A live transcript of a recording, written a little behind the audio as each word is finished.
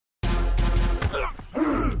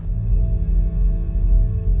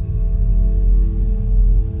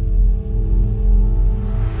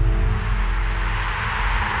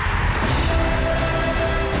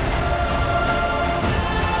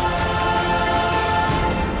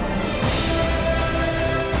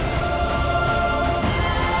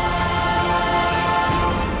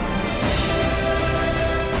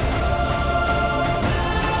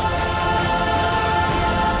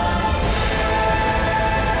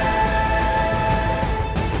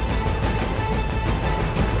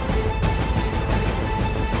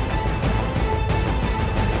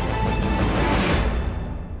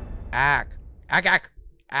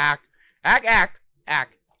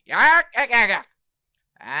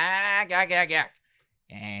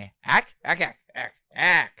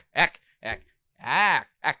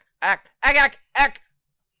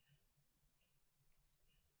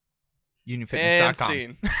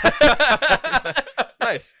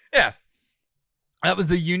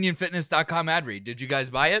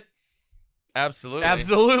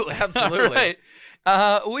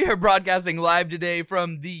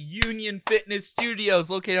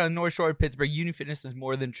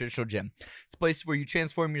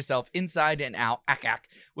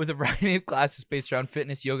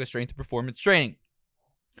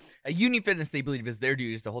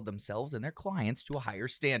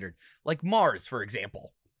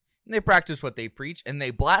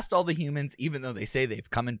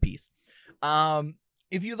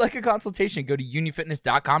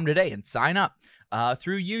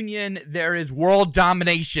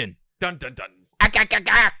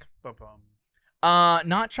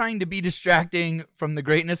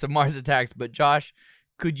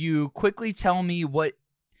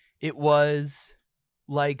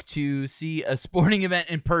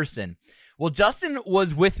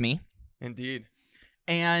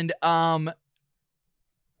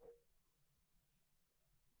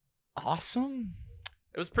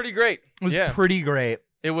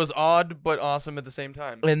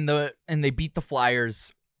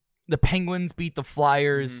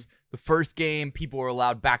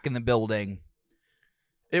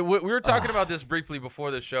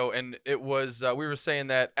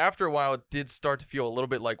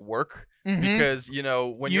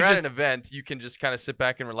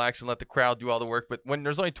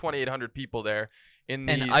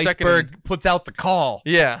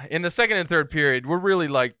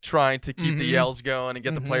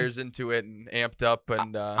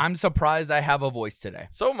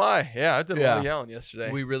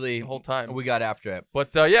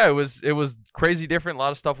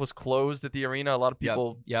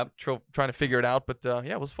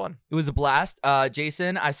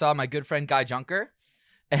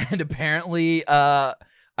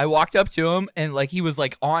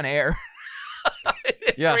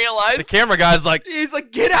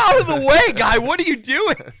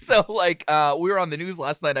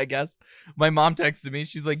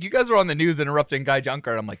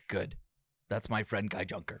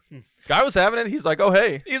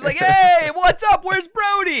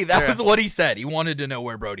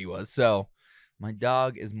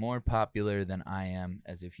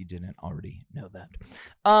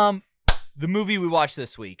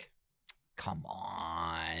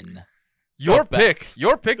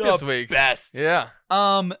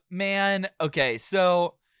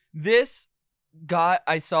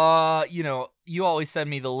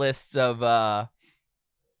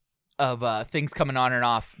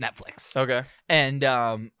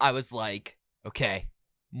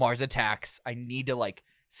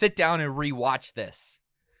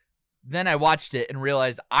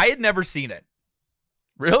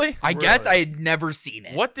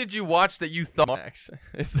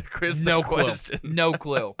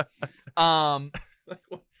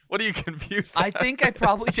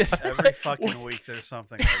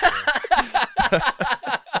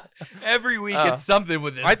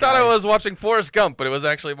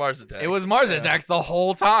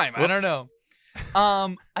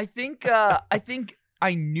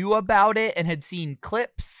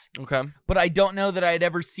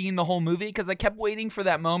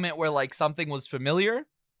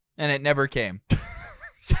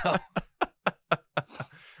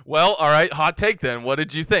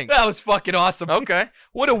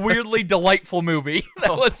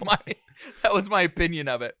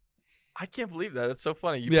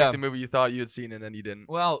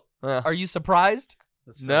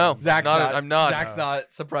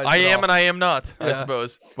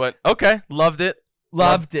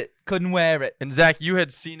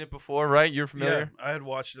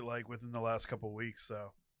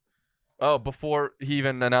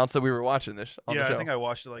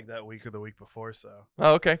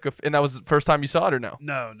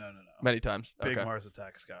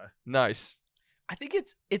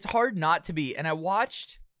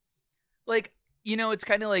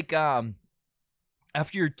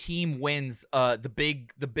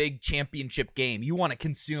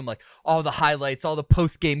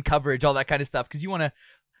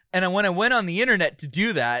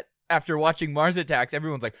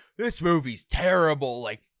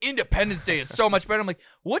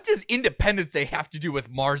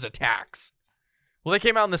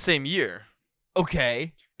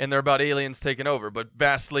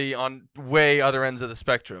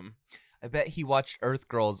I bet he watched Earth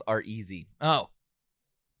Girls Are Easy. Oh.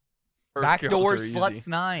 Earth Backdoor Girls Are Sluts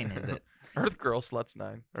Easy. 9, is it? Earth Girl Sluts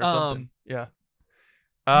 9 or something. Yeah.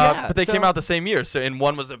 Yeah, But they came so- out the same year, and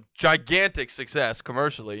one was a gigantic success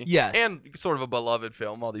commercially. Yes. And sort of a beloved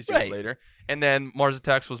film all these years Right. later. And then Mars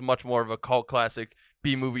Attacks was much more of a cult classic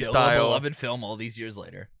B-movie Still style. a beloved film all these years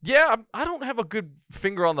later. Yeah, I don't have a good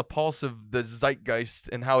finger on the pulse of the zeitgeist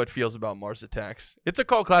and how it feels about Mars Attacks. It's a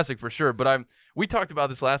cult classic for sure, but we talked about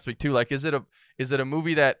this last week too. Like, is it a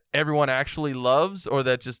movie that everyone actually loves, or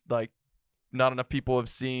that just like not enough people have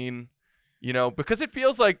seen? You know, because it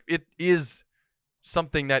feels like it is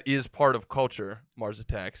something that is part of culture, Mars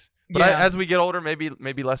Attacks. But Yeah. as we get older, maybe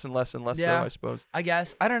less and less and less Yeah. so, I suppose. I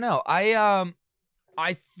guess. I don't know.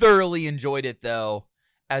 I thoroughly enjoyed it though,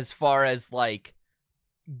 as far as like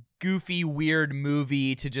goofy, weird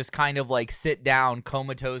movie to just kind of like sit down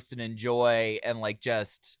comatose and enjoy, and like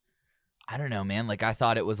just, I don't know, man. Like I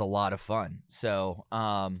thought it was a lot of fun. So,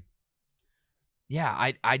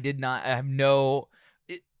 yeah, I did not. I have no.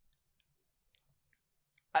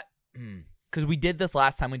 Because we did this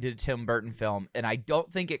last time we did a Tim Burton film, and I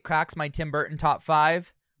don't think it cracks my Tim Burton top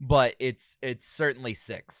 5, but it's certainly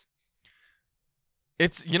 6.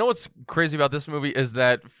 It's, you know what's crazy about this movie is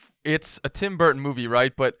that it's a Tim Burton movie,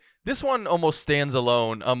 right? But this one almost stands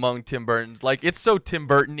alone among Tim Burton's. Like, it's so Tim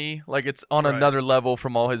Burton-y, like it's on Right. another level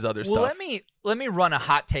from all his other Well, stuff. let me run a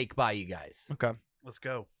hot take by you guys. Okay. Let's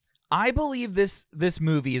go. I believe this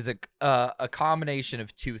movie is a combination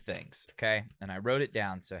of two things. Okay, and I wrote it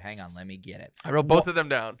down. So hang on, let me get it. I wrote both of them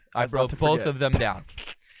down. I That's not wrote to both forget. of them down.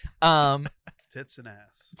 Tits and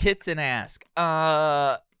ass. Tits and ask.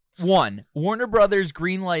 One, Warner Brothers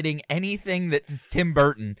greenlighting anything that Tim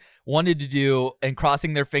Burton wanted to do and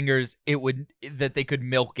crossing their fingers that they could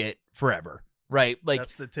milk it forever, right? Like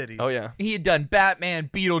That's the titties. Oh, yeah. he had done Batman,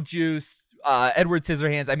 Beetlejuice, Edward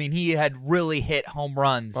Scissorhands. I mean, he had really hit home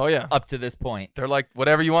runs Oh, yeah. up to this point. They're like,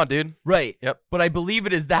 whatever you want, dude. Right. Yep. But I believe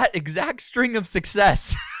it is that exact string of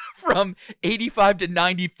success from 85 to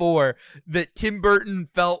 94 that Tim Burton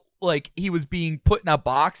felt like he was being put in a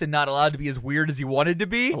box and not allowed to be as weird as he wanted to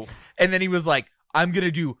be. Oh. And then he was like, I'm going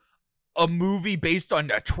to do a movie based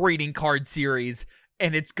on a trading card series,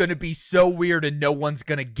 and it's going to be so weird and no one's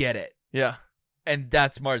going to get it. Yeah. And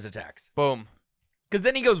that's Mars Attacks. Boom. Because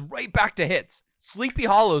then he goes right back to hits. Sleepy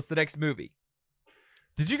Hollow's the next movie.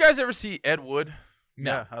 Did you guys ever see Ed Wood?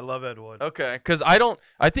 No. Yeah, I love Ed Wood. Okay, because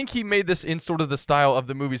I think he made this in sort of the style of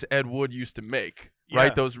the movies Ed Wood used to make, right?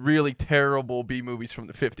 Yeah. Those really terrible B movies from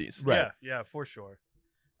the 50s. Right. Yeah, for sure.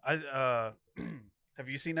 Have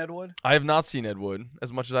you seen Ed Wood? I have not seen Ed Wood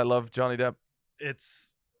as much as I love Johnny Depp.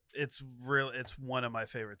 It's one of my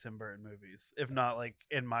favorite Tim Burton movies, if not like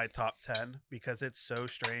in my top 10, because it's so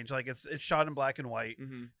strange. Like it's shot in black and white.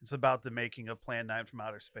 Mm-hmm. It's about the making of Plan 9 from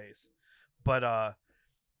outer space. But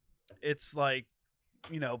it's like,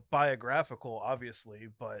 you know, biographical obviously,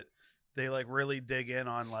 but they like really dig in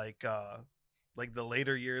on like the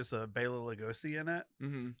later years of Bela Lugosi in it.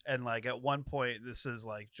 Mm-hmm. And like at one point this is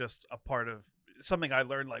like just a part of something I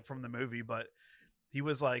learned like from the movie, but he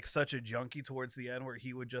was like such a junkie towards the end where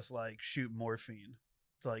he would just like shoot morphine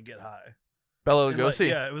to like get high. Bela And, like, Lugosi.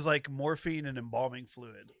 yeah, it was like morphine and embalming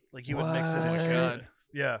fluid. Like he would mix it in. What? with God. shit.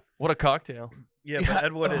 Yeah. What a cocktail. Yeah, but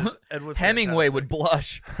Edward's Hemingway fantastic. would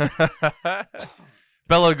blush.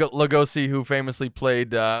 Bela Lugosi, who famously played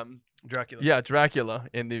Dracula. Dracula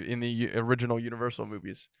in the original Universal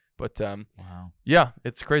movies. But Wow. yeah,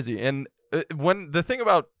 it's crazy. And when the thing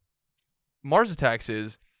about Mars Attacks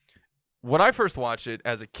is, when I first watched it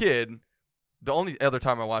as a kid, the only other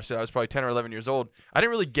time I watched it, I was probably 10 or 11 years old. I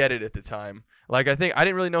didn't really get it at the time. Like, I think I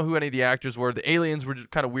didn't really know who any of the actors were. The aliens were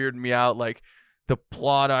just kind of weirding me out. Like, the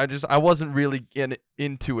plot, I wasn't really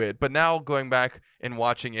into it. But now going back and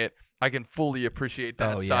watching it, I can fully appreciate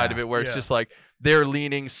that Oh, side yeah. of it, where it's Yeah. just like they're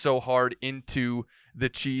leaning so hard into the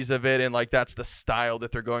cheese of it, and like that's the style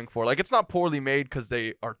that they're going for. Like, it's not poorly made because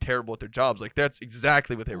they are terrible at their jobs. Like, that's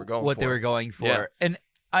exactly what they were going for. What they were going for. Yeah. And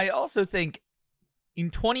I also think in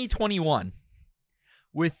 2021,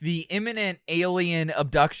 with the imminent alien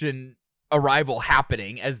abduction arrival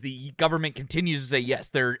happening, as the government continues to say, yes,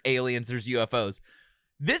 there are aliens, there's UFOs,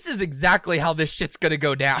 this is exactly how this shit's going to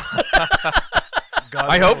go down. God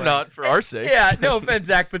I hope willing. not, for our sake. Yeah, no offense,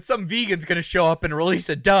 Zach, but some vegan's going to show up and release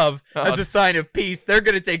a dove Oh. as a sign of peace. They're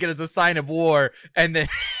going to take it as a sign of war, and then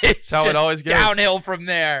it's how it just always goes. downhill from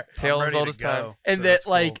there. I'm Tale as ready old to as time. go, And so that, that's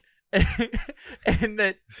cool. like, and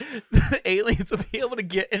that the aliens will be able to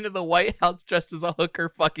get into the White House dressed as a hooker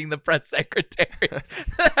fucking the press secretary.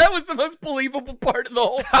 That was the most believable part of the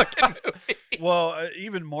whole fucking movie. Well,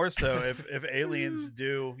 even more so if aliens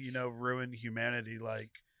do, you know, ruin humanity, like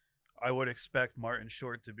I would expect Martin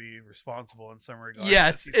Short to be responsible in some regards.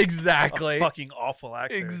 Yes, He's exactly. a fucking awful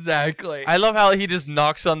actor. Exactly. I love how he just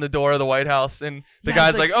knocks on the door of the White House, and the Yeah,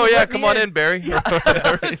 guy's he's like, like, "Oh "You yeah, let come me on in." in, Barry." Yeah. Or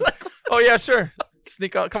whatever. It's He's like, like, "Oh yeah, sure.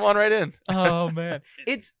 Sneak on, come on right in." oh man,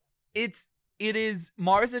 it is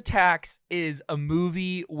Mars Attacks is a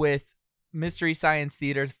movie with Mystery Science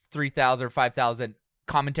Theater 3000 or 5000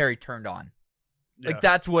 commentary turned on. Yeah. Like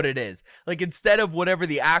that's what it is. Like instead of whatever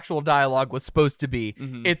the actual dialogue was supposed to be,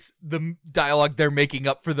 Mhm. it's the dialogue they're making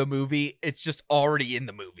up for the movie. It's just already in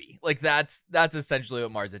the movie. Like that's essentially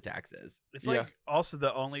what Mars Attacks is. It's Yeah. like also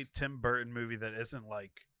the only Tim Burton movie that isn't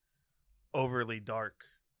like overly dark.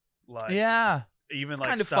 Like Yeah. even it's like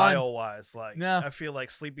kinda fun. style wise. Like Yeah. I feel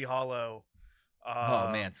like Sleepy Hollow. Oh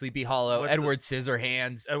man, Sleepy Hollow, what's the- Edward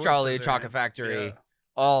Scissorhands, Edward Charlie the Scissorhands, Chocolate Factory, yeah.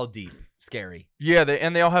 all deep, scary. Yeah,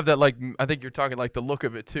 they all have that like I think you're talking like the look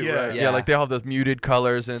of it too, Yeah. right? Yeah. Like they all have those muted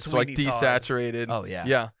colors and it's like Sweeney Todd. desaturated. Oh yeah.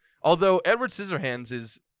 Yeah. Although Edward Scissorhands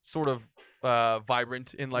is sort of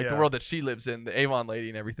vibrant in like the Yeah. world that she lives in, the Avon lady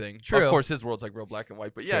and everything. True. Of course, his world's like real black and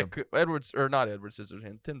white. But yeah, True. not Edward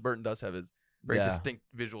Scissorhands. Tim Burton does have his very Yeah. distinct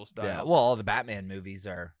visual style. Yeah. Well, all the Batman movies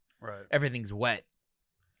are Right. everything's wet.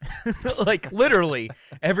 Like literally,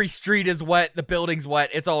 every street is wet. The building's wet.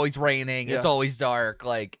 It's always raining. It's Yeah. always dark.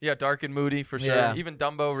 Like Yeah, dark and moody for sure. Yeah. Even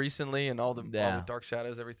Dumbo recently and all the Yeah. dark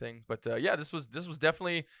shadows, everything. But yeah, this was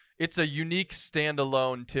definitely it's a unique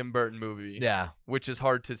standalone Tim Burton movie. yeah, Which is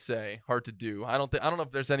hard to say, hard to do. I don't know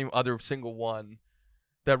if there's any other single one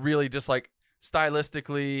that really just like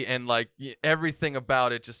stylistically and like everything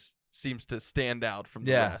about it just seems to stand out from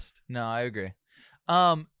the Yeah. rest. no, I agree.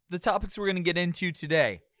 The topics we're gonna get into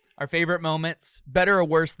today: our favorite moments, better or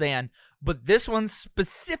worse than. But this one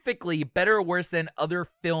specifically, better or worse than other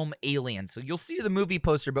film aliens. So you'll see the movie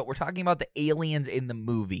poster, but we're talking about the aliens in the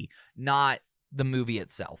movie, not the movie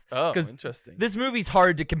itself. Oh, 'Cause interesting. This movie's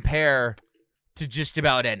hard to compare to just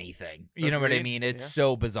about anything. You know what I Agreed, mean? It's yeah.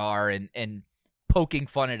 so bizarre and poking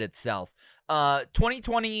fun at itself.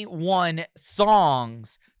 2021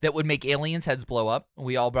 songs that would make aliens' heads blow up.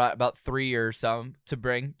 We all brought about 3 or some to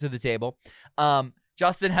bring to the table.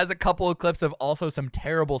 Justin has a couple of clips of also some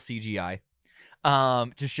terrible CGI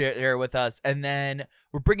to share with us. And then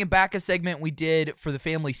we're bringing back a segment we did for the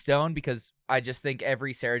Family Stone because I just think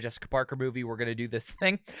every Sarah Jessica Parker movie we're going to do this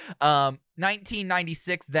thing.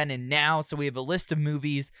 1996, then and now. So we have a list of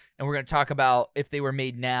movies, and we're going to talk about if they were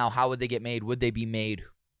made now, how would they get made? Would they be made?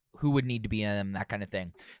 Who would need to be in them? That kind of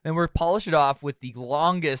thing. Then we're polish it off with the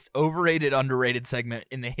longest overrated, underrated segment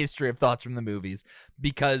in the history of Thoughts from the Movies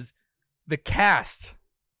because the cast,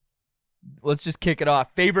 let's just kick it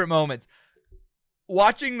off. Favorite moments.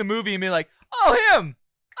 Watching the movie and being like, oh, him.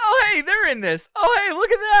 Oh, hey, they're in this. Oh, hey,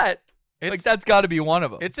 look at that. Like, that's got to be one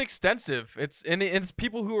of them. It's extensive. It's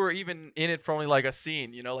people who are even in it for only like a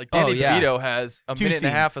scene. You know, like Oh, Danny yeah. DeVito has a 2 minute and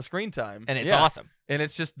a half scenes. of screen time, and it's Yeah. awesome. And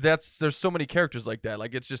it's just there's so many characters like that.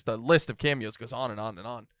 Like it's just a list of cameos goes on and on and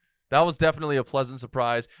on. That was definitely a pleasant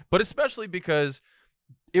surprise, but especially because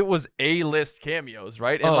it was A-list cameos,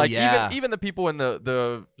 right? And Oh, like yeah. even the people in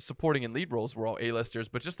the supporting and lead roles were all A-listers,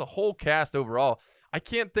 but just the whole cast overall. I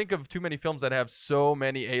can't think of too many films that have so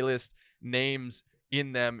many A-list names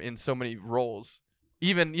in them in so many roles.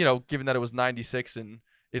 Even, given that it was 96 and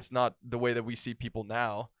it's not the way that we see people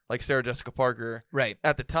now. Like Sarah Jessica Parker Right.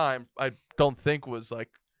 at the time, I don't think was like.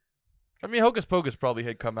 I mean, Hocus Pocus probably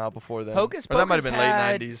had come out before then. Hocus or that might have Pocus been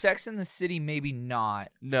had late 90s. Sex in the City, maybe not.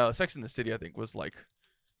 No, Sex in the City I think was like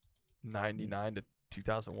 99 to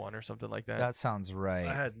 2001 or something like that. That sounds right.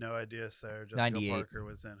 I had no idea Sarah Jessica 98. Parker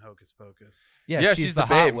was in Hocus Pocus. yeah, she's the the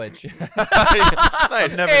hot babe. witch.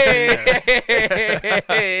 Nice. never seen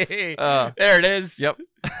Hey, there it is. Yep.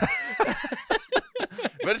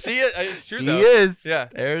 But she is. It's true She though. is. Yeah.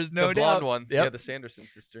 There's no the blonde doubt. one. Yep. Yeah, the Sanderson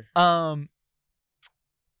sister.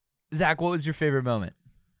 Zach, what was your favorite moment?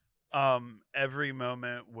 Every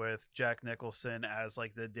moment with Jack Nicholson as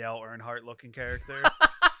like the Dale Earnhardt looking character.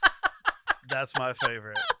 That's my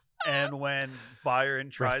favorite. And when Byron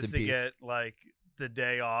tries in to peace. get like the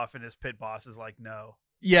day off and his pit boss is like, no.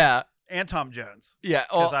 Yeah, And Tom Jones. yeah,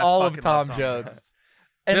 'Cause I all of fucking Tom love Jones.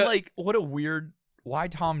 And Yeah. like, what a weird. Why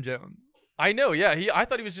Tom Jones? I know, yeah. I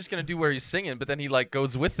thought he was just gonna do where he's singing, but then he like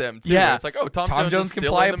goes with them too. Yeah. And it's like, oh, Tom Tom Jones Jones is can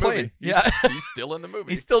still fly in a the movie. plane. He's, Yeah. he's still in the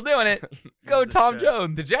movie. He's still doing it. Go He's a Tom shit.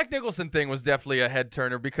 Jones. The Jack Nicholson thing was definitely a head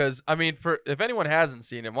turner because I mean, for if anyone hasn't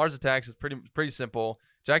seen it, Mars Attacks is pretty simple.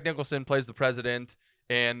 Jack Nicholson plays the president,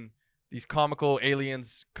 and these comical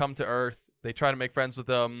aliens come to Earth. They try to make friends with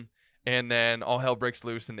them, and then all hell breaks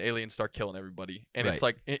loose, and the aliens start killing everybody. And it's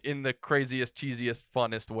Right. like in the craziest, cheesiest,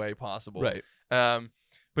 funnest way possible. Right.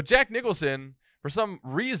 But Jack Nicholson, for some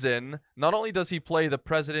reason, not only does he play the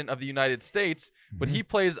president of the United States, but he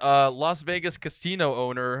plays a Las Vegas casino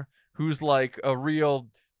owner who's like a real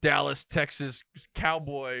Dallas, Texas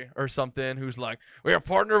cowboy or something, who's like, "We're a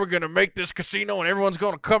partner. We're gonna make this casino, and everyone's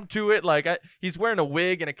gonna come to it." Like, he's wearing a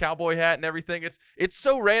wig and a cowboy hat and everything. It's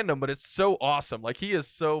so random, but it's so awesome. Like, he is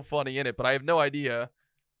so funny in it, but I have no idea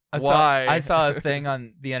why. I saw a thing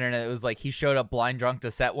on the internet. It was like he showed up blind drunk to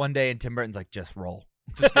set one day, and Tim Burton's like, "Just roll,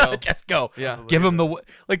 Just go. just go." Yeah. Give him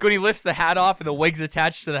like when he lifts the hat off and the wig's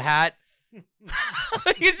attached to the hat.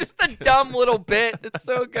 It's just a dumb little bit. It's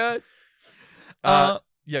so good.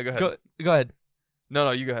 Yeah, go ahead. Go ahead.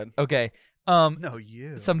 No, you go ahead. Okay. No,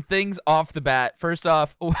 you. Some things off the bat. First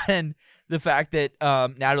off, when the fact that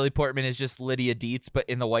Natalie Portman is just Lydia Dietz, but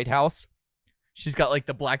in the White House, she's got like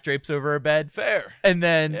the black drapes over her bed, Fair. and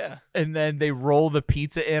then Yeah. they roll the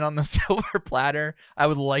pizza in on the silver platter. I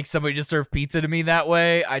would like somebody to serve pizza to me that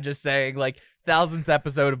way. I just saying, like, 1000th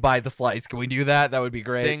episode of By the Slice. Can we do that? That would be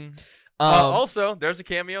great. Ding. Also, there's a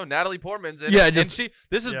cameo. Natalie Portman's in it. And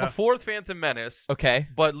this is before Phantom Menace. Okay.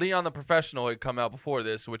 But Leon the Professional had come out before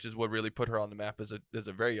this, which is what really put her on the map as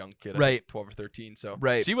a very young kid. I Right. think 12 or 13. So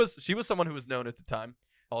Right. she was someone who was known at the time.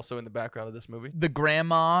 Also in the background of this movie. The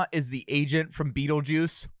grandma is the agent from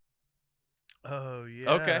Beetlejuice, Oh yeah.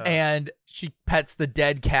 Okay. and she pets the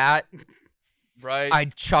dead cat. Right. I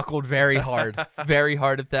chuckled very hard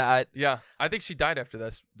at that. Yeah. I think she died after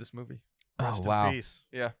this movie. Rest Oh wow. in peace.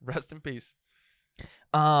 Yeah. Rest in peace.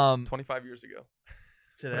 25 25 years ago.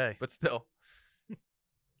 Today. But still.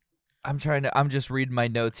 I'm just reading my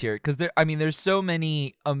notes here because there's so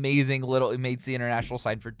many amazing little. It makes the international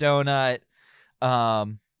sign for donut.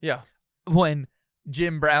 Yeah. When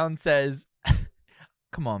Jim Brown says,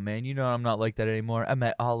 "Come on, man, you know I'm not like that anymore. I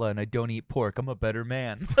met Allah and I don't eat pork. I'm a better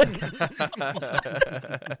man."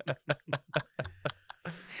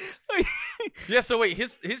 Yeah, so wait,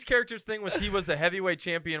 his character's thing was he was a heavyweight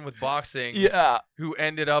champion with boxing. Yeah. Who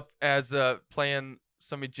ended up as playing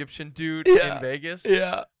some Egyptian dude Yeah. in Vegas.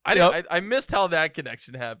 Yeah. I missed how that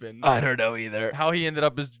connection happened. I don't know either. How he ended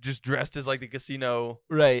up as just dressed as like the casino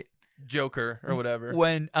Right. Joker or whatever.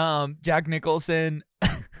 When Jack Nicholson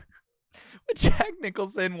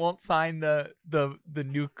won't sign the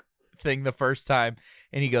nuke thing the first time,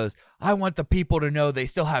 and he goes, "I want the people to know they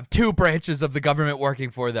still have 2 branches of the government working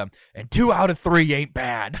for them, and 2 out of 3 ain't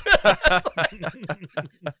bad."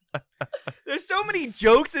 There's so many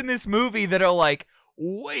jokes in this movie that are like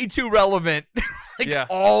way too relevant.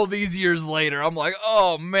 All these years later, I'm like,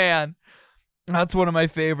 oh man, that's one of my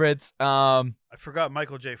favorites. I forgot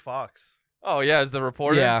Michael J. Fox. Oh yeah, as the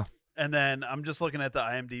reporter. Yeah. And then I'm just looking at the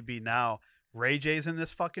IMDb now. Ray J's in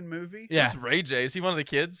this fucking movie? Yeah. Who's Ray J? Is he one of the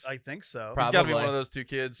kids? I think so. Probably. He's got to be one of those 2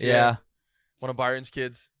 kids. Yeah. One of Byron's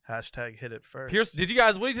kids. Hashtag hit it first. Pierce, what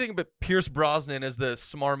do you think about Pierce Brosnan as the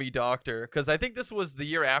smarmy doctor? Because I think this was the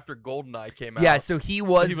year after GoldenEye came out. Yeah, so he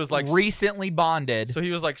was like recently bonded. So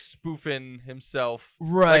he was like spoofing himself.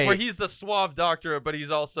 Right. Like where he's the suave doctor, but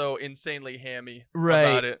he's also insanely hammy right,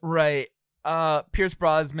 about it. Right. Pierce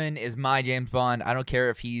Brosnan is my James Bond. I don't care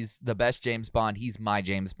if he's the best James Bond. He's my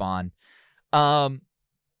James Bond.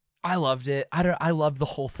 I loved it. I loved the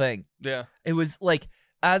whole thing. Yeah. It was like,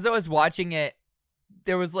 as I was watching it,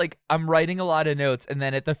 there was like, I'm writing a lot of notes, and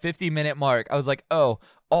then at the 50-minute mark, I was like, oh,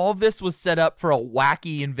 all of this was set up for a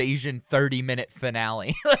wacky invasion 30-minute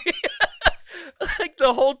finale. Like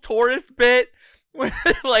the whole tourist bit where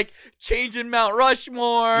they're like changing Mount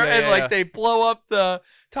Rushmore they blow up the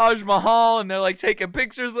Taj Mahal and they're like taking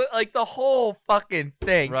pictures. Like the whole fucking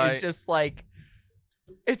thing is just like,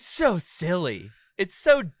 it's so silly. It's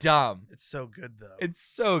so dumb. It's so good though. It's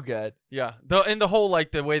so good. Yeah. The whole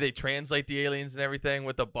like the way they translate the aliens and everything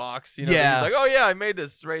with the box, you know, Yeah. he's like, "Oh yeah, I made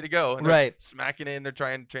this, it's ready to go." And they're Right. smacking it and they're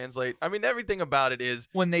trying to translate. I mean, everything about it is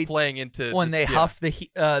When they playing into they huff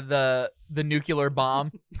the nuclear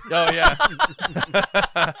bomb. Oh yeah.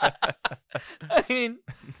 I mean,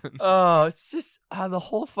 oh, it's just the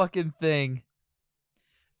whole fucking thing.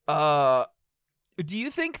 Do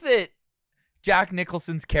you think that Jack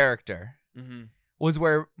Nicholson's character was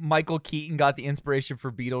where Michael Keaton got the inspiration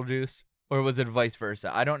for Beetlejuice, or was it vice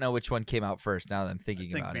versa? I don't know which one came out first. Now that I'm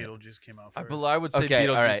thinking about it, Beetlejuice came out first. I would say Okay, Beetlejuice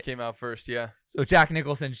alright. came out first. Yeah. so Jack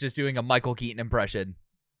Nicholson's just doing a Michael Keaton impression.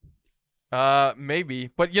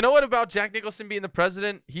 Maybe. But you know what about Jack Nicholson being the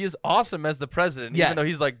president? He is awesome as the president, Yes. even though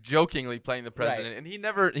he's like jokingly playing the president, Right. and he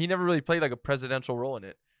never really played like a presidential role in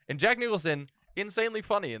it. And Jack Nicholson, insanely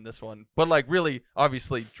funny in this one, but like really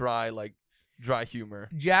obviously dry humor.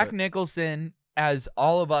 Jack But- Nicholson, as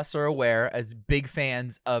all of us are aware, as big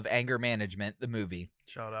fans of Anger Management, the movie,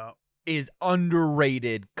 Shout out. is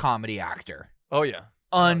underrated comedy actor. Oh yeah.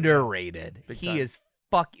 underrated. Big He time. is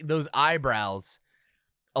those eyebrows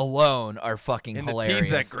alone are fucking And hilarious. the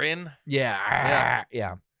teeth that grin. Yeah.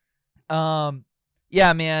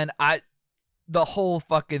 Yeah, man, the whole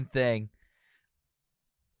fucking thing.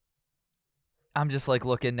 I'm just like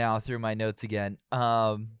looking now through my notes again.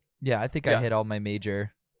 Yeah, I think I hit all my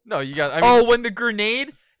major. No, you got. I mean, when the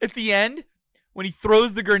grenade at the end, when he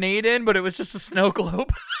throws the grenade in, but it was just a snow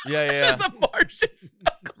globe. yeah. It's a Martian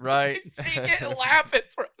snow globe. Right. Take it, laugh, and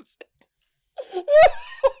throws it.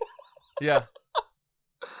 Yeah.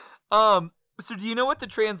 So do you know what the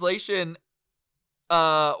translation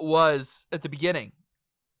was at the beginning?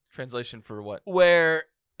 Translation for what? Where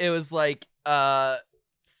it was like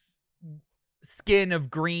skin of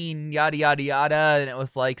green, yada yada yada, and it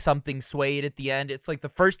was like something suede at the end. It's like the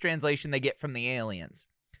first translation they get from the aliens.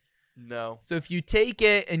 No. So if you take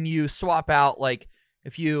it and you swap out, like,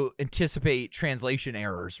 if you anticipate translation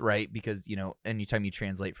errors, right? Because, you know, anytime you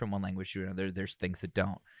translate from one language to another, there's things that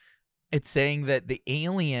don't. It's saying that the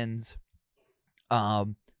aliens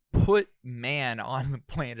put man on the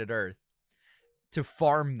planet Earth to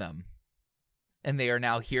farm them, and they are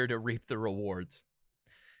now here to reap the rewards.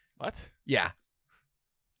 What? Yeah.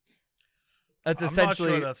 That's I'm essentially.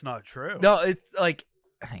 not sure that's not true. No, it's like.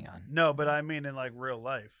 Hang on. No, but I mean in like real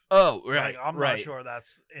life. Oh, right. Like, I'm right. not sure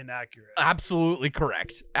that's inaccurate. Absolutely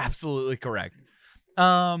correct. Absolutely correct.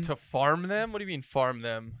 To farm them? What do you mean farm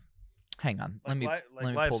them? Hang on. Like let me pull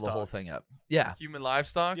the livestock. whole thing up. Yeah. Human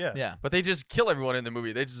livestock? Yeah. Yeah. But they just kill everyone in the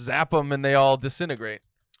movie. They just zap them and they all disintegrate.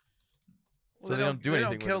 So they don't do anything They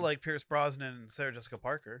don't with kill them. like Pierce Brosnan and Sarah Jessica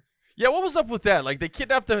Parker. Yeah, what was up with that? Like, they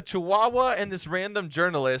kidnapped the Chihuahua and this random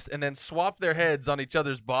journalist and then swapped their heads on each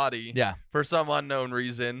other's body Yeah. for some unknown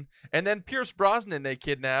reason. And then Pierce Brosnan they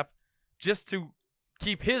kidnap just to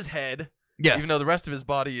keep his head, Yes. even though the rest of his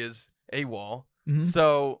body is AWOL. Mhm.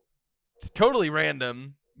 So, it's totally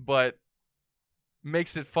random, but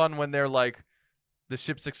makes it fun when they're like, the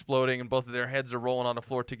ship's exploding and both of their heads are rolling on the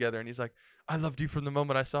floor together. And he's like, I loved you from the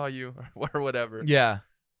moment I saw you, or whatever. Yeah.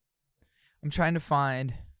 I'm trying to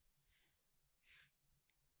find.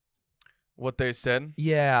 What they said.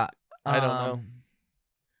 Yeah. I don't know.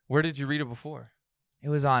 Where did you read it before? It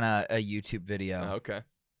was on a YouTube video. Oh, okay.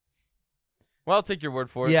 Well, I'll take your word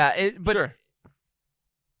for it. Yeah. But sure.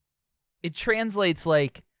 it translates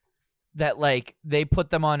like that, like they put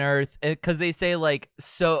them on Earth because they say like,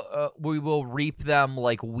 so we will reap them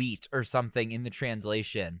like wheat or something in the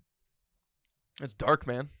translation. It's dark,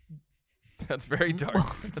 man. That's very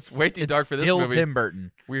dark. That's way too dark for this still movie. Tim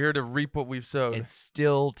Burton. We're here to reap what we've sowed. It's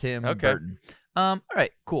still Tim Okay. Burton. All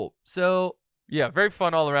right, cool. So Yeah, very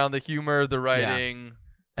fun all around. The humor, the writing,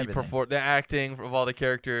 everything. the acting of all the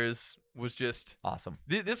characters was just awesome.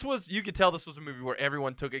 This was, you could tell this was a movie where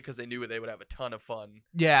everyone took it because they knew they would have a ton of fun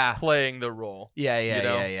Yeah. playing the role. Yeah. you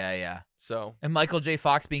know? Yeah. So, And Michael J.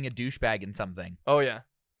 Fox being a douchebag in something. oh yeah.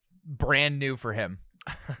 Brand new for him.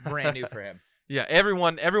 Brand new for him. Yeah,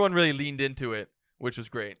 everyone really leaned into it, which was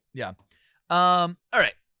great. All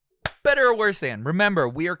right. Better or worse than? Remember,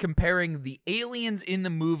 we are comparing the aliens in the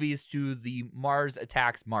movies to the Mars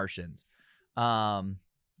Attacks Martians.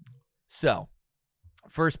 So,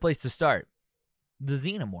 first place to start. The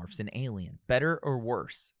Xenomorphs in Alien. Better or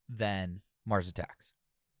worse than Mars Attacks?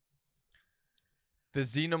 The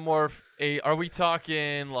Xenomorph, are we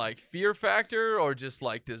talking like fear factor or just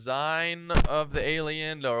like design of the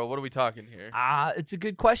alien, or what are we talking here? It's a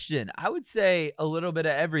good question. I would say a little bit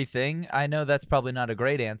of everything. I know that's probably not a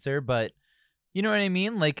great answer, but you know what I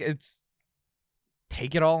mean? Like, it's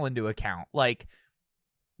take it all into account. Like,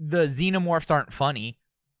 the Xenomorphs aren't funny.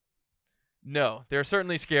 No, they're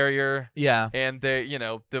certainly scarier, Yeah. and they,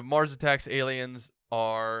 the Mars Attacks aliens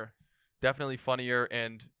are definitely funnier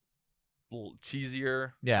and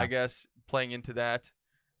cheesier. Yeah. I guess playing into that.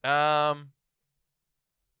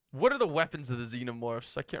 What are the weapons of the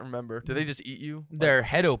Xenomorphs? I can't remember. Do they just eat you? Their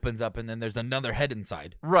head opens up and then there's another head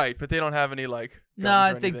inside. Right, but they don't have any like. No, guns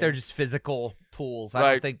I or think they're anything. just physical tools. I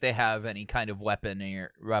Right. don't think they have any kind of weaponry.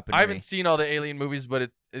 I haven't seen all the alien movies,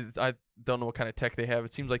 but I don't know what kind of tech they have.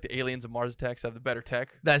 It seems like the aliens of Mars Attacks have the better tech.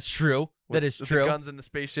 That's true. That with is true. The guns and the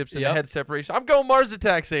spaceships and Yep. the head separation. I'm going Mars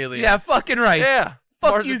Attacks aliens. Yeah, fucking right. Yeah.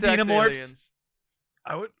 Fuck Mars you, Attacks Xenomorphs. aliens.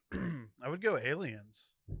 I would I would go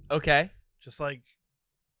aliens. Okay. Just like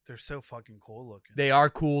they're so fucking cool looking. They are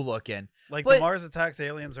cool looking. Like But- the Mars Attacks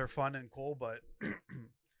aliens are fun and cool, but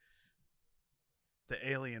the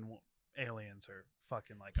aliens are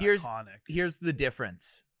fucking like iconic. Here's the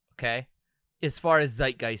difference, okay? As far as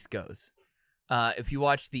Zeitgeist goes, if you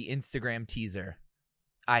watch the Instagram teaser,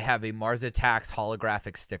 I have a Mars Attacks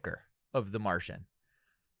holographic sticker of the Martian.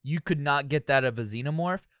 You could not get that of a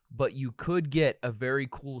Xenomorph, but you could get a very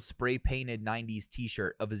cool spray painted 90s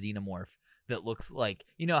t-shirt of a xenomorph that looks like,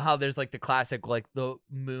 you know how there's like the classic, like the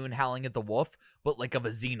moon howling at the wolf, but like of a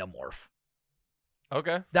xenomorph.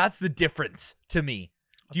 Okay. That's the difference to me.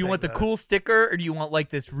 Do you take want the that. cool sticker, or do you want like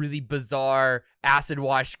this really bizarre acid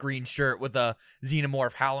wash green shirt with a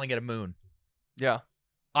xenomorph howling at a moon? Yeah.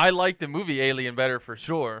 I like the movie Alien better for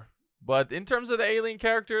sure. But in terms of the alien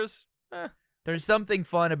characters, There's something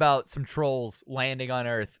fun about some trolls landing on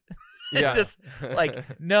Earth. yeah. Just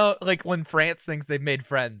like, no, like when France thinks they've made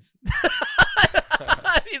friends.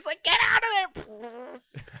 He's like, get out of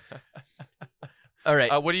there. All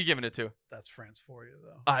right. What are you giving it to? That's France for you,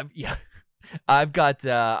 though. Yeah. I've got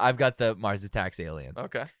the Mars Attacks aliens.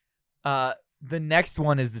 Okay. The next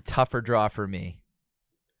one is the tougher draw for me.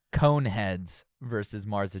 Coneheads versus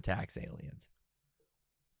Mars Attacks aliens.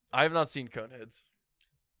 I have not seen Coneheads.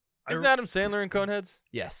 I Isn't re- Adam Sandler in Coneheads?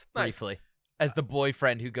 Yes, Nice. briefly. As the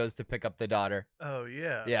boyfriend who goes to pick up the daughter. Oh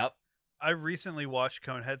yeah. Yep. I recently watched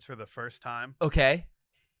Coneheads for the first time, Okay.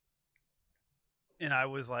 and I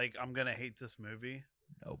was like, I'm gonna hate this movie.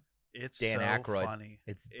 Nope. It's Dan so Aykroyd. funny.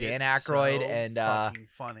 It's Dan It's Aykroyd so and fucking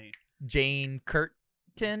funny. Jane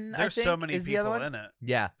Curtin, I There's think, so many is the other people one. in it.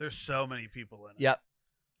 Yeah. There's so many people in it. Yep.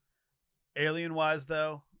 Alien wise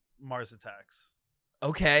though, Mars Attacks.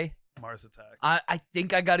 Okay. Mars Attacks. I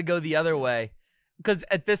think I got to go the other way. Because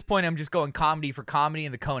at this point, I'm just going comedy for comedy,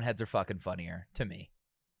 and the Coneheads are fucking funnier to me.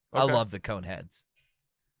 I Okay. love the Coneheads.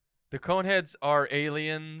 The Coneheads are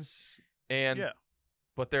aliens, Yeah.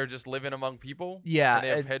 but they're just living among people. Yeah. And they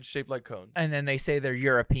have And, heads shaped like cones. and then they say they're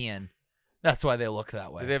European. That's why they look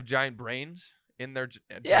that way. Do they have giant brains in their?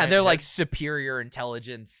 Yeah, giant they're like heads? superior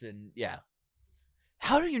intelligence, and yeah.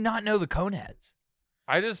 How do you not know the Coneheads?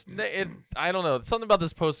 I don't know. Something about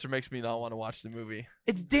this poster makes me not want to watch the movie.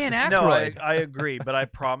 It's Dan Aykroyd. No, I agree, but I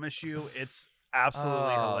promise you, it's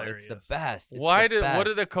absolutely Oh, hilarious. it's the best. It's What the do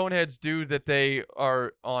best. the Coneheads do that they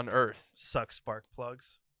are on Earth? Suck spark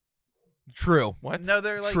plugs. True. What? No,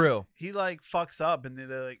 they're like True. he like fucks up and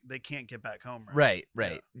they can't get back home. Right.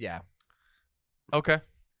 Yeah. Okay.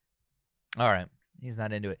 All right. He's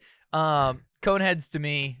not into it. Coneheads to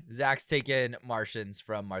me. Zach's taking Martians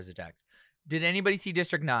from Mars Attacks. Did anybody see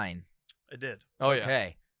District 9? I did. Oh yeah.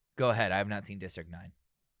 Okay. Go ahead. I have not seen District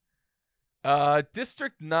 9.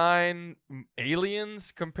 District 9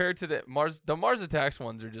 aliens compared to the Mars Attacks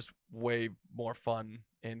ones are just way more fun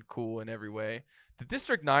and cool in every way. The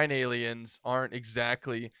District 9 aliens aren't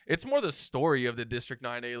exactly. It's more the story of the District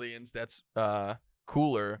 9 aliens that's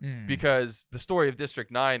cooler Mm. because the story of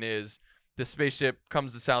District 9 is the spaceship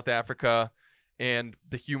comes to South Africa and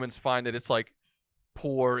the humans find that it's like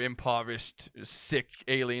poor, impoverished, sick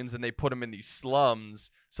aliens, and they put them in these slums.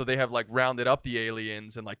 So they have like rounded up the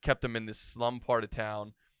aliens and like kept them in this slum part of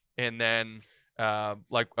town. And then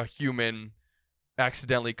like a human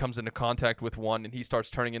accidentally comes into contact with one, and he starts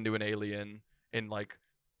turning into an alien and like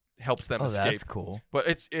helps them Oh, escape. that's cool. But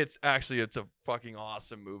it's a fucking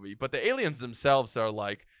awesome movie. But the aliens themselves are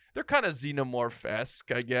like they're kind of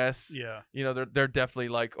xenomorph-esque, I guess. Yeah. You know, they're definitely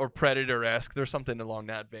like or predator-esque. There's something along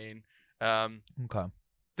that vein. Okay.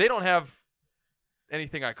 They don't have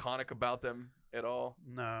anything iconic about them at all.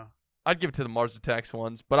 No. I'd give it to the Mars Attacks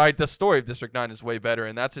ones, but the story of District 9 is way better,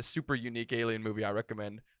 and that's a super unique alien movie I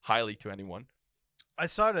recommend highly to anyone. I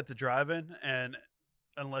saw it at the drive-in, and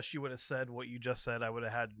unless you would have said what you just said, I would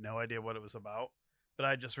have had no idea what it was about. But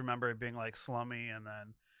I just remember it being like slummy, and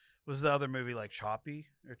then was the other movie like Choppy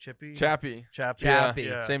or Chippy? Chappie. Chappy. Chappie.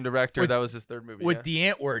 Yeah. Same director. With- that was his third movie. With yeah. the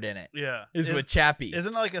ant word in it. Yeah. Is with Chappie.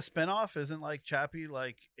 Isn't it like a spin-off? Isn't like Chappie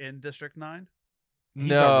like in District 9? He's a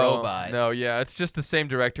no, robot. No, yeah, it's just the same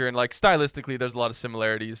director, and like stylistically, there's a lot of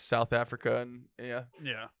similarities. South Africa and yeah,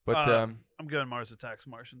 Yeah. but I'm going Mars Attacks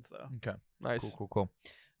Martians though. Okay. nice. Cool.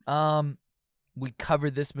 We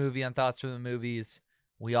covered this movie on Thoughts from the Movies.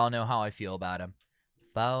 We all know how I feel about him.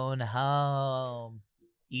 Phone home.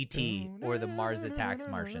 E.T. or the Mars Attacks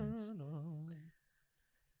Martians.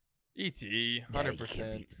 E.T. Yeah, 100%. you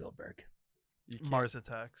can't beat Spielberg. You can't- Mars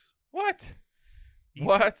Attacks. What? E.T.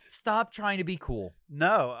 What? Stop trying to be cool.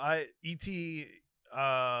 No, ET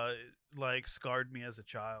like scarred me as a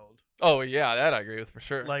child. Oh yeah, that I agree with for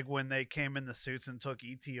sure. Like when they came in the suits and took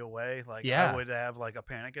ET away, like Yeah. I would have like a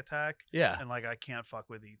panic attack, Yeah. and like I can't fuck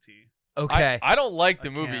with ET. Okay. I don't like the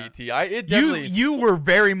I movie can't. E.T. It definitely you were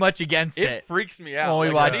very much against it it. freaks me out. When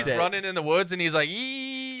we Like, watched he's it. running in the woods and he's like,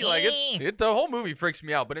 "Ee!" Like the whole movie freaks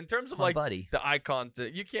me out. But in terms of My like buddy. the icon,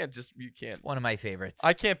 you can't. It's one of my favorites.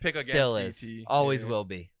 I can't pick Still against is. E.T. Always Yeah. will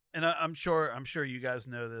be. And I'm sure you guys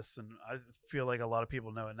know this, and I feel like a lot of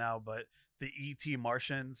people know it now. But the ET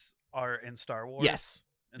Martians are in Star Wars. Yes.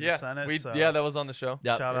 in the Senate. So that was on the show.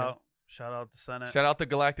 Yep. Shout out the Senate. Shout out the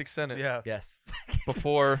Galactic Senate. Yeah. Yes.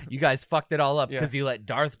 Before you guys fucked it all up because you let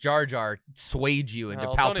Darth Jar Jar sway you into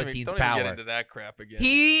Palpatine's don't power. Even get into that crap again.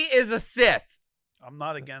 He is a Sith. I'm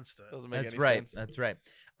not against it. Doesn't make That's any right. sense. That's right.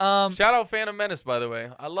 Shout out Phantom Menace, by the way.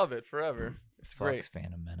 I love it forever. It's great.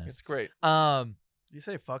 Phantom Menace. It's great. You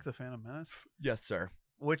say fuck the Phantom Menace? Yes, sir.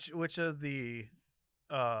 Which of the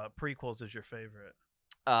prequels is your favorite?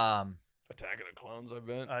 Attack of the Clones, I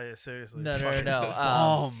bet. Seriously.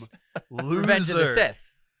 No. Loser. Revenge of the Sith.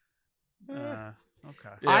 Okay.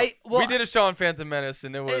 Yeah. We did a show on Phantom Menace,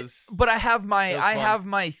 and it was. But I have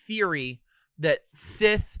my theory that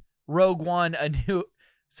Sith, Rogue One, a new.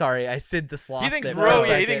 Sorry, I said the sloth. He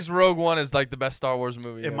thinks Rogue One is like the best Star Wars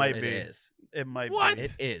movie. It might be. It is. It might What? be.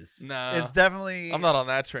 It is. No. It's definitely. I'm not on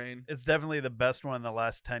that train. It's definitely the best one in the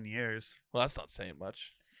last 10 years. Well, that's not saying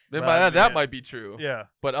much. Well, that might be true. Yeah.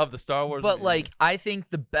 But of the Star Wars. But movie, I think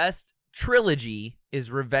the best trilogy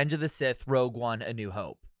is Revenge of the Sith, Rogue One, A New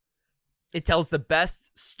Hope. It tells the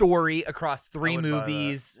best story across 3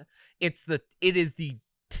 movies. It is the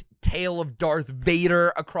tale of Darth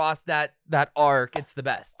Vader across that arc. It's the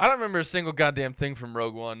best. I don't remember a single goddamn thing from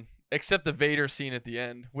Rogue One except the Vader scene at the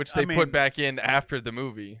end, which they put back in after the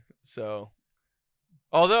movie. So,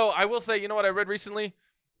 although I will say, you know what I read recently?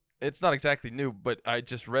 It's not exactly new, but I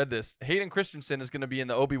just read this. Hayden Christensen is going to be in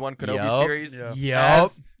the Obi-Wan Kenobi series.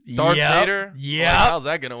 Yep. Darth Vader? Yep. How's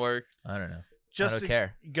that going to work? I don't know. Just I don't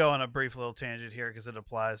care. Go on a brief little tangent here because it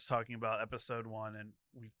applies, talking about episode 1, and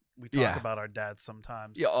we talk about our dads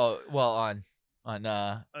sometimes. Yeah. On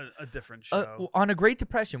a different show. On A Great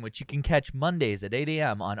Depression, which you can catch Mondays at 8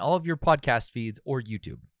 a.m. on all of your podcast feeds or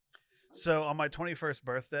YouTube. So on my 21st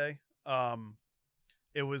birthday,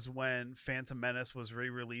 it was when Phantom Menace was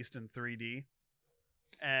re-released in 3D,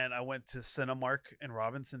 and I went to Cinemark in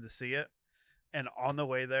Robinson to see it. And on the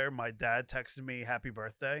way there, my dad texted me "Happy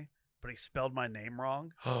Birthday," but he spelled my name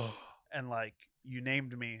wrong. And you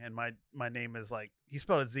named me, and my name is he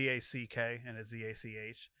spelled it Z-A-C-K and it's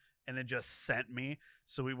Z-A-C-H, and it just sent me.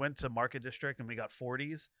 So we went to Market District and we got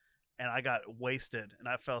 40s, and I got wasted, and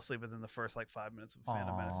I fell asleep within the first 5 minutes of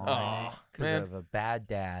Phantom Menace. Because of a bad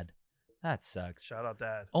dad. That sucks. Shout out,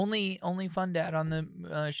 Dad. Only fun dad on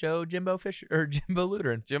the show, Jimbo Fisher or Jimbo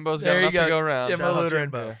Luteran. Jimbo's got enough to go around. Jimbo Luteran.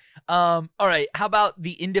 Jimbo. All right. How about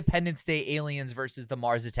the Independence Day aliens versus the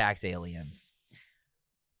Mars Attacks aliens?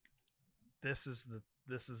 This is the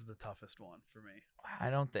toughest one for me.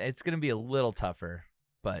 I don't think it's gonna be a little tougher,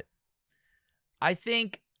 but I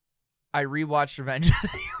think I rewatched Revenge.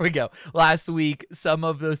 Here we go. Last week, some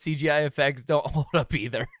of those CGI effects don't hold up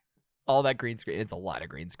either. All that green screen. It's a lot of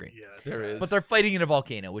green screen. Yeah, there is. But they're fighting in a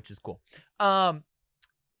volcano, which is cool. I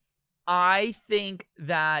think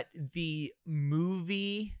that the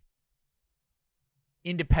movie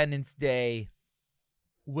Independence Day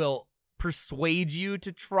will persuade you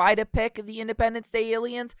to try to pick the Independence Day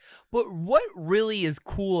aliens. But what really is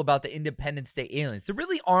cool about the Independence Day aliens? They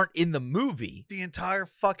really aren't in the movie. The entire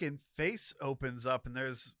fucking face opens up, and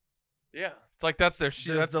there's... Yeah, it's like that's their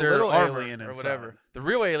the their little armor alien or inside. whatever. The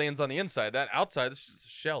real alien's on the inside. That outside, that's just a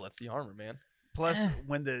shell. That's the armor, man. Plus,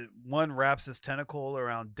 when the one wraps his tentacle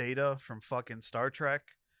around Data from fucking Star Trek,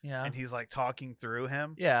 Yeah. and he's talking through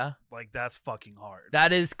him, Yeah. that's fucking hard.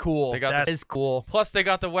 That is cool. That is cool. Plus, they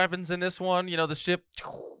got the weapons in this one. You know, the ship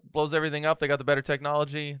blows everything up. They got the better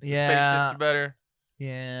technology. The spaceships are better.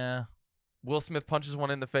 Yeah. Will Smith punches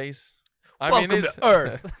one in the face. Welcome to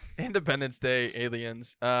Earth. Independence Day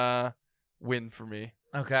aliens. Win for me.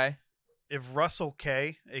 Okay. If Russell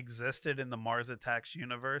K existed in the Mars Attacks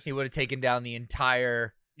universe, He would have taken down the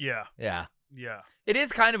entire... Yeah. Yeah. Yeah. It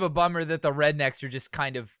is kind of a bummer that the rednecks are just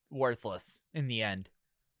kind of worthless in the end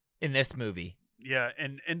in this movie. Yeah,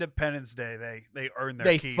 in Independence Day, they earn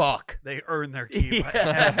their keep. Fuck. They earn their keep.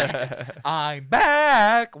 Yeah. I'm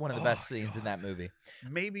back. One of the best scenes in that movie.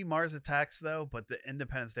 Maybe Mars Attacks, though, but the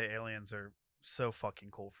Independence Day aliens are so fucking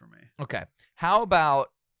cool for me. Okay. How about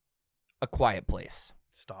A Quiet Place?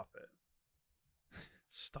 Stop it.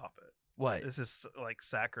 Stop it. What? This is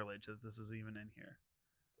sacrilege that this is even in here.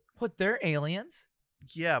 What, they're aliens?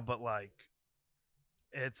 Yeah, but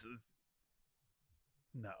it's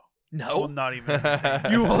no. No. I will not even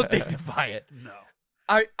entertain You it. won't dignify it. No.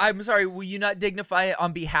 I'm sorry, will you not dignify it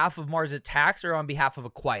on behalf of Mars Attacks or on behalf of A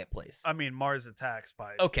Quiet Place? I mean, Mars Attacks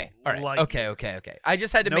by Okay. All right. light Okay. I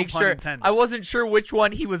just had to No make pun sure. intended. I wasn't sure which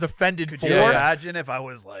one he was offended Could for. you imagine if I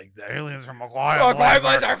was like, the aliens from A Quiet Oh, Quiet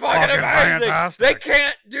Place Place are fucking amazing. fantastic.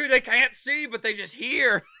 They can't see, but they just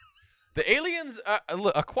hear. The Aliens,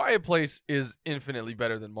 look, A Quiet Place is infinitely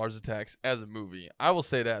better than Mars Attacks as a movie. I will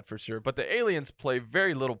say that for sure. But the aliens play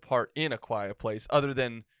very little part in A Quiet Place other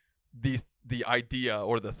than the idea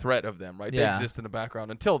or the threat of them, right? Yeah. They exist in the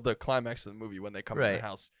background until the climax of the movie when they come in Right. the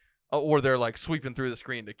house. Or they're like sweeping through the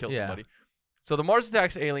screen to kill Yeah. somebody. So the Mars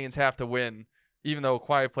Attacks aliens have to win, even though A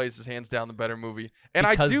Quiet Place is hands down the better movie. And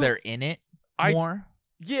Because they're in it more.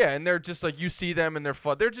 Yeah, and they're just like, you see them and they're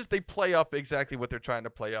fun. They play up exactly what they're trying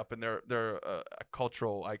to play up, and they're a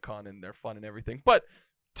cultural icon and they're fun and everything. But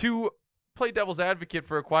to play devil's advocate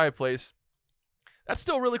for A Quiet Place, that's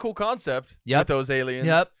still a really cool concept with those aliens.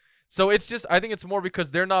 Yep. So it's just, I think it's more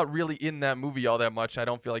because they're not really in that movie all that much. I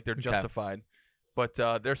don't feel like they're justified. But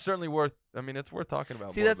they're certainly worth, I mean, it's worth talking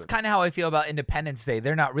about. See, that's kind of how I feel about Independence Day.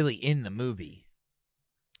 They're not really in the movie.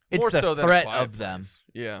 It's more the so than A threat Quiet of them. Place.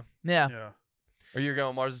 Yeah. Yeah. Yeah. Are you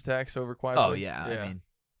going Mars Attacks over Quiet Oh, Place? yeah. I mean,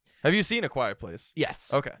 have you seen A Quiet Place? yes.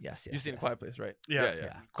 Okay. Yes. You've seen yes. A Quiet Place, right? Yeah. Yeah.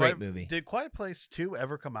 Great Quiet- movie. Did Quiet Place 2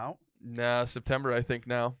 ever come out? Nah, September, I think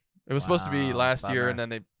now. It was supposed to be Wow, last year, bummer. and then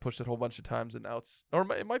they pushed it a whole bunch of times, and now it's, or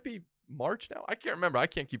it might be March now. I can't remember. I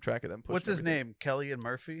can't keep track of them. What's pushing his everything. name? Kelly and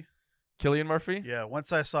Murphy? Cillian Murphy? Yeah.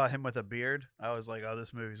 Once I saw him with a beard, I was like, oh,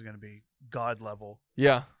 this movie's going to be God level.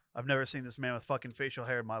 Yeah. I've never seen this man with fucking facial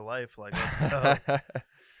hair in my life. Like, let's go.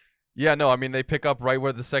 Yeah, no, I mean, they pick up right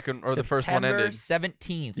where the second or the first one ended. September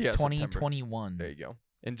 17th, Yeah, September. 2021. There you go.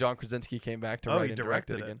 And John Krasinski came back to Oh, write he and direct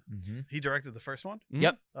it directed it. again. Mm-hmm. He directed the first one? Mhm.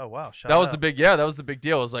 Yep. Oh, wow. Shout That was out. that was the big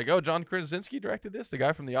deal. It was like, oh, John Krasinski directed this, the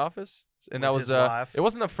guy from The Office, and that With was his wife. it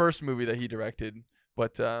wasn't the first movie that he directed,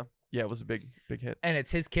 but yeah, it was a big hit. And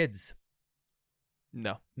it's his kids.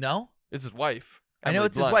 No, No? it's his wife. I know Emily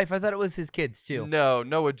it's Blunt. his wife. I thought it was his kids, too. No,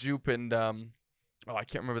 Noah Jupe and oh, I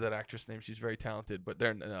can't remember that actress name. She's very talented, but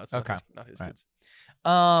they're no, it's Okay. not his All right.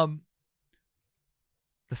 kids.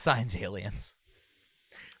 The Signs aliens.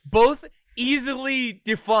 Both easily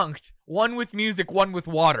defunct. One with music, one with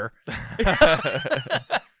water.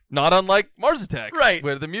 Not unlike Mars Attacks, Right.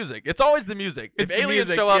 With the music, it's always the music. It's If the aliens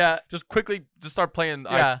music, show up, yeah. just quickly start playing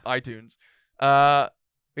Yeah. iTunes.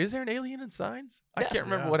 Is there an alien in Signs? I Yeah. can't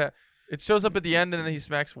remember Yeah. what. It shows up at the end, and then he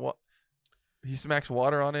smacks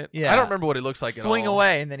water on it. Yeah. I don't remember what it looks like. Swing at all.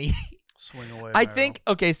 away, and then he... Swing away. I Meryl. think,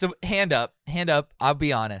 okay, so hand up. I'll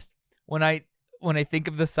be honest. When I think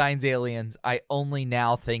of the Signs aliens, I only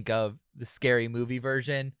now think of the Scary Movie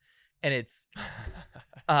version, and it's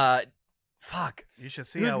fuck. You should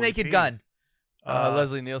see Who's how we Naked pee. Gun?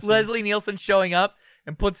 Leslie Nielsen. Leslie Nielsen showing up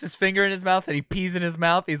and puts his finger in his mouth and he pees in his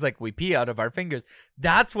mouth. He's like, we pee out of our fingers.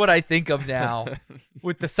 That's what I think of now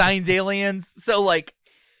with the Signs aliens. So like,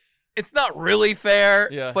 it's not really fair,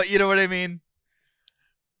 Yeah. but you know what I mean?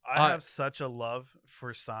 I have such a love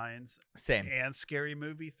for Signs Same. and Scary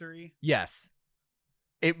Movie 3. Yes.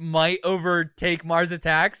 It might overtake Mars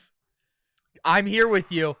Attacks. I'm here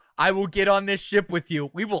with you. I will get on this ship with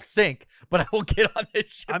you. We will sink, but I will get on this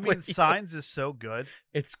ship I mean, with you. Signs is so good.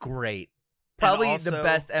 It's great. Probably the also-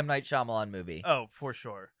 best M. Night Shyamalan movie. Oh, for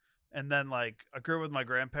sure. And then, like, I grew with my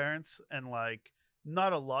grandparents, and, like,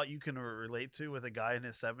 not a lot you can relate to with a guy in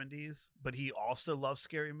his 70s, but he also loves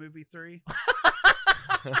Scary Movie 3.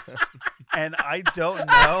 And I don't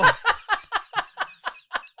know.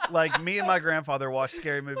 Like, me and my grandfather watched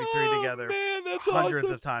Scary Movie 3 together Man, that's hundreds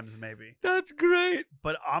awesome. of times, maybe. That's great.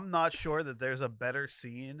 But I'm not sure that there's a better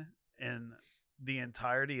scene in the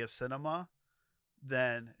entirety of cinema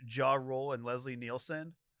than Ja Rule and Leslie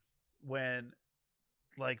Nielsen when,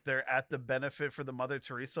 like, they're at the benefit for the Mother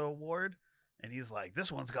Teresa Award, and he's like,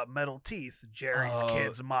 "This one's got metal teeth. Jerry's Oh,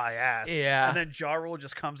 kid's my ass." Yeah. And then Ja Rule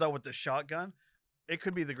just comes out with the shotgun. It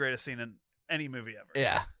could be the greatest scene in any movie ever.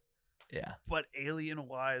 Yeah. Yeah. But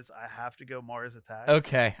alien-wise, I have to go Mars Attacks.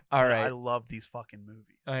 Okay. All And I right. love these fucking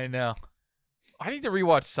movies. I know. I need to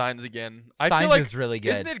rewatch Signs again. I Signs feel like is really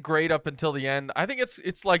good. isn't it great up until the end? I think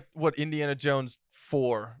it's like what Indiana Jones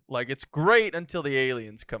 4. Like it's great until the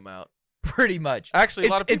aliens come out. Pretty much. Actually, a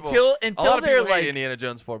lot of people until a lot of they're people hate like, Indiana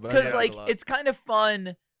Jones 4, but I because like it like a lot. it's kind of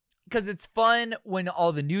fun. Because it's fun when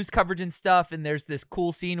all the news coverage and stuff, and there's this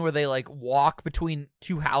cool scene where they like walk between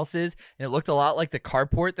two houses, and it looked a lot like the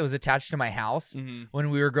carport that was attached to my house Mhm.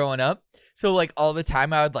 when we were growing up. So like all the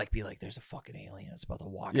time I would like be like, "There's a fucking alien that's about to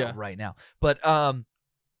walk Yeah. out right now." But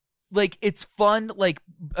like it's fun like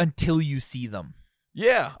until you see them.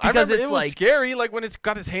 Yeah, I Because remember it's it was like- scary. Like when it's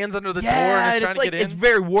got his hands under the door and Yeah, it's and trying it's to like get it's in.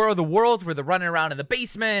 very War of the Worlds where they're running around in the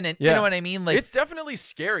basement, and you Yeah. know what I mean. Like It's definitely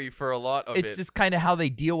scary for a lot of it's it. just kind of how they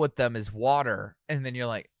deal with them is water, and then you're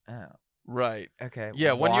like, oh, Right. okay,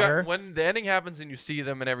 Yeah, water. when the ending happens and you see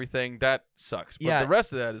them and everything, that sucks. But Yeah. the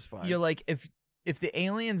rest of that is fine. You're like, if the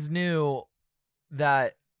aliens knew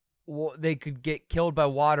that they could get killed by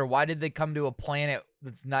water. Why did they come to a planet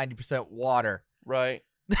that's 90% water? Right.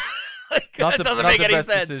 That doesn't make any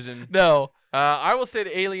sense. Decision. No. I will say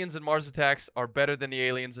the aliens in Mars Attacks are better than the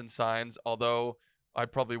aliens in Signs, although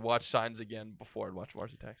I'd probably watch Signs again before I'd watch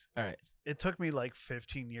Mars Attacks. All right. It took me like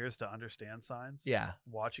 15 years to understand Signs. Yeah.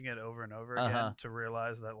 Watching it over and over again to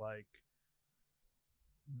realize that like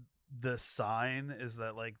the sign is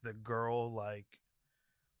that like the girl like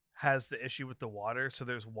has the issue with the water, so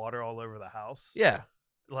there's water all over the house. Yeah.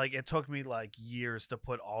 Like it took me like years to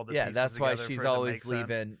put all the pieces that's why together she's for it to always make sense.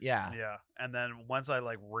 leaving. Yeah. Yeah. And then once I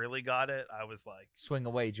like really got it, I was like, Swing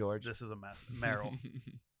away, George. this is a mess. Meryl.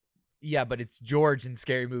 Yeah, but it's George in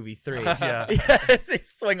Scary Movie 3. Yeah.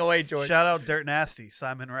 It's Swing away, George. Shout out Dirt Nasty,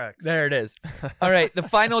 Simon Rex. There it is. All right, the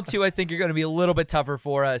final two I think are going to be a little bit tougher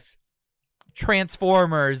for us.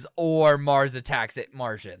 Transformers or Mars Attacks at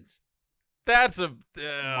Martians. That's a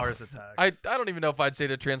Mars Attacks. I don't even know if I'd say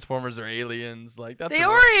the Transformers are aliens. Like that's They a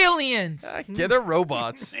are aliens. Yeah, they're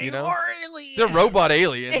robots. They You know, are aliens. they're robot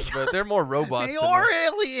aliens, but they're more robots. They than are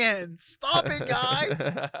aliens. Stop it,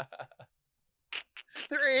 guys.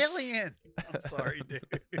 They're alien. I'm sorry, dude.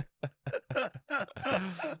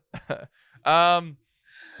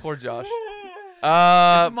 Poor Josh.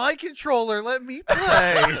 It's my controller. Let me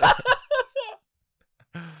play.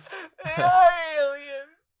 They are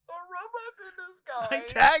aliens. Or robots in I disguise.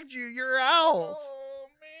 tagged you. You're out. Oh,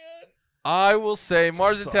 man. I will say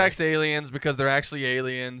Mars Sorry. Attacks aliens because they're actually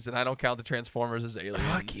aliens, and I don't count the Transformers as aliens.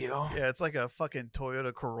 Fuck you. Yeah, it's like a fucking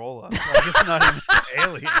Toyota Corolla. Like it's not an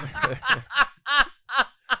alien.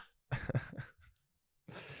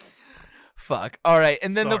 Fuck. All right,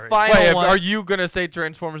 and then the Sorry. final Wait, one. are you gonna say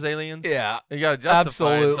Transformers aliens? Yeah. You gotta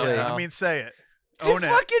justify it Absolutely. somehow. I mean, say it. They're Own it.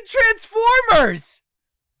 fucking Transformers.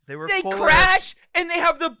 They were They cooler crash and they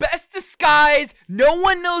have the best disguise. No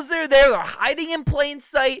one knows they're there. They're hiding in plain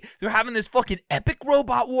sight. They're having this fucking epic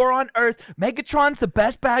robot war on Earth. Megatron's the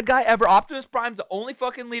best bad guy ever. Optimus Prime's the only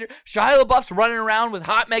fucking leader. Shia LaBeouf's running around with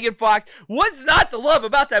hot Megan Fox. What's not to love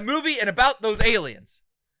about that movie and about those aliens?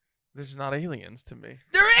 They're just not aliens to me.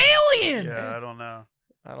 They're aliens. Yeah, I don't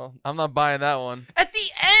know. I'm not buying that one. At the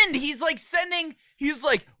end, he's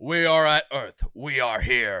like, we are at Earth. We are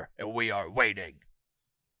here and we are waiting.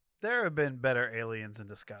 There have been better aliens in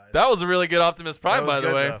disguise. That was a really good Optimus Prime, was by the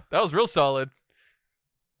good, way. though. That was real solid.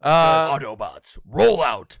 Autobots, roll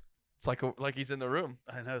out. It's like he's in the room.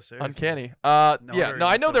 I know, seriously. Uncanny. wonder Yeah. No,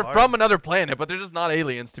 he's I know so they're hard. from another planet, but they're just not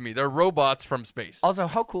aliens to me. They're robots from space. Also,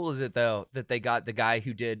 how cool is it, though, that they got the guy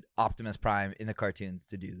who did Optimus Prime in the cartoons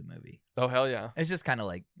to do the movie? Oh hell yeah! It's just kind of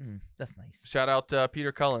like, that's nice. Shout out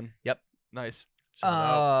Peter Cullen. Yep. Nice. Shout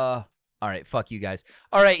out. All right, fuck you guys.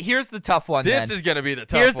 All right, here's the tough one, This then. is gonna be the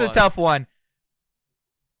tough Here's one. the tough one.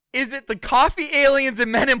 Is it the coffee aliens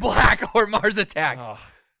and Men in Black or Mars Attacks? Oh,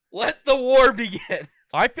 Let the war begin.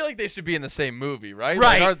 I feel like they should be in the same movie, right?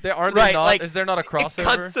 Right. Like, aren't Right, they not? like, Is there not a It cuts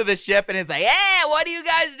crossover? to the ship and it's like, hey, what are you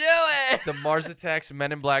guys doing? The Mars Attacks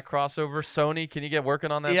Men in Black crossover. Sony, can you get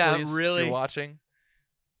working on that, Yeah, please? really. You're watching.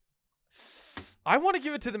 I want to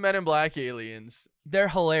give it to the Men in Black aliens. They're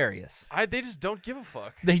hilarious. They just don't give a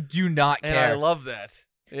fuck. They do not And care. I love that.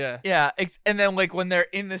 Yeah. Yeah, and then like when they're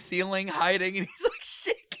in the ceiling hiding and he's like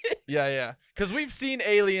shaking. Yeah, yeah. Because we've seen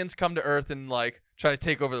aliens come to Earth and like try to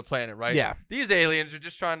take over the planet, right? Yeah. These aliens are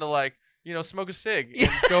just trying to like, smoke a cig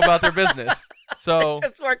and go about their business. So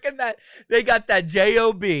Just working that. They got that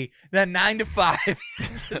job, that 9 to 5,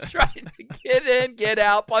 just trying to get in, get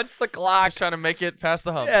out, punch the clock. just trying to make it past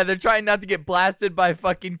the hump. Yeah, they're trying not to get blasted by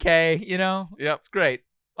fucking K. You know, Yep. it's great.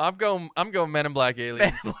 I'm going Men in Black aliens.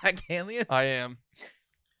 Men in Black aliens. I am.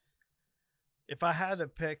 If I had to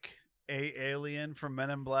pick a alien from Men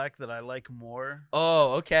in Black that I like more,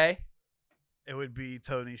 Oh, okay. it would be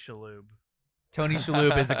Tony Shalhoub. Tony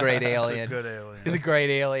Shalhoub is a great He's a alien. good alien. He's a great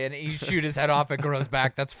alien. You shoot his head off, it grows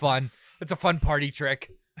back. That's fun. It's a fun party trick.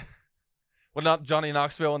 Well, not Johnny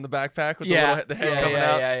Knoxville in the backpack with Yeah, the head yeah, coming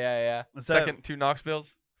yeah, out. yeah. Is that- Second, 2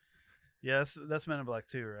 Knoxvilles. Yes, that's Men in Black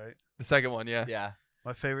 2, right? The second one, yeah. Yeah.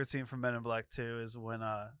 My favorite scene from Men in Black 2 is when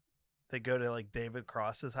they go to like David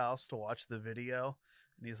Cross's house to watch the video,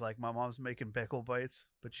 and he's like, "My mom's making pickle bites,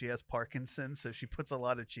 but she has Parkinson's, so she puts a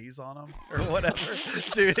lot of cheese on them or whatever."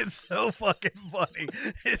 Dude, it's so fucking funny.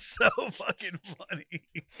 It's so fucking funny.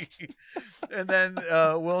 And then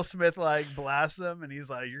Will Smith like blasts them, and he's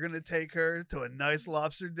like, "You're gonna take her to a nice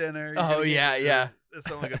lobster dinner." You're Oh, gonna get yeah, her-" yeah. That's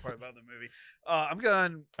the only good part about the movie. I'm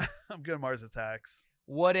going Mars Attacks.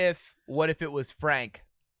 What if it was Frank?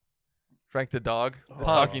 Frank the dog. The Pug.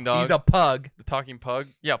 talking dog. He's a pug. The talking pug.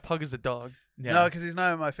 Yeah, pug is a dog. No, because he's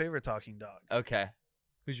not my favorite talking dog. Okay.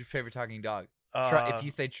 Who's your favorite talking dog? If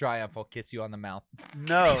you say Triumph, I'll kiss you on the mouth.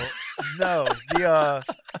 No, no. The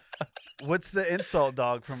what's the insult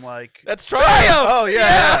dog from like? That's Triumph. Oh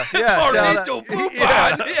yeah. Marito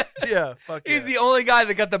Yeah. Yeah. Fuck He's yeah. the only guy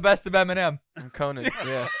that got the best of Eminem. And Conan.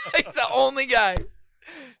 Yeah. He's the only guy. It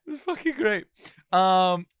was fucking great.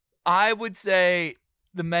 I would say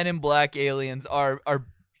the Men in Black aliens are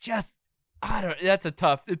just, I don't. That's a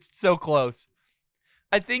tough. It's so close.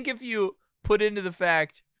 I think if you put into the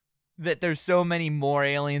fact that there's so many more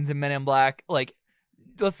aliens in Men in Black, like,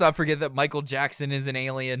 let's not forget that Michael Jackson is an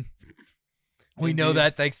alien. We know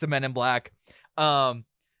that thanks to Men in Black. And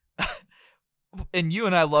you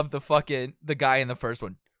and I love the guy in the first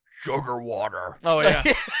one. Sugar water. Oh yeah.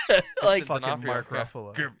 Like fucking D'Onofrio, Mark yeah.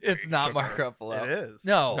 Ruffalo. it's not Mark Ruffalo. It is.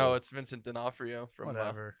 No. No, it's Vincent D'Onofrio from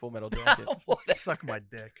Whatever. Full Metal Jacket. Suck my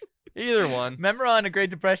dick. Either one. Remember on a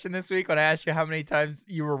Great Depression this week when I asked you how many times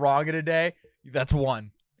you were wrong in a day? That's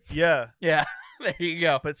one. Yeah, Yeah. There you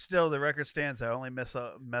go. but still, the record stands. I only mess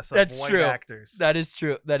up That's white true. actors. That is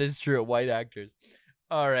true. That is true. White actors.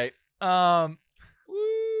 All right.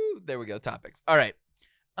 Woo. There we go. Topics. All right.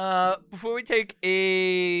 Before we take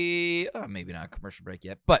maybe not a commercial break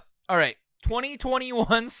yet, but all right.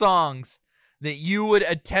 2021 songs that you would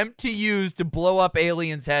attempt to use to blow up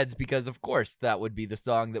aliens' heads, because of course that would be the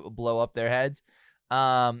song that would blow up their heads.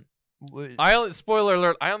 Spoiler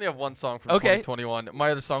alert, I only have one song from Okay. 2021. My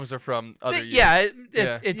other songs are from other years. Yeah, it Yeah,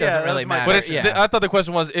 doesn't that really was my- matter. But it's yeah. I thought the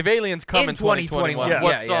question was, if aliens come in 2021, Yeah.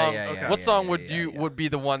 what Yeah, song yeah, yeah, what yeah, song yeah, would yeah. would be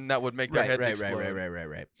the one that would make their heads explode?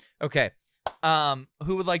 Right. Okay.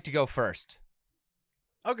 Who would like to go first?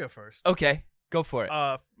 I'll go first. Okay, go for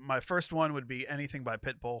it. My first one would be Anything by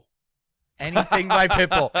Pitbull. Anything by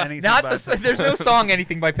Pitbull. Anything Not by the. There's no song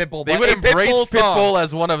Anything by Pitbull. They but would a embrace Pitbull song.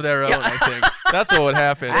 as one of their own, Yeah. I think. That's what would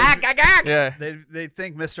happen. Yeah. They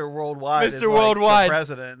think Mr. Worldwide Mr. is like Worldwide. the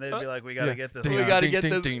president. They'd be like, we got to get this. We guy. gotta get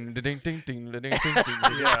this.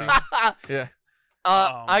 Yeah.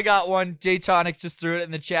 I got one. Jay Chonic just threw it in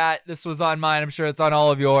the chat. This was on mine. I'm sure it's on all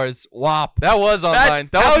of yours. WAP. That was on mine.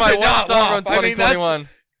 That how was is my it one not song WAP? from I mean, that's 2021.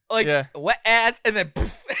 Like Yeah. wet ass, and then.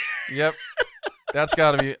 Yep. That's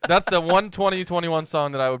the one 2021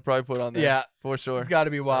 song that I would probably put on there. Yeah, For sure. it's got to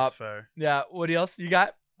be WAP. That's fair. Yeah. What else you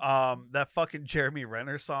got? That fucking Jeremy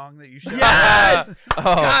Renner song that you showed. Yes, Oh.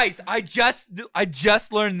 guys. I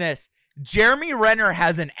just learned this. Jeremy Renner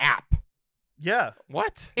has an app. Yeah.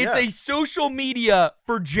 What? It's Yeah. a social media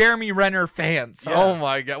for Jeremy Renner fans. Yeah. Oh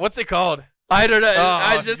my god. What's it called? I don't know. Oh,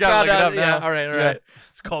 I you just gotta found look it out. up Yeah. now. All right. Yeah.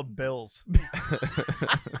 It's called Bills.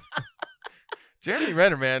 Jeremy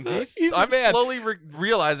Renner, man. He's I'm the man. slowly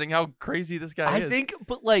realizing how crazy this guy is. I think,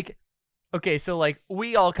 but like, okay, so like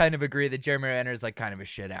we all kind of agree that Jeremy Renner is like kind of a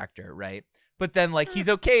shit actor, right? But then like he's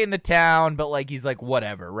okay in The Town, but like he's like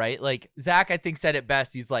whatever, right? Like Zach, I think said it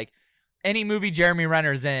best. He's like, any movie Jeremy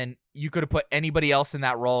Renner's in, you could have put anybody else in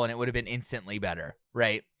that role and it would have been instantly better,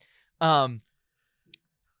 right?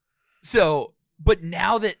 So, but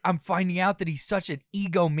now that I'm finding out that he's such an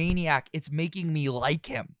egomaniac, it's making me like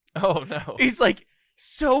him. Oh no. He's like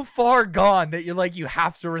so far gone that you're like, you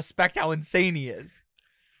have to respect how insane he is.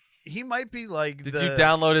 He might be like Did you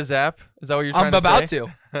download his app? Is that what you're I'm trying about to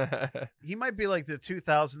to. say? He might be like the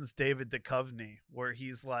 2000s David Duchovny, where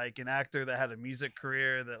he's like an actor that had a music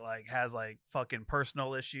career that like has like fucking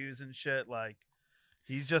personal issues and shit. Like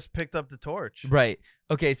he's just picked up the torch. Right.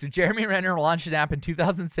 Okay, so Jeremy Renner launched an app in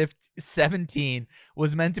 2017,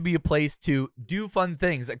 was meant to be a place to do fun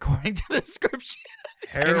things, according to the description.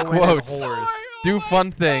 Heroin and quotes. whores. Do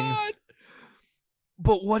fun things. God.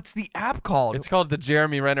 But what's the app called? It's called the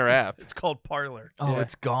Jeremy Renner app. It's called Parlor. Oh, Yeah.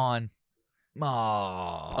 it's gone. Aw.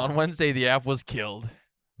 On Wednesday, the app was killed.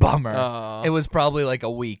 Bummer. Aw. It was probably like a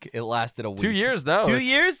week. It lasted a week. 2 years now. 2 It's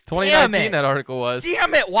years? 2019 Damn it. that article was.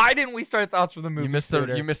 Damn it. Why didn't we start Thoughts from the Movie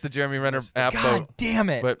You missed the Jeremy Renner Missed the- app God boat. damn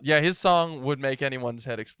it. But yeah, his song would make anyone's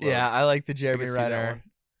head explode. yeah, I like the Jeremy see that Renner. one.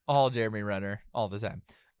 All Jeremy Renner. All the time.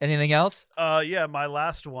 Anything else? Yeah, my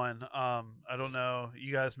last one. I don't know,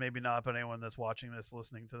 you guys maybe not, but anyone that's watching this,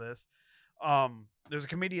 listening to this. There's a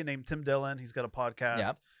comedian named Tim Dillon. He's got a podcast.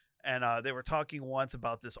 Yep. And they were talking once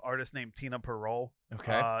about this artist named Tina Parole.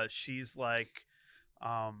 Okay. She's like,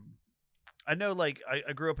 I know, like,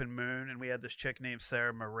 I grew up in Moon, and we had this chick named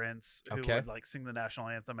Sarah Marintz who Okay. would like sing the national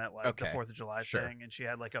anthem at like the Okay. 4th of July Sure. thing, and she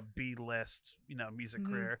had like a B-list, music Mhm.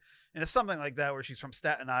 career, and it's something like that where she's from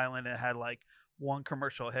Staten Island and had like one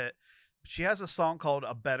commercial hit. She has a song called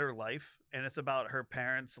 "A Better Life," and it's about her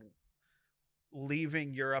parents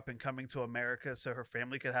leaving Europe and coming to America so her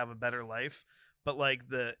family could have a better life. But like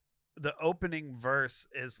the opening verse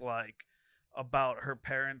is like about her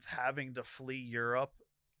parents having to flee Europe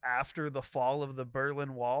after the fall of the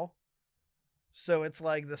Berlin Wall. So it's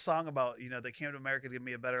like the song about, they came to America to give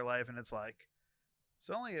me a better life, and it's like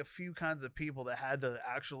there's only a few kinds of people that had to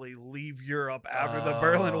actually leave Europe after the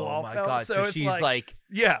Berlin Wall Oh my fell. god! So So it's she's like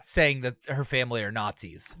yeah, saying that her family are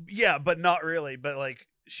Nazis. yeah, but not really. But like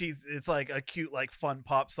it's like a cute, like fun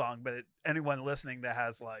pop song. But anyone listening that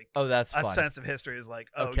has like Oh, that's a fun. sense of history is like,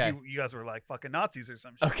 oh, Okay. you guys were like fucking Nazis or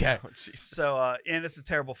some shit. Okay. Oh, Jesus. So and it's a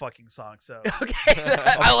terrible fucking song. So Okay.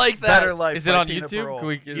 I like that. Better Life. Is it by on Tina YouTube? Parole. Can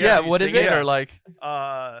we, Yeah, can you what is sing it? Or like,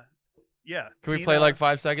 Yeah. can we play like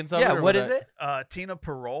 5 seconds of it? Yeah. or What would is that- it? Tina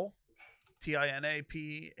Parole,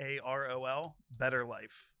 TINAPAROL, Better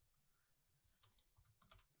Life.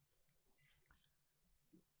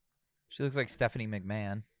 She looks like Stephanie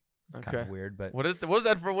McMahon. It's kind of Okay. weird, but What was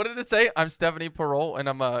that for? What did it say? I'm Stephanie Parole, and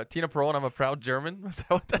I'm Tina Parole, and I'm a proud German. Was that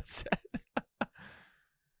what that said?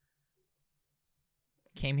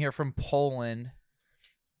 came here from Poland.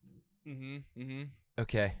 Mm-hmm.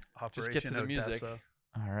 Okay. Operation Just get to the music. Odessa.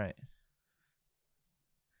 All right.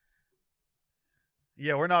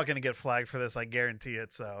 Yeah, we're not gonna get flagged for this. I guarantee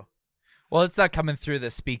it. So Well, it's not coming through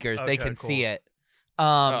the speakers. They Okay, can cool. see it.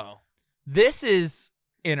 Oh. This is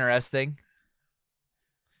interesting.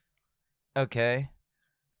 Okay.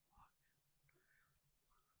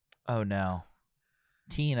 Oh no.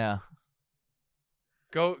 Tina.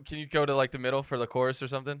 Can you go to like the middle for the chorus or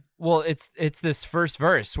something? Well, it's this first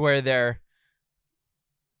verse where they're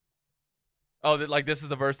Oh, like this is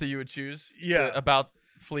the verse that you would choose? Yeah. About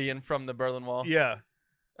fleeing from the Berlin Wall? yeah,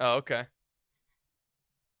 Oh, okay.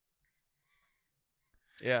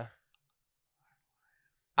 Yeah.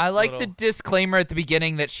 I like the little- disclaimer at the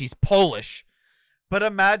beginning that she's Polish. but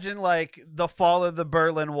imagine like the fall of the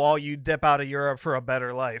Berlin Wall. You dip out of Europe for a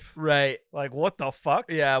better life. Right. Like what the fuck?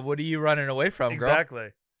 Yeah, what are you running away from, girl? Exactly.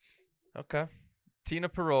 Okay. Tina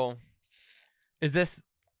Parole. Is this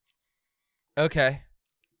okay?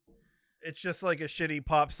 It's just like a shitty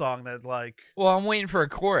pop song that like Well, I'm waiting for a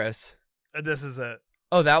chorus. this is it.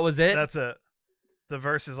 Oh, that was it? That's it. The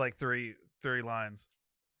verse is like three lines.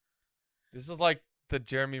 This is like the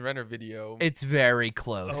Jeremy Renner video. It's very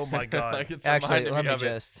close. Oh my god. Like it's Actually, reminding let me me of it.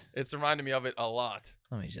 just It's reminding me of it a lot.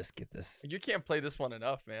 get this You can't play this one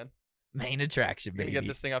enough, man. main attraction, We're baby. gonna get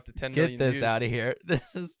this thing up to 10 Get million this views. out of here. This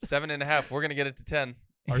is 7.5. We're gonna get it to 10.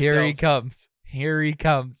 here he ourselves. comes. Here he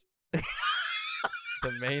comes. The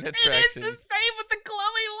main It attraction. is the same with the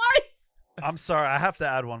glowing lights. I'm sorry. I have to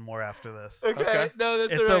add one more after this. Okay. No,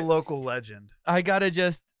 that's It's all a right. local legend. We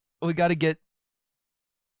gotta get.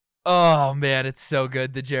 Oh man, it's so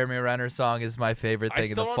good. The Jeremy Renner song is my favorite I thing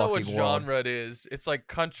in still the don't know what fucking world. genre it is. It's like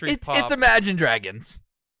country It's pop. Imagine Dragons.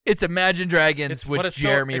 It's Imagine Dragons but with it's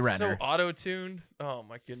Jeremy so, Renner. It's so auto-tuned. Oh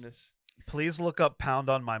my goodness. Please look up "Pound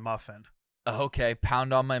on My Muffin." Okay,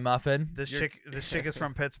 Pound on My Muffin. This You're- chick is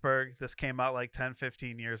from Pittsburgh. This came out like 10,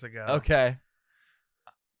 15 years ago. Okay,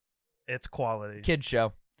 It's quality. kid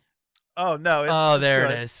show. Oh no! Oh, it's there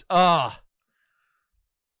good. it is. Oh,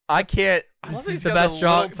 I can't. I love This that is he's the got best the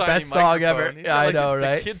little song, tiny best song ever. microphone. He's Yeah, got, I like, know, the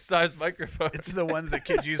right? kid-sized microphone. It's the ones that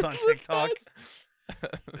kids use on It's the TikTok.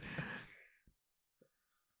 best.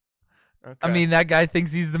 Okay. I mean, that guy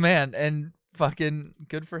thinks he's the man, and fucking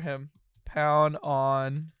good for him. Pound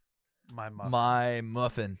on My muffin. my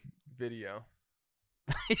muffin. video.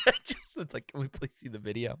 It's like, can we please see the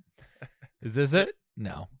video? Is this it?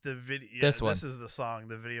 No. The video. Yeah, This one. This is the song.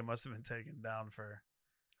 The video must have been taken down for.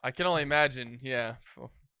 I can only imagine. Yeah.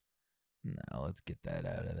 No, let's get that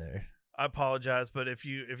out of there. I apologize, but if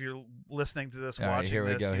you're listening to this, All right, watching here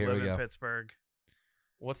we this, go, you here we live in go. Pittsburgh.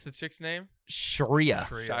 What's the chick's name? Shria.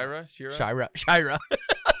 Shria. Shira. Shira.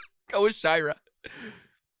 Go with Shira.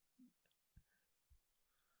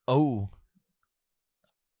 Oh.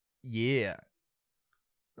 Yeah.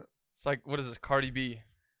 It's like, what is this? Cardi B,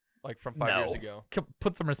 like from 5 years No. ago.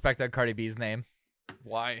 Put some respect on Cardi B's name.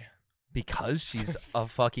 Why? Because she's a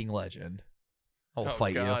fucking legend. I'll Oh,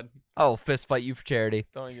 fight God. you. I'll fist fight you for charity.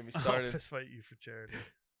 Don't even get me I'll started. fist fight you for charity.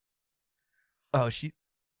 Oh,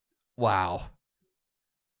 wow.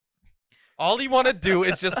 All you want to do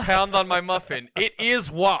is just pound on my muffin. It is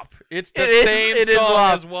WAP. It's the It is- same it is song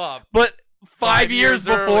WAP. as WAP. But 5 5 years years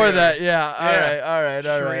before earlier. that, yeah. All Yeah. right, all right,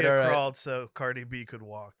 all right, Shria all right. crawled so Cardi B could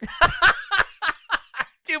walk. I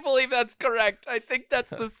do believe that's correct. I think that's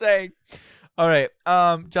the saying. All right.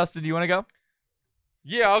 Justin, do you want to go?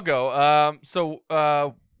 Yeah, I'll go.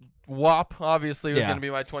 WAP obviously was Yeah. going to be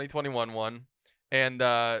my 2021 one, and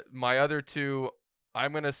my other two,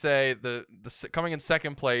 I'm going to say coming in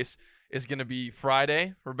second place is going to be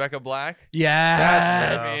Friday, Rebecca Black. Yeah.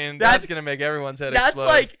 That's Yeah. I mean, That's- that's going to make everyone's head That's explode.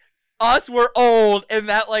 like us were old, and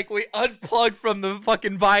that like we unplugged from the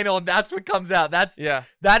fucking vinyl, and that's what comes out.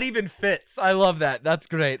 That even fits. I love that. That's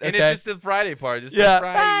great. And okay. it's just the Friday part. Just Yeah.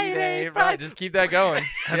 Friday. Just keep that going.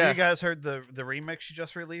 Have you guys heard the remix she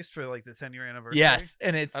just released for like the 10-year anniversary? Yes,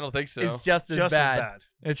 and I don't think so. it's just as bad.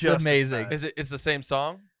 It's Just as amazing. bad. Is it? It's the same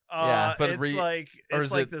song? Yeah, but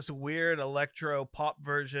it's like this weird electro pop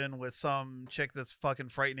version with some chick that's fucking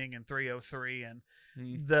frightening in 303, and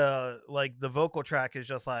the vocal track is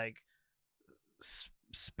just like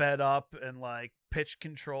sped up and like pitch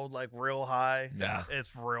controlled like real high. Yeah,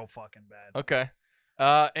 it's real fucking bad. Okay.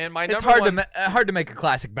 And my it's number hard to make a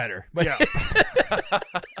classic better. But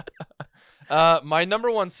Yeah. My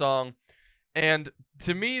number one song, and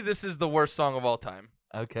to me this is the worst song of all time.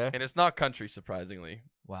 Okay. And it's not country, surprisingly.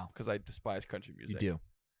 Wow. Because I despise country music. You do.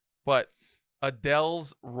 But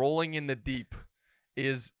Adele's "Rolling in the Deep"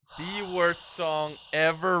 is the worst song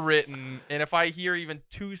ever written. And if I hear even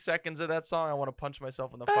 2 seconds of that song, I want to punch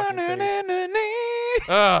myself in the fucking face.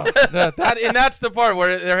 Oh, and that's the part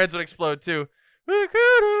where their heads would explode too.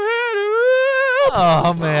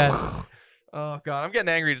 Oh man. Oh god, I'm getting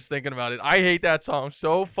angry just thinking about it. I hate that song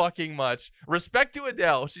so fucking much. Respect to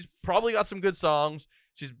Adele. She's probably got some good songs.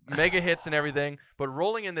 She's mega hits and everything, but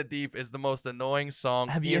 "Rolling in the Deep" is the most annoying song.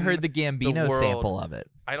 Have you heard the Gambino sample of it?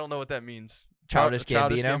 I don't know what that means. Childish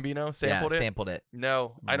Childish Gambino sampled yeah, it? sampled it.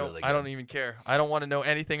 No, I don't. Really I don't good. even care. I don't want to know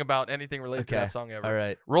anything about anything related to Okay. that song ever. All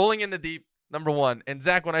right. "Rolling in the Deep," number one. And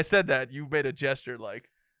Zach, when I said that, you made a gesture like.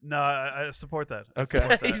 No, I support that. I Okay.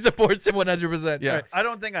 support He that. supports him 100%. Yeah. Right. I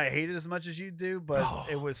don't think I hate it as much as you do, but Oh.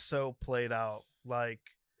 it was so played out. Like,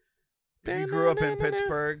 if you grew up in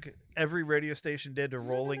Pittsburgh, every radio station did to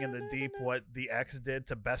 "Rolling in the Deep" what the X did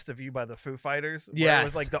to "Best of You" by the Foo Fighters. Where it Yes.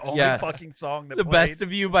 was like the only Yes. fucking song that The played. Best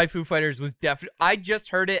of You by Foo Fighters was definitely. I just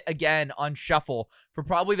heard it again on shuffle for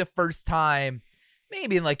probably the first time,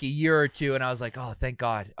 maybe in like a year or two, and I was like, "Oh, thank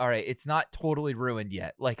God! All right, it's not totally ruined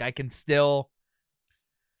yet. Like I can still."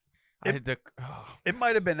 It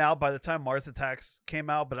might have been out by the time Mars Attacks came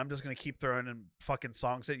out, but I'm just gonna keep throwing in fucking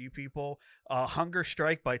songs at you people. "Hunger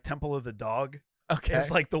Strike" by Temple of the Dog. Okay. It's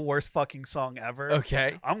like the worst fucking song ever.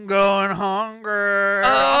 Okay. I'm going hungry.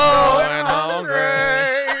 Oh, I'm I'm hungry.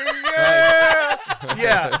 Yeah.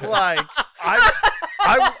 Yeah, like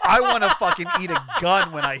I want to fucking eat a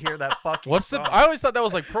gun when I hear that fucking What's song. I always thought that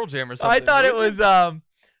was like Pearl Jam or something. I thought it What was a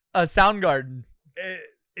Soundgarden.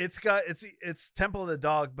 It's Temple of the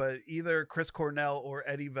Dog, but either Chris Cornell or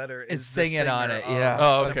Eddie Vedder Is is the singing on singer it, of- yeah.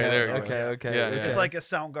 Oh, okay, there you go. Okay. Yeah, yeah. It's like a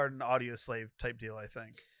Soundgarden Audio Slave type deal, I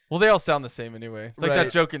think. Well, they all sound the same anyway. It's like Right.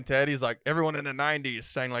 that joke in Ted. He's like, everyone in the '90s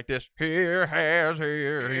sang like this. Here has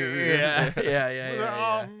here. Yeah.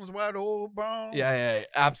 Arms wide open. Yeah,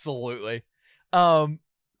 absolutely.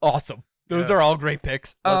 Awesome. Those Yeah. are all great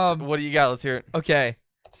picks. What do you got? Let's hear it. Okay.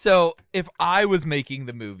 So if I was making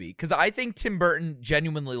the movie, because I think Tim Burton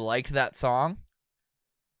genuinely liked that song,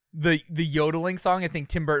 the yodeling song, I think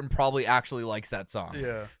Tim Burton probably actually likes that song.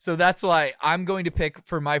 Yeah. So that's why I'm going to pick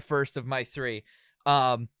for my first of my three.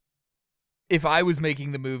 If I was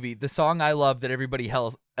making the movie, the song I love that everybody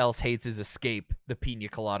else hates is "Escape," the Pina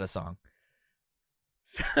Colada song.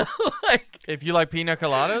 So, like, If you like pina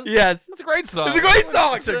coladas, yes, it's a great song. it's a great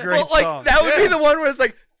song. It's a great like, song. That would be Yeah. the one where it's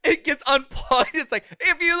like it gets unplugged. It's like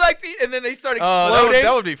if you like me, and then they start Oh, exploding.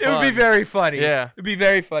 that would be It would be fun. very funny. Yeah. It'd be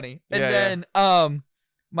very funny. And Yeah, yeah. then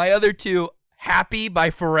my other two, "Happy" by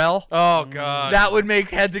Pharrell. Oh God, That would make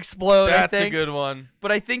heads explode. that's I a think. good one.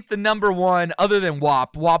 But I think the number one, other than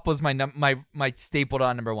WAP was my stapled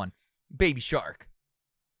on number one. "Baby Shark."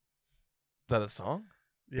 Is that a song?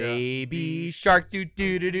 Yeah. Baby shark, do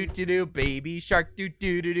do do do do do. Baby shark, do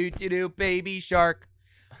do do do do do. Baby shark.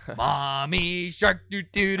 Mommy shark, do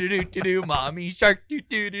do do do do do. Mommy shark, do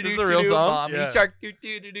do do do. This is a real song? Mommy Yeah. shark, do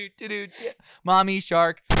do do do do do. Mommy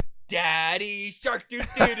shark. Daddy shark, do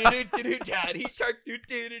do do do do do. Daddy shark, do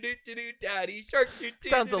do do do do do. Daddy shark, do do.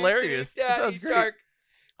 Sounds hilarious. That Daddy sounds great. shark.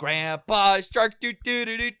 Grandpa shark, do do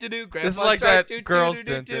do do do do. Grandpa This is like shark, that do, do, girls. do,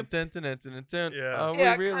 do, Dun, do. dun, dun, dun, dun, dun, dun. Yeah. Oh, we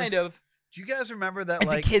Yeah, really- kind of. Do you guys remember that It's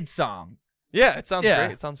like a kid's song. Yeah, it sounds Yeah.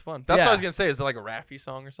 great. It sounds fun. That's what I was Yeah. gonna say. Is it like a Raffi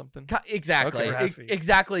song or something? Exactly. Okay. Raffi.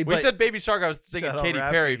 Exactly. When But you said Baby Shark, I was thinking Shout out Katy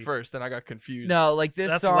Perry Raffi. first, and I got confused. no, like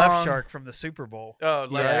this that's song. Left Shark from the Super Bowl? Oh,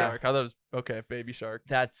 Left Yeah. Shark. I thought it was okay. Baby Shark.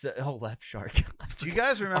 That's Left Shark. Do you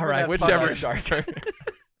guys remember All right, that Whichever fucking, shark.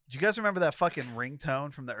 Do you guys remember that fucking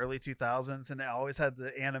ringtone from the early 2000s and it always had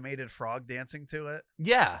the animated frog dancing to it?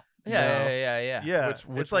 Yeah. No. Yeah. Yeah. Which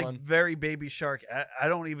it's like one? very Baby Shark. I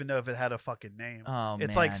don't even know if it had a fucking name. Oh, It's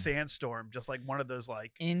man. like Sandstorm, just like one of those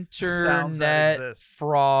like sounds that Internet exist.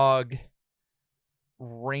 frog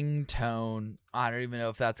ringtone. I don't even know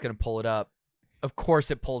if that's gonna pull it up. Of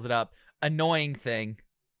course it pulls it up. Annoying thing.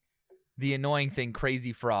 The annoying thing,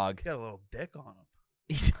 Crazy Frog. He got a little dick on him.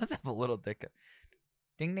 He does have a little dick.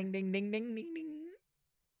 Ding, ding, ding, ding, ding, ding, ding.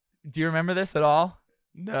 Do you remember this at all?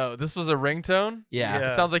 No, this was a ringtone? Yeah.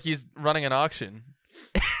 Yeah. It sounds like he's running an auction.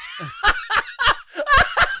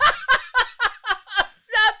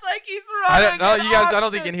 Sounds like he's I running. don't, no, an you guys, I don't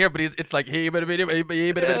auction. think you can hear, but it's like hey, It's Oh,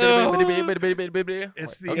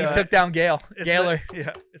 he the took down Gale. it's Gaylor.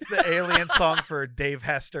 it's the alien song for Dave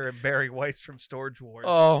Hester and Barry Weiss from Storage Wars.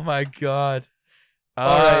 Oh my god.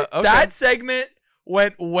 All right. okay. That segment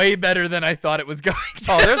went way better than I thought it was going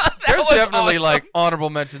to. Oh, there's That was definitely awesome. like honorable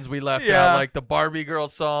mentions we left Yeah. out, like the Barbie Girl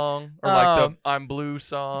song or like Um, the I'm Blue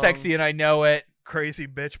song. Sexy and I Know It. Crazy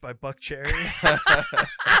Bitch by Buck Cherry.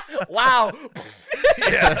 Wow.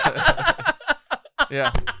 Yeah.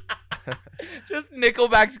 Yeah. Just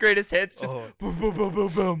Nickelback's greatest hits. Just Oh. boom, boom, boom, boom,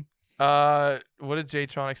 boom. What did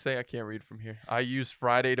J-Tronic say? I can't read from here. I use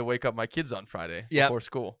Friday to wake up my kids on Friday Yep. before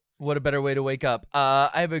school. What a better way to wake up. I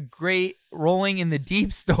have a great Rolling in the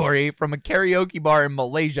Deep story from a karaoke bar in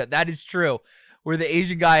Malaysia. That is true. Where the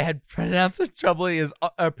Asian guy had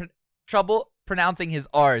trouble pronouncing his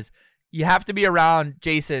R's. You have to be around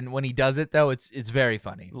Jason when he does it, though. It's very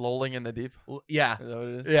funny. Lolling in the deep. Yeah. Is that what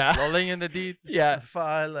it is? Yeah. Lolling in the deep. Yeah.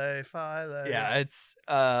 File. Yeah. It's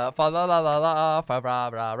fa la la la la fa ra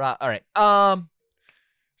ra ra. All right.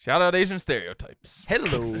 Shout out Asian stereotypes.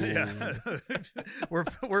 Hello. Yeah.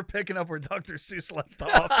 we're picking up where Dr. Seuss left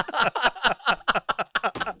off.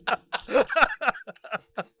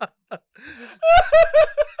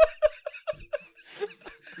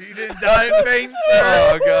 You didn't die in vain, sir.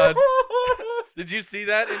 Oh god. Did you see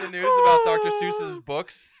that in the news about Dr. Seuss's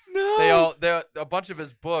books? No. They a bunch of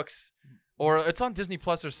his books, or it's on Disney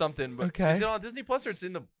Plus or something. But Okay. is it on Disney Plus or it's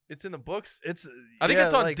in the books? It's I think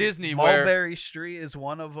it's on Disney where- Mulberry Street is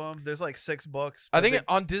one of them. There's like 6 books. I but think they-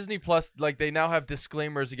 on Disney Plus, like they now have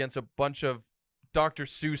disclaimers against a bunch of Dr.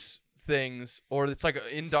 Seuss things, or it's like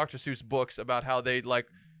in Dr. Seuss books about how they like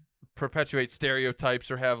perpetuate stereotypes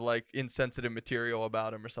or have like insensitive material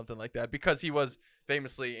about him or something like that, because he was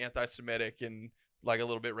famously anti-Semitic and like a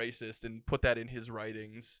little bit racist and put that in his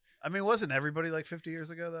writings. I mean, wasn't everybody like 50 years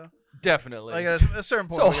ago though? Definitely. Like at a certain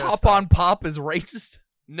point. So we gotta Hop stop. on Pop is racist.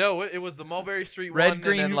 No, it was the Mulberry Street Red, one,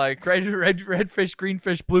 green, and then like red fish, green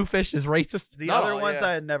fish, blue fish is racist. The Not other all, ones yeah.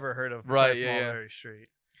 I had never heard of. Right, Besides yeah, yeah. Mulberry Street.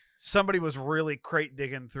 Somebody was really crate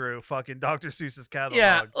digging through fucking Dr. Seuss's catalog.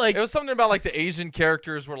 Yeah, like it was something about like the Asian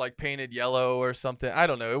characters were like painted yellow or something. I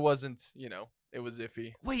don't know. It wasn't, it was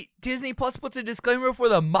iffy. wait, Disney Plus puts a disclaimer for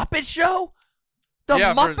the Muppet Show? The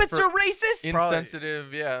Yeah, Muppets for are racist? Probably-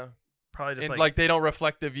 Insensitive, yeah. Probably just And like, like they don't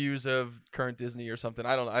reflect the views of current Disney or something.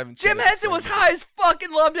 I don't know. I haven't seen Jim it Henson was explained. high as fuck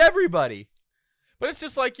and loved everybody. But it's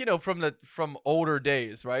just like, from older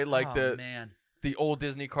days, right? Like Oh, man. the old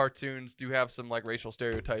Disney cartoons do have some like racial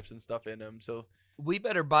stereotypes and stuff in them. So We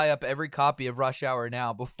better buy up every copy of Rush Hour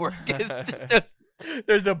now before it gets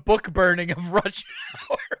there's a book burning of Rush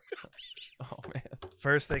Hour. oh man.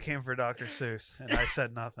 first they came for Dr. Seuss, and I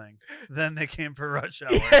said nothing. Then they came for Rush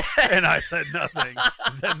Hour, and I said nothing.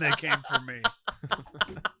 Then they came for me.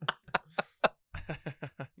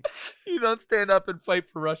 You don't stand up and fight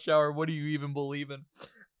for Rush Hour. What do you even believe in?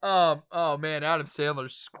 Oh man, Adam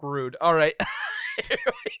Sandler's screwed. All right, here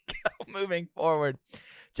we go. Moving forward,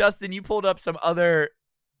 Justin, you pulled up some other.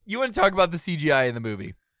 You want to talk about the CGI in the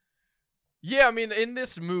movie? Yeah, I mean, in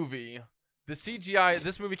this movie, the CGI.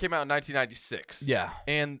 This movie came out in 1996. Yeah.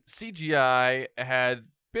 And CGI had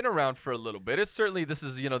been around for a little bit. It's certainly this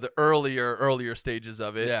is the earlier stages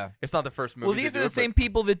of it. Yeah. It's not the first movie. Well, to these do are the it, but same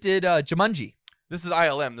people that did Jumanji. This is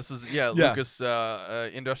ILM. This was Yeah. Lucas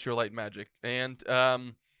Industrial Light and Magic, and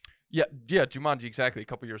Jumanji exactly a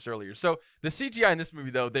couple years earlier. So the CGI in this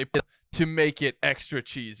movie though they put to make it extra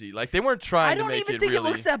cheesy. Like they weren't trying I to don't make even it think really. it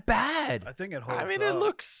looks that bad. I think it holds I mean, up. it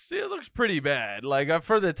looks pretty bad. Like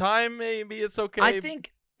for the time, maybe it's okay. I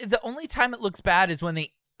think the only time it looks bad is when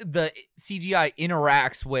the CGI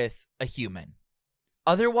interacts with a human.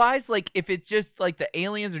 Otherwise, like if it's just like the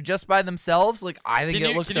aliens are just by themselves, like I think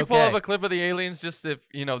it looks Can you okay. pull up a clip of the aliens just if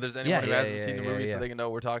there's anyone who Yeah, hasn't yeah, seen the yeah, movie yeah. so they can know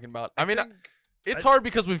what we're talking about? I mean, think- it's hard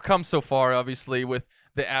because we've come so far, obviously, with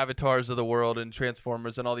the avatars of the world and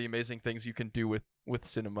Transformers and all the amazing things you can do with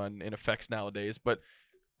cinema and effects nowadays. But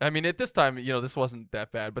I mean, at this time, this wasn't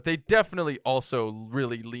that bad. But they definitely also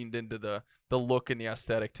really leaned into the look and the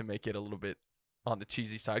aesthetic to make it a little bit on the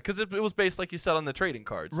cheesy side because it was based, like you said, on the trading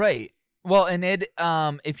cards. Right. Well, and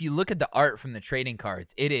if you look at the art from the trading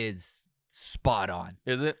cards, it is spot on.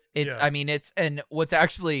 Is it? It's, Yeah. I mean, and what's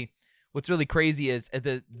really crazy is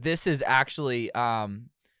this is actually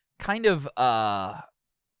kind of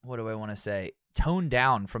what do I want to say? toned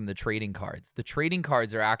down from the trading cards. The trading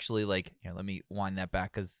cards are actually like, here, let me wind that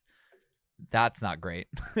back because that's not great.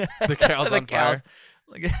 The cows on fire.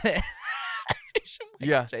 Look at that.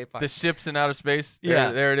 Yeah, the ships in outer space.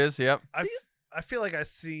 There it is. Yep. I feel like I've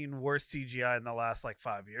seen worse CGI in the last like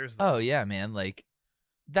 5 years. Though. Oh yeah, man. Like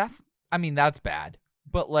that's bad.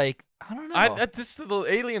 But like I don't know. The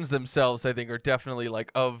aliens themselves, I think, are definitely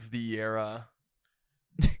like of the era.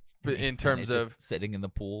 But in terms of sitting in the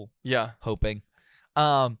pool, hoping.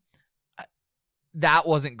 That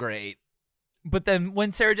wasn't great. But then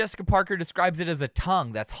when Sarah Jessica Parker describes it as a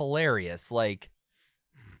tongue, that's hilarious. Like.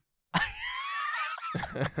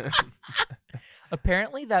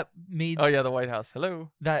 Apparently that made the White House.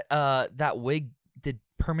 Hello. That wig did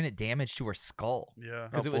permanent damage to her skull. Yeah.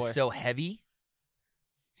 Because it was so heavy.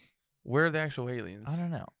 Where are the actual aliens? I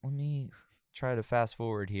don't know. Let me try to fast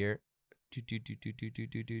forward here. It's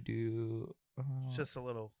just a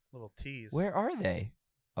little tease. Where are they?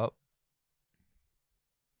 Oh.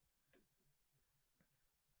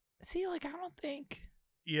 See, like I don't think.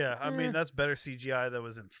 Yeah, I mean that's better CGI that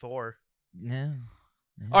was in Thor. No.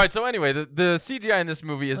 All right, so anyway, the CGI in this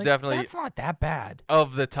movie is definitely that's not that bad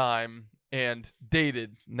of the time and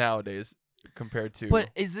dated nowadays compared to.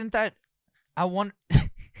 But isn't that? I want.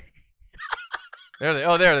 There they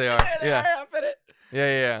are. There they Yeah. are,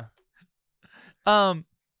 Yeah.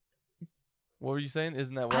 What were you saying?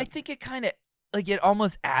 Isn't that what? I think it kind of like it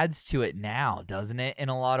almost adds to it now, doesn't it? In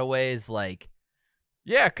a lot of ways, like.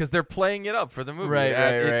 Yeah, because they're playing it up for the movie. Right, it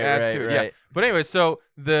adds to it. right. Yeah. But anyway, so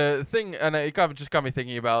the thing, and it just got me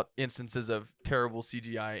thinking about instances of terrible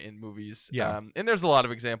CGI in movies. Yeah. And there's a lot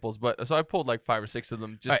of examples, but so I pulled like 5 or 6 of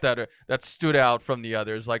them just that stood out from the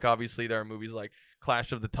others. Like obviously there are movies like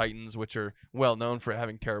Clash of the Titans, which are well known for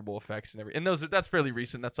having terrible effects and everything. And that's fairly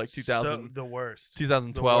recent. That's like 2000. The worst.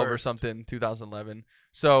 2012 or something. 2011.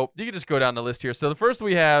 So you can just go down the list here. So the first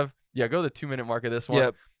we have, go to the 2-minute mark of this one.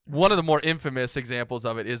 Yep. One of the more infamous examples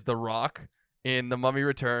of it is The Rock in The Mummy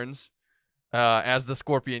Returns as the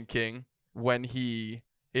Scorpion King when he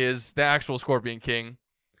is the actual Scorpion King.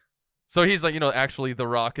 So he's like, actually The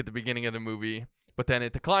Rock at the beginning of the movie. But then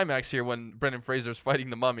at the climax here when Brendan Fraser's fighting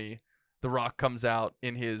the mummy, The Rock comes out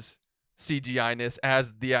in his CGI-ness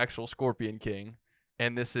as the actual Scorpion King.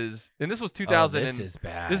 And this was 2000. This is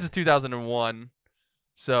bad. This is 2001.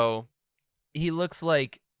 So he looks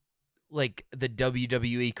like the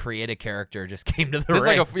WWE creative character just came to the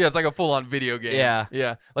ring. It's like a full-on video game.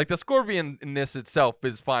 Yeah. Like the Scorpion in this itself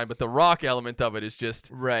is fine, but the Rock element of it is just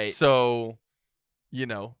right. So, I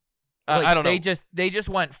don't know. They just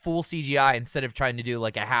went full CGI instead of trying to do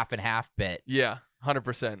like a half and half bit. Yeah,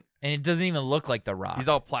 100%. And it doesn't even look like the Rock. He's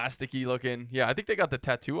all plasticky looking. Yeah, I think they got the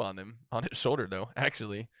tattoo on his shoulder though,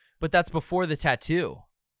 actually. But that's before the tattoo.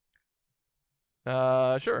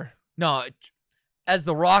 Sure. No. As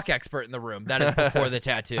the Rock expert in the room, that is before the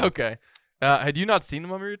tattoo. Okay. Had you not seen The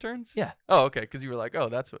Mummy Returns? Yeah. Oh, okay. Because you were like, oh,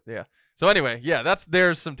 that's what. Yeah. So anyway,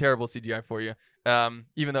 there's some terrible CGI for you.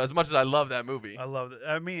 Even though as much as I love that movie, I love it.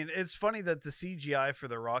 I mean, it's funny that the CGI for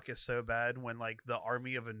The Rock is so bad when like the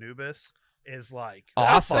Army of Anubis is like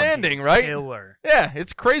outstanding, right? Killer. Yeah,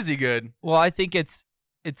 it's crazy good. Well, I think it's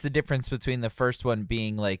the difference between the first one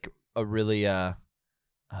being like a really oh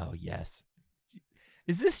yes.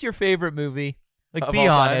 Is this your favorite movie? Like, be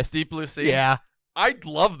honest. Deep Blue Sea? Yeah. I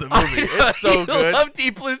love the movie. It's so good. I love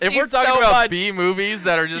Deep Blue Sea. If we're talking about B movies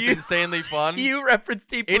that are just insanely fun, you reference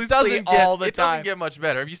Deep Blue Sea all the time. It doesn't get much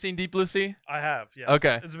better. Have you seen Deep Blue Sea? I have. Yes.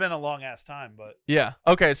 Okay. It's been a long ass time, but yeah.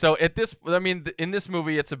 Okay. So in this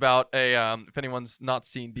movie, it's about if anyone's not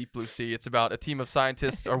seen Deep Blue Sea, it's about a team of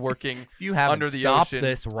scientists are working if you haven't under the stop ocean.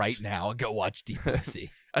 This right now and go watch Deep Blue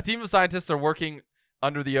Sea. A team of scientists are working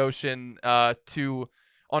under the ocean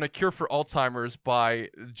on a cure for Alzheimer's by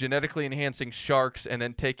genetically enhancing sharks and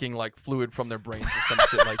then taking like fluid from their brains or some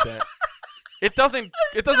shit like that. It doesn't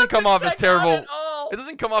come off as terrible. It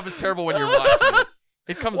doesn't come off as terrible when you're watching it.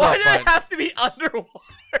 It comes off fine. Why do they have to be underwater?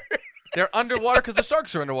 They're underwater because the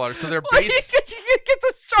sharks are underwater, so their Why base. You get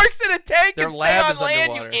the sharks in a tank Their and lab stay is on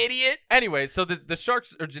land, underwater. you idiot. Anyway, so the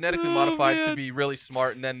sharks are genetically modified to be really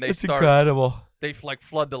smart, and then they start. Incredible. They like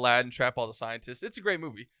flood the lab and trap all the scientists. It's a great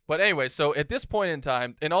movie. But anyway, so at this point in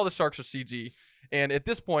time, and all the sharks are CG, and at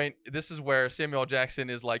this point, this is where Samuel L. Jackson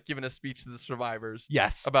is like giving a speech to the survivors.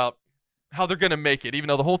 Yes. About how they're gonna make it, even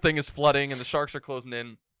though the whole thing is flooding and the sharks are closing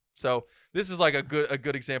in. So this is like a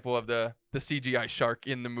good example of the CGI shark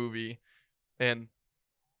in the movie, and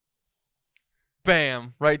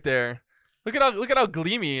bam, right there. Look at how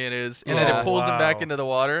gleamy it is, and then it pulls him back into the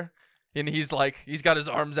water. And he's got his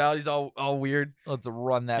arms out. He's all weird. Let's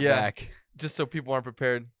run that back. Just so people aren't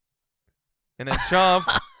prepared. And then jump,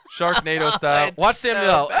 Sharknado style. It's Watch so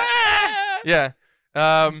Samuel. bad. Yeah.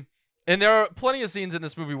 And there are plenty of scenes in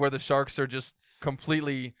this movie where the sharks are just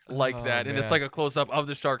completely like Oh, that, and it's man. like a close up of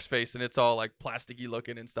the shark's face, and it's all like plasticky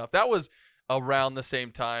looking and stuff. That was around the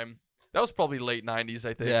same time. That was probably late 90s,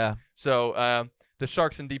 I think. Yeah. So the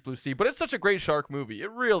Sharks in Deep Blue Sea, but it's such a great shark movie.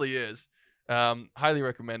 It really is. Highly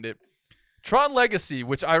recommend it. Tron Legacy,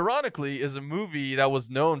 which ironically is a movie that was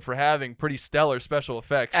known for having pretty stellar special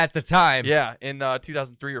effects. At the time. Yeah, in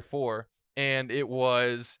 2003 or 4, and it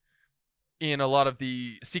was in a lot of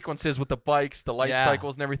the sequences with the bikes, the light Yeah.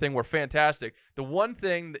 cycles and everything were fantastic. The one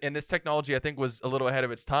thing, and this technology I think was a little ahead of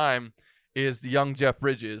its time, is the young Jeff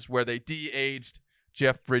Bridges, where they de-aged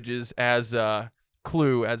Jeff Bridges as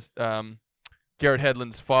Clue, as Garrett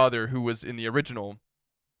Hedlund's father, who was in the original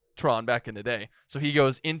Tron back in the day. So he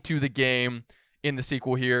goes into the game in the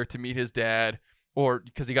sequel here to meet his dad, or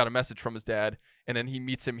because he got a message from his dad, and then he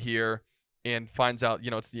meets him here and finds out,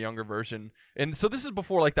 it's the younger version. And so this is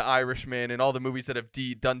before like The Irishman and all the movies that have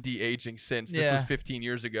done de-aging since. This was Yeah. 15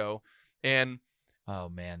 years ago. And Oh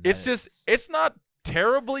man. it's just, it's not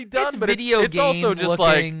terribly done, it's but video it's also game just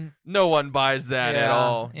like looking. no one buys that at Yeah,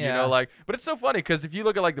 all. yeah. But it's so funny because if you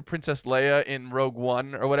look at like the Princess Leia in Rogue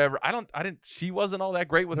One or whatever, she wasn't all that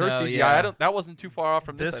great with her No, CGI. yeah. That wasn't too far off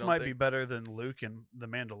from this. I This don't might be think. better than Luke in the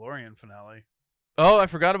Mandalorian finale. Oh, I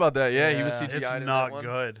forgot about that. Yeah, he was Yeah. CGI. It's in that not one.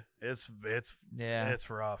 good. It's Yeah. it's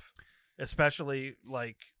rough, especially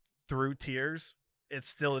like through tears. It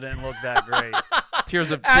still didn't look that great.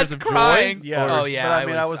 Tears of As crying. joy. Yeah. Oh, yeah, But I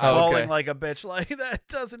mean, I was bawling okay. like a bitch. Like that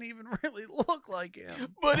doesn't even really look like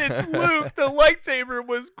him. But it's Luke. The lightsaber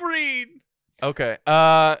was green. Okay.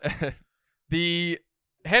 The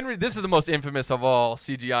Henry. This is the most infamous of all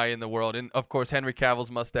CGI in the world, and of course Henry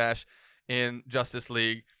Cavill's mustache in Justice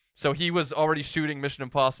League. So he was already shooting Mission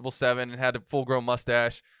Impossible 7 and had a full-grown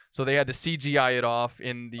mustache. So they had to CGI it off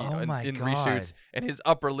in the Oh my in God. reshoots, and his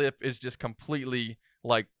upper lip is just completely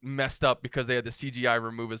like messed up because they had to CGI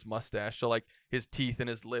remove his mustache. So like his teeth and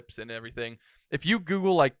his lips and everything. If you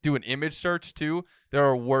Google like do an image search too, there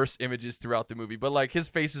are worse images throughout the movie. But like his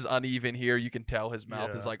face is uneven here, you can tell his mouth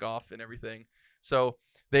is Yeah. like off and everything. So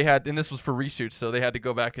they had, and this was for reshoots, so they had to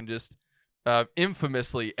go back and just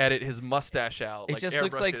infamously edit his mustache out. It like just airbrush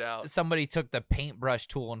looks like it out. somebody took the paintbrush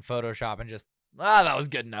tool in Photoshop and just that was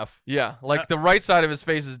good enough. Yeah, like the right side of his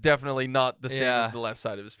face is definitely not the same Yeah. as the left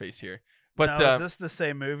side of his face here. But Now, is this the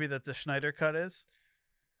same movie that the Schneider cut is?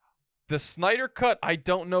 the Snyder cut, I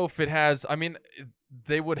don't know if it has. I mean,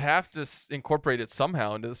 they would have to incorporate it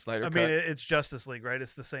somehow into the Snyder I cut. mean, it's Justice League, right?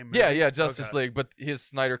 It's the same movie. Yeah, Justice Okay. League. But his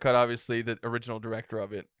Snyder cut, obviously, the original director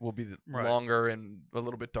of it will be Right. longer and a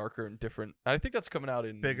little bit darker and different. I think that's coming out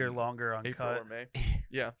in Bigger, longer, April or uncut. May.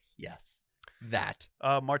 Yeah, Yes. That.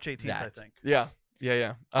 March 18th, I That. think.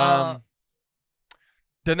 yeah. Uh,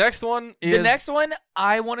 The next one is The next one,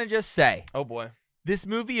 I want to just say, Oh boy. this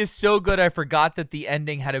movie is so good I forgot that the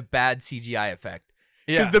ending had a bad CGI effect.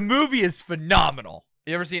 Because Yeah. the movie is phenomenal.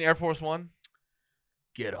 You ever seen Air Force One?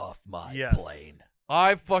 Get off my Yes. plane.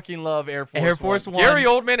 I fucking love Air Force Air Force One. Gary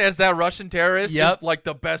Oldman as that Russian terrorist Yep. is like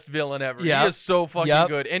the best villain ever. Yep. He is so fucking Yep.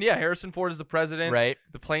 good. And yeah, Harrison Ford is the president. Right?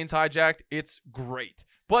 The plane's hijacked. It's great.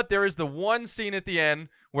 But there is the one scene at the end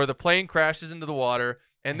where the plane crashes into the water,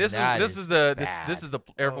 and And this that is is the bad. this is the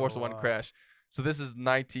Air Force Oh, One wow. crash. So this is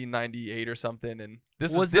 1998 or something, and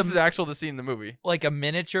this Was is the- actual the scene in the movie. Like a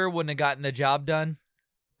miniature wouldn't have gotten the job done.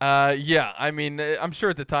 Yeah, I mean, I'm sure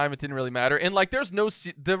at the time it didn't really matter. And like, there's no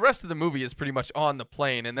the rest of the movie is pretty much on the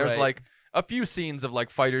plane, and there's Right. like a few scenes of like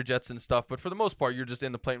fighter jets and stuff, but for the most part, you're just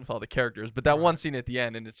in the plane with all the characters. But that one scene at the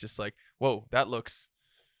end, and it's just like, whoa, that looks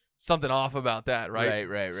something off about that, right?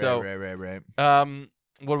 Right. So- Right.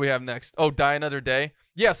 What do we have next? Oh, Die Another Day.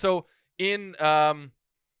 Yeah, so in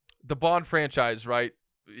the Bond franchise, right?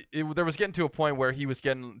 There was getting to a point where he was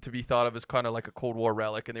getting to be thought of as kind of like a Cold War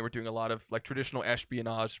relic, and they were doing a lot of like traditional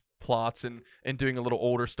espionage plots and doing a little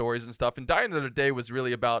older stories and stuff. And Die Another Day was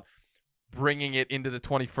really about bringing it into the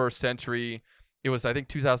 21st century. It was, I think,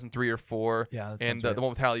 2003 or 4. Yeah. And the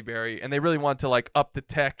one with Halle Berry, and they really wanted to like up the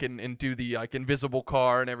tech and do the like invisible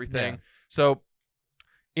car and everything. Yeah. So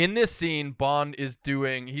in this scene, Bond is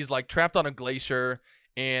he's like trapped on a glacier,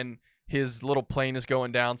 and his little plane is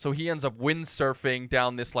going down. So he ends up windsurfing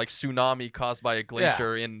down this like tsunami caused by a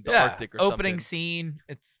glacier in the Arctic or opening something. scene.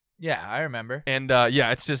 I remember. And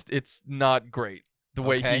it's not great the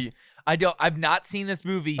way Okay. I've not seen this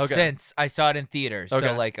movie Okay. since I saw it in theaters. Okay.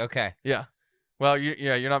 So like, okay. Yeah. Well,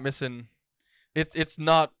 you're not missing. It's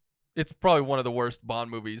probably one of the worst Bond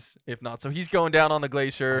movies, if not. So he's going down on the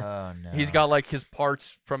glacier. Oh no. He's got like his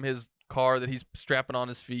parts from his car that he's strapping on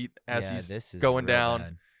his feet as he's this is going real down.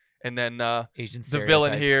 bad. And then Asian the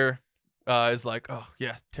villain stereotypes. here is like, oh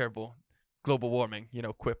yeah, terrible, global warming,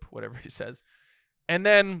 quip, whatever he says. And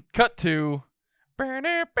then cut to,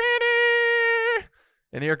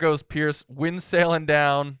 and here goes Pierce, wind sailing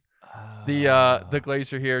down the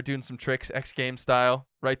glacier here, doing some tricks, X Games style,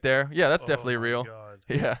 right there. Yeah, that's definitely Oh my real. God.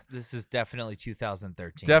 Yeah, This is definitely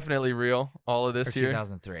 2013. definitely real. All of Or this here.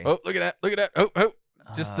 2003. Oh, look at that! Oh,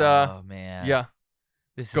 just oh man. yeah,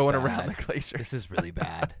 This is going bad. around the glacier. This is really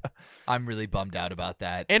bad. I'm really bummed out about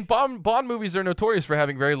that. And Bond movies are notorious for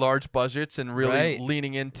having very large budgets and really Right.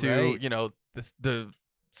 leaning into Right. the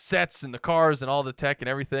sets and the cars and all the tech and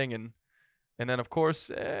everything, and then of course,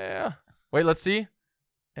 wait, let's see,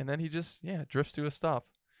 and then he just drifts to a stop,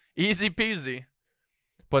 easy peasy.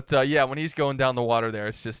 But when he's going down the water there,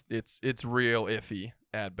 it's just it's real iffy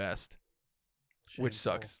at best, which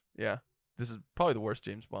Shameful. sucks. Yeah, this is probably the worst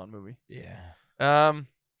James Bond movie. Yeah. Um,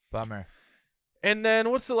 Bummer. and then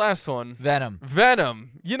what's the last one? Venom.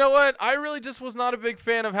 Venom. You know what? I really just was not a big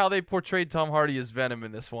fan of how they portrayed Tom Hardy as Venom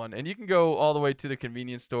in this one. And you can go all the way to the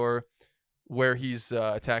convenience store where he's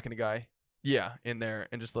attacking a guy. Yeah, in there.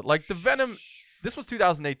 And just like the Venom. This was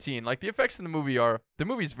 2018. Like the effects in the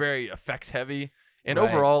movie's very effects heavy. And Right.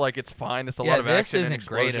 overall, like it's fine. It's a lot of this action and isn't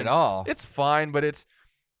great explosion. at all. It's fine, but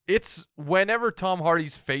it's whenever Tom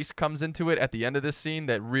Hardy's face comes into it at the end of this scene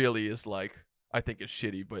that really is like, I think is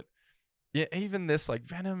shitty. But yeah, even this, like,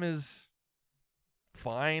 Venom is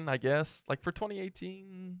fine, I guess. Like, for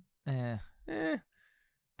 2018, Eh.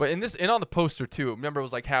 But in this, and on the poster, too, remember it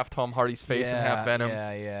was like half Tom Hardy's face and half Venom?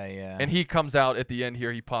 Yeah. And he comes out at the end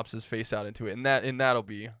here, he pops his face out into it. And that'll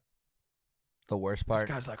be, the worst this part.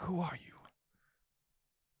 guy's like, who are you?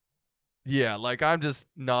 Yeah, like, I'm just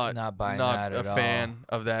not buying that a at fan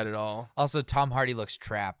of that at all. Also, Tom Hardy looks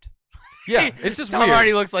trapped. Yeah, it's just Tom weird.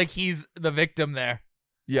 Hardy looks like he's the victim there.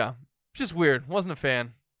 Yeah, just weird. Wasn't a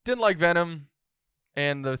fan. Didn't like Venom,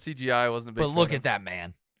 and the CGI wasn't a big But look fan at that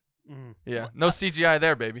man. Mm. Yeah, no CGI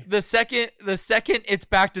there, baby. The second it's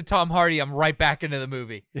back to Tom Hardy, I'm right back into the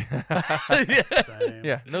movie. Same.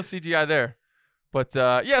 Yeah, no CGI there. But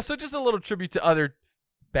so just a little tribute to other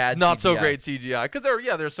Bad not so CGI. great CGI, because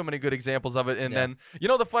there's so many good examples of it. And Yeah.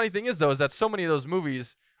 then the funny thing is though is that so many of those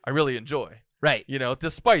movies I really enjoy. Right.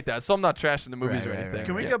 Despite that, so I'm not trashing the movies Right, or right, anything. right.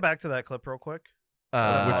 Can we Yeah. go back to that clip real quick?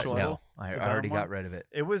 Which one? No, I The already Venom got one? rid of it.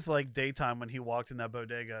 It was like daytime when he walked in that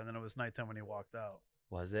bodega, and then it was nighttime when he walked out.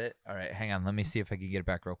 Was it? All right, hang on. Let me see if I can get it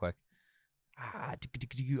back real quick.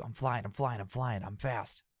 I'm flying. I'm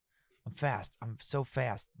fast. I'm so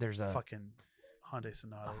fast. There's a Fucking Hyundai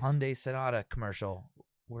Sonatas. Hyundai Sonata commercial.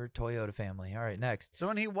 We're a Toyota family. All right, next. So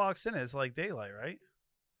when he walks in, it's like daylight, right?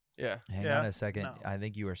 Yeah. Hang Yeah, on a second. no. I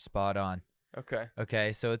think you were spot on. Okay.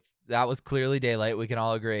 Okay, so that was clearly daylight. We can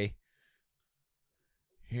all agree.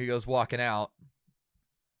 Here he goes walking out.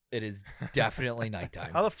 It is definitely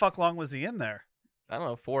nighttime. How the fuck long was he in there? I don't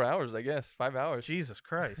know, 4 hours, I guess, 5 hours. Jesus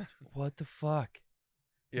Christ. What the fuck?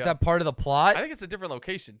 Yeah. Is that part of the plot? I think it's a different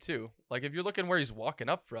location too. Like if you're looking where he's walking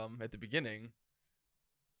up from at the beginning.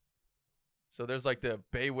 So there's like the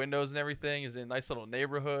bay windows and everything. Is in a nice little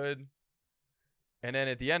neighborhood. And then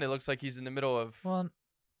at the end, it looks like he's in the middle of. Well,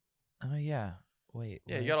 oh yeah. Wait.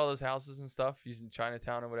 Yeah, you got all those houses and stuff. He's in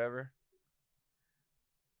Chinatown or whatever.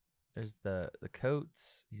 There's the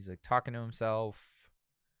coats. He's like talking to himself.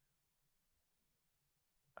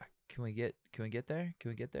 Can we get there? Can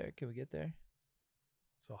we get there?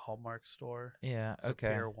 It's a Hallmark store. Yeah. It's a Okay.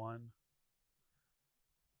 Pier 1.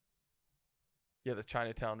 Yeah, the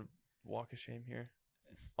Chinatown Walk of Shame here.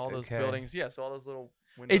 All those Okay. buildings. Yeah, so all those little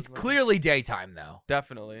windows. It's and everything. clearly daytime though.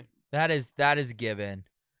 Definitely. That is given.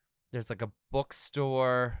 There's like a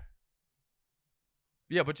bookstore.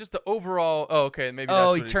 Yeah, but just the overall. Oh, okay. Maybe. That's Oh,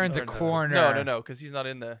 what he it is. turns a turned corner. No, because he's not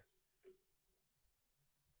in the.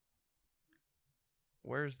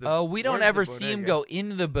 Where's the? Oh, we don't where's the ever see him bodega? go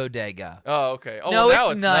into the bodega. Oh, okay. Oh, No, well, now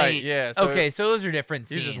it's it's night. night. Yeah. So Okay, so those are different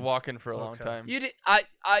He's scenes. just walking for a long Okay. time. You did.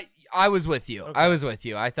 I was with you. Okay. I was with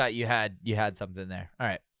you. I thought you had something there. All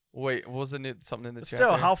right. Wait, wasn't it something in the But chat? still,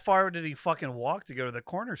 there? how far did he fucking walk to go to the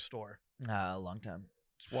corner store? A long time.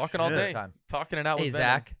 Just walking all Yeah. day, Time. talking it out Hey with Venom.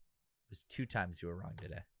 Zach, it was 2 times you were wrong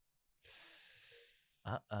today.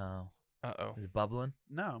 Uh-oh. Uh-oh. Is it bubbling?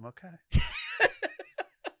 No, I'm okay.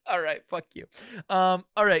 All right, fuck you. All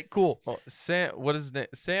right, cool. Well, what is his name?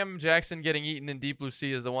 Sam Jackson getting eaten in Deep Blue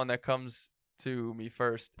Sea is the one that comes to me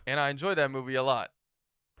first, and I enjoy that movie a lot.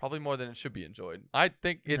 Probably more than it should be enjoyed. I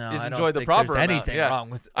think it No, is I don't enjoyed the think proper there's amount. anything Yeah. wrong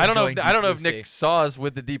with I don't know. enjoying I don't know Deep if Blue Nick Sea. saw us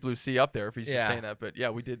with the Deep Blue Sea up there. If he's Yeah. just saying that, but yeah,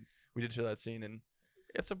 we did show that scene, and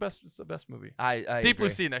it's the best. It's the best movie. I Deep Blue agree.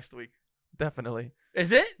 Sea next week. definitely.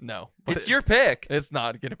 Is it? No, It's your pick. It's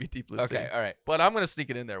not gonna be Deep Blue Sea. Okay, all right. But I'm gonna sneak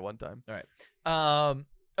it in there one time.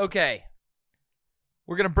 Okay.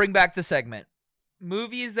 We're gonna bring back the segment.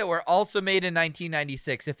 Movies that were also made in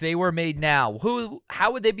 1996. If they were made now,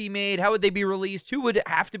 how would they be made? How would they be released? Who would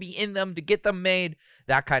have to be in them to get them made?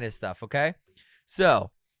 That kind of stuff. Okay.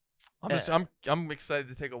 So, I'm excited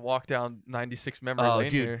to take a walk down 96 memory lane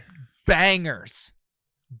dude. here. Bangers.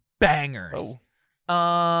 Oh.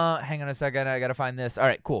 Hang on a second. I gotta find this. All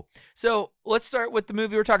right, cool. So let's start with the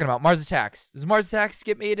movie we're talking about, Mars Attacks. Does Mars Attacks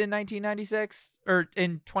get made in 1996 or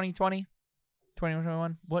in 2020,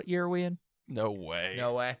 2021? What year are we in? No way.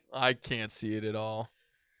 No way. I can't see it at all.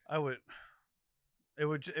 It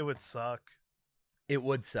would suck. It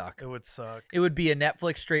would suck. It would suck. It would be a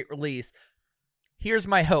Netflix straight release. Here's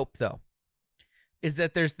my hope, though, is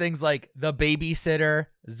that there's things like The Babysitter,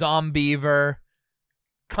 Zombeaver,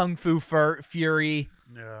 Kung Fu Fury,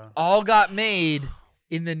 all got made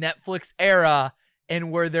in the Netflix era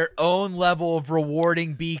and were their own level of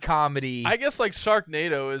rewarding B comedy. I guess like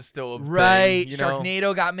Sharknado is still a right. thing,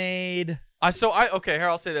 Sharknado got made. Okay, here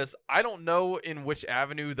I'll say this. I don't know in which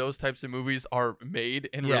avenue those types of movies are made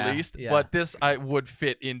and released, but this I would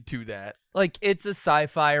fit into that. Like it's a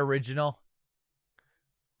sci-fi original.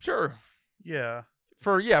 Sure. Yeah.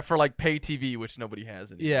 For like pay TV, which nobody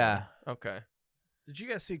has anymore. Yeah. Okay. Did you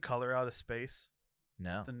guys see Color Out of Space?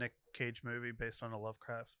 No. The Nick Cage movie based on a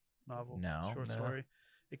Lovecraft novel. No. Short story.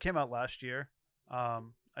 It came out last year. I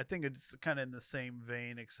think it's kind of in the same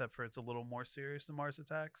vein, except for it's a little more serious than Mars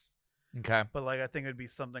Attacks. Okay. But like I think it'd be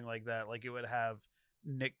something like that. Like it would have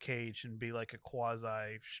Nick Cage and be like a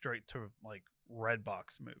quasi straight to like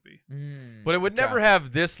Redbox movie. But it would never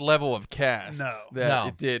have this level of cast that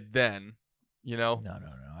it did then. No,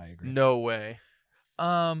 I agree. No way.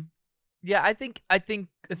 Yeah, I think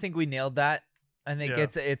we nailed that. I think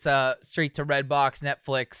it's a straight to Redbox,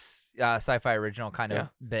 Netflix, sci-fi original kind of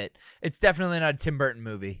bit. It's definitely not a Tim Burton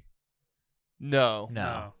movie. No.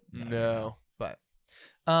 But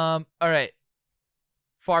all right.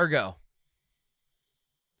 Fargo.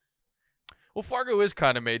 Well, Fargo is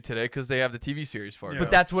kind of made today because they have the TV series Fargo.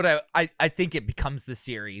 But that's what I think it becomes the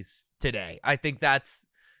series today. I think that's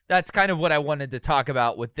kind of what I wanted to talk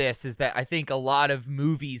about with this, is that I think a lot of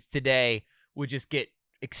movies today would just get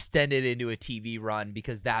extended into a TV run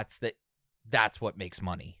because that's what makes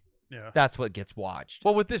money. Yeah. That's what gets watched.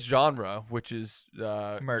 Well, with this genre, which is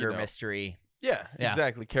murder mystery. Yeah,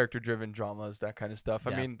 exactly. Character-driven dramas, that kind of stuff.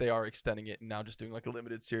 Yeah. I mean, they are extending it and now just doing like a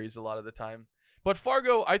limited series a lot of the time. But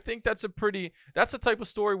Fargo, I think that's a type of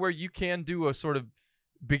story where you can do a sort of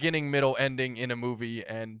beginning, middle, ending in a movie,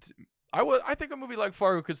 and I think a movie like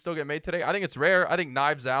Fargo could still get made today. I think it's rare. I think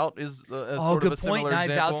Knives Out is sort of a similar Knives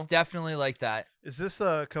example. Out's definitely like that. Is this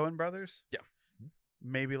Coen Brothers? Yeah.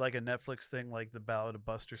 Maybe like a Netflix thing, like The Ballad of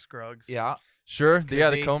Buster Scruggs. Yeah. Sure. Could the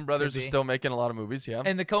be, Coen Brothers could are be. still making a lot of movies. Yeah.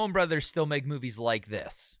 And the Coen Brothers still make movies like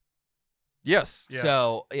this. Yes. Yeah.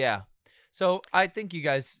 So yeah. So I think you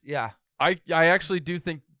guys, I actually do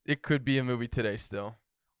think it could be a movie today still.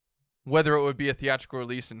 Whether it would be a theatrical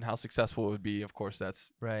release and how successful it would be, of course, that's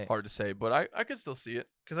right. hard to say. But I could still see it.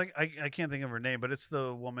 Because I can't think of her name, but it's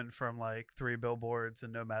the woman from like 3 Billboards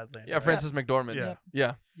and Nomadland. Yeah, right? Frances McDormand.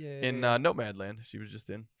 Yeah. Yeah. In Nomadland, she was just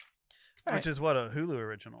in. Which is what, a Hulu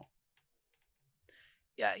original.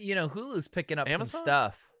 Yeah, Hulu's picking up Amazon? some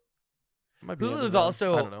stuff. Might be Hulu's Amazon.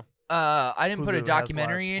 also. I don't know. I didn't put Hulu a has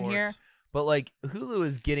documentary live in here, sports. but like Hulu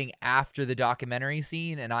is getting after the documentary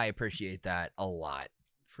scene, and I appreciate that a lot.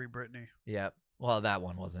 Free Britney. Yep. Well, that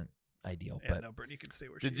one wasn't ideal, Yeah, but no, Britney can stay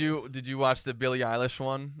where Did she is. you watch the Billie Eilish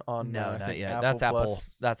one on? no, I not think yet. That's Apple. Plus?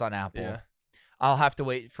 That's on Apple. Yeah. I'll have to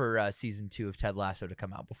wait for season 2 of Ted Lasso to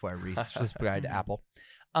come out before I subscribe to Apple.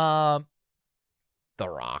 The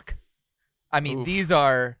Rock. I mean, Oof. these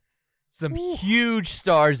are some huge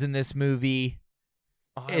stars in this movie.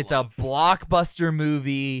 It's a blockbuster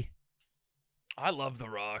movie. I love The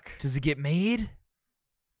Rock. Does it get made?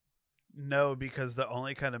 No, because the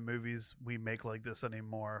only kind of movies we make like this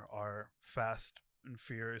anymore are Fast and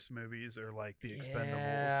Furious movies or like The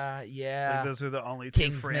Expendables. Yeah. Like those are the only two.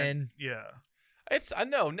 Kingsman. Yeah. I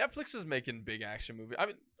know Netflix is making big action movies. I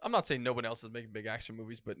mean, I'm not saying nobody else is making big action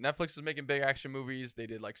movies, but Netflix is making big action movies. They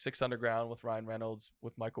did like Six Underground with Ryan Reynolds,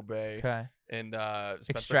 with Michael Bay, Okay. and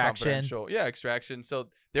Spencer Extraction. Confidential. Yeah, Extraction. So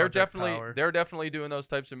they're Project Power. definitely doing those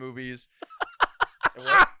types of movies.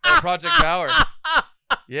 Project Power.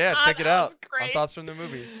 Yeah, check it out. On Thoughts from the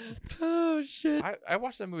Movies. Oh shit. I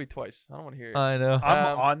watched that movie twice. I don't want to hear it. I know.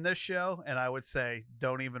 I'm on this show, and I would say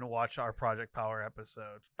don't even watch our Project Power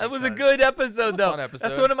episode. That was a because- good episode, though. Fun episode.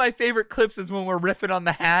 That's one of my favorite clips is when we're riffing on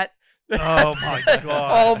the hat. Oh my god!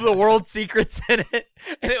 All of the world secrets in it,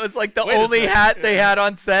 and it was like the Wait a only second. hat they had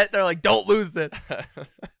on set. They're like, "Don't lose this."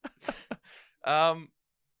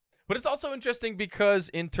 But it's also interesting because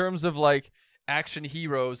in terms of like action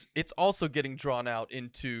heroes, it's also getting drawn out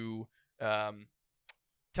into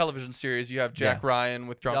television series. You have Jack Ryan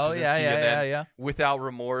with John Krasinski, and then Without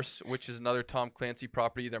Remorse, which is another Tom Clancy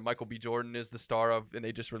property that Michael B. Jordan is the star of, and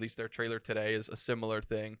they just released their trailer today. Is a similar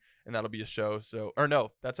thing, and that'll be a show. So, or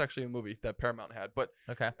no, that's actually a movie that Paramount had, but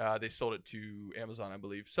Okay. they sold it to Amazon, I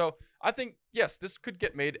believe. So I think yes, this could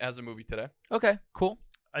get made as a movie today. Okay. Cool.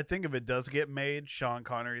 I think if it does get made, Sean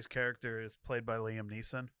Connery's character is played by Liam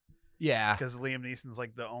Neeson, Yeah. because Liam Neeson's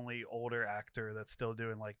like the only older actor that's still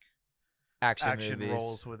doing like Action movies.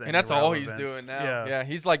 roles. with And that's all he's relevance. doing now. Yeah. Yeah,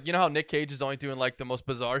 he's like, you know how Nick Cage is only doing like the most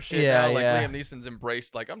bizarre shit Yeah, now? Like yeah. Liam Neeson's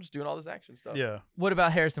embraced, like, I'm just doing all this action stuff. Yeah. What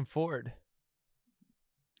about Harrison Ford?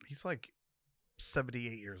 He's like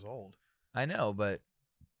 78 years old. I know, but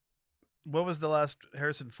What was the last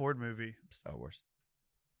Harrison Ford movie Star Wars.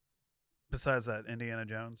 besides that? Indiana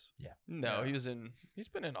Jones. No, Yeah. he's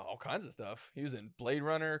been in all kinds of stuff. He was in Blade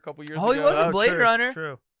Runner a couple years ago. Oh, he was in Blade true, Runner.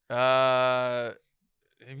 True.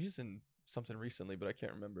 He was in something recently, but I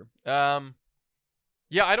can't remember.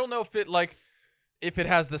 Yeah, I don't know if it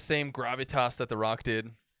has the same gravitas that The Rock did.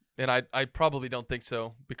 And I probably don't think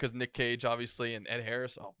so, because Nick Cage, obviously, and Ed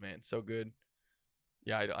Harris, oh man, so good.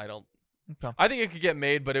 Yeah, I don't. Okay. I think it could get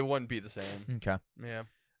made, but it wouldn't be the same. Okay. Yeah.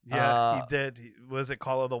 Yeah, he did. Was it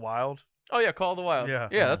Call of the Wild? Oh yeah, Call of the Wild. Yeah.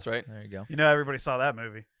 Yeah, that's right. There you go. You know, everybody saw that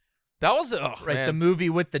movie. That was Right, the man. movie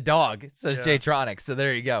with the dog. It says Yeah. J-Tronics, so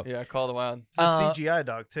there you go. Yeah, Call of the Wild. It's a Uh, CGI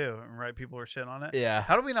dog too, right? People were shitting on it. Yeah.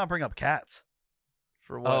 How do we not bring up Cats?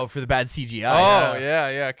 For what? Oh, for the bad CGI. Oh,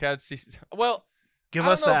 yeah, Cat. Well, Give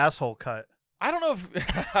I us don't the know asshole cut. I don't know if.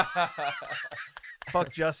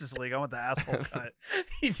 Fuck Justice League. I want the asshole cut.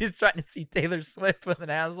 He's just trying to see Taylor Swift with an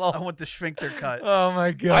asshole. I want the sphincter cut. Oh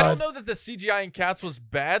my god. I don't know that the CGI in Cats was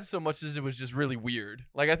bad so much as it was just really weird.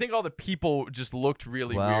 Like, I think all the people just looked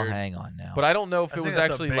really Well, weird. hang on now. But I don't know if I it think was that's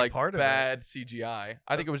a actually big like part of it. bad CGI.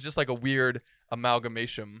 I think it was just like a weird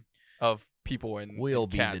amalgamation of people and we'll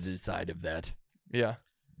and be cats. the decide of that. Yeah.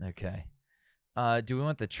 Okay. Do we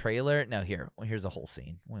want the trailer? No, here's a whole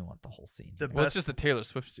scene. We want the whole scene. The Well, it's best, just the Taylor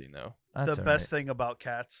Swift scene, though. That's the all best right. thing about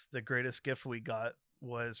Cats, the greatest gift we got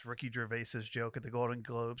was Ricky Gervais's joke at the Golden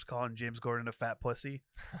Globes calling James Gordon a fat pussy.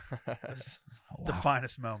 It's Oh, the wow.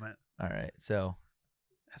 finest moment. All right. So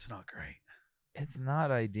That's not great. it's not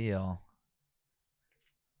ideal.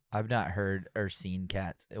 I've not heard or seen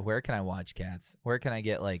Cats. Where can I watch Cats? Where can I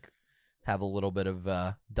get have a little bit of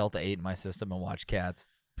Delta 8 in my system and watch Cats?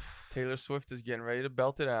 Taylor Swift is getting ready to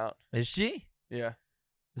belt it out. Is she? Yeah.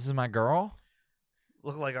 This is my girl?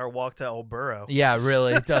 Look like our walk to El Burro. Yeah,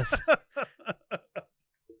 really, it does.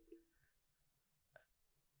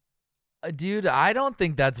 Dude, I don't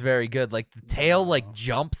think that's very good. Like the tail No.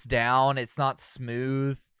 jumps down. It's not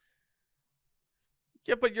smooth.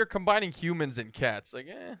 Yeah, but you're combining humans and cats. Like,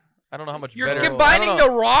 I don't know how much You're better. combining I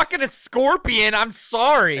don't the Rock and a scorpion. I'm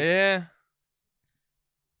sorry. know. Yeah.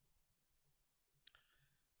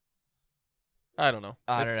 I don't know.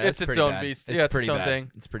 I don't know. It's its pretty own bad. beast. It's Yeah, it's pretty its own bad.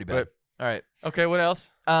 thing. It's pretty bad. But All right. okay, what else?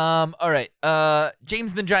 All right.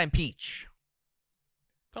 James and the Giant Peach.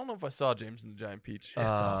 I don't know if I saw James and the Giant Peach. It's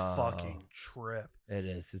a fucking trip. It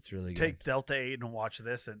is. It's really good. Take Delta 8 and watch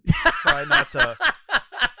this and try not to.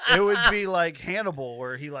 It would be like Hannibal,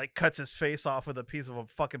 where he cuts his face off with a piece of a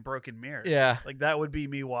fucking broken mirror. Yeah. Like that would be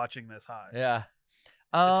me watching this high. Yeah.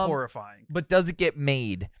 It's horrifying. But does it get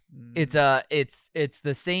made? It's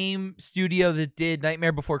the same studio that did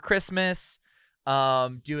Nightmare Before Christmas,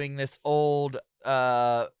 doing this old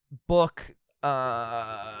book.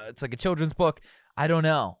 It's like a children's book. I don't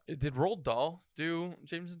know. Did Roald Dahl do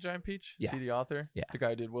James and the Giant Peach? Yeah. Is he the author? Yeah. The guy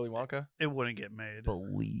who did Willy Wonka? It wouldn't get made.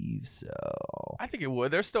 Believe so. I think it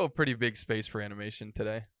would. There's still a pretty big space for animation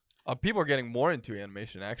today. People are getting more into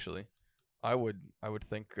animation, actually. I would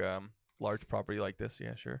think large property like this,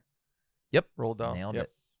 yeah, sure. Yep. Roald Dahl. Nailed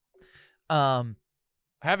Yep. it.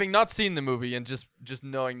 Having not seen the movie and just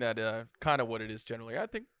knowing that kind of what it is generally, I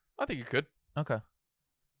think you could. Okay.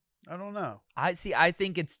 I don't know. I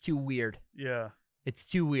think it's too weird. Yeah. It's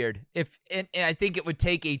too weird. And I think it would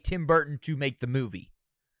take a Tim Burton to make the movie,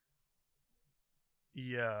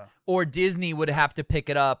 Yeah. or Disney would have to pick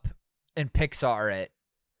it up and Pixar it.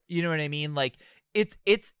 You know what I mean? Like it's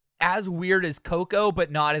as weird as Coco,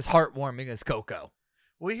 but not as heartwarming as Coco.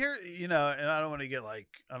 We hear, and I don't want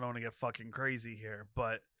to get fucking crazy here,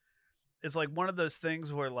 but it's like one of those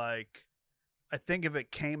things where I think if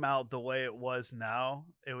it came out the way it was now,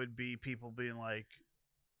 it would be people being like,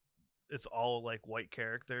 it's all like white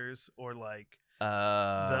characters or like The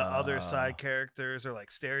the other side characters are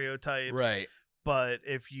like stereotypes. Right. But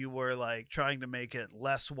if you were like trying to make it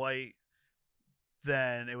less white,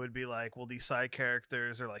 then it would be like, well, these side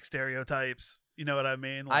characters are like stereotypes. You know what I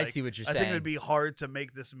mean? I Like, see what you're I saying. think it would be hard to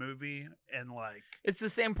make this movie and like It's the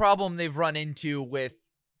same problem they've run into with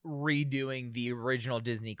redoing the original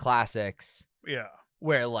Disney classics, yeah.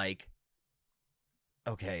 where like,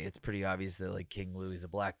 okay, it's pretty obvious that like King Louis is a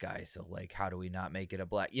black guy, so like, how do we not make it a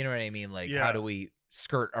black? You know what I mean? Like, how Yeah. do we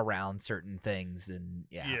skirt around certain things? And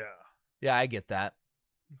Yeah. yeah, I get that.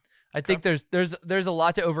 I think there's a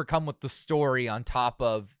lot to overcome with the story on top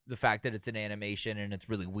of the fact that it's an animation and it's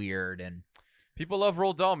really weird and People love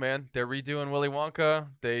Roald Dahl, man. They're redoing Willy Wonka.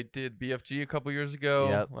 They did BFG a couple years ago.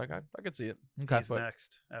 Yep. Like I could see it. okay. He's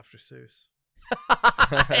next after Seuss.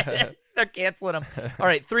 They're canceling him. All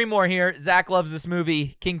right, 3 more here. Zach loves this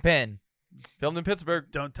movie, Kingpin. Filmed in Pittsburgh.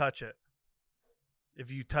 Don't touch it. If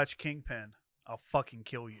you touch Kingpin, I'll fucking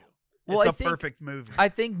kill you. Well, It's I a think- perfect movie. I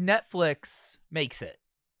think Netflix makes it.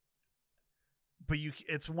 But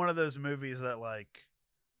it's one of those movies that like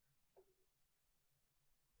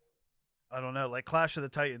I don't know, like Clash of the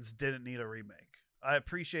Titans didn't need a remake. I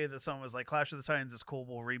appreciate that someone was like, Clash of the Titans is cool,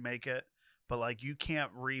 we'll remake it, but like you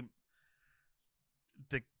can't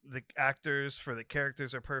the actors for the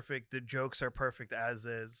characters are perfect, the jokes are perfect as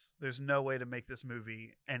is. There's no way to make this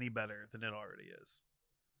movie any better than it already is.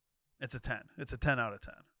 It's a 10. It's a 10 out of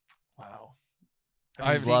 10. Wow. Have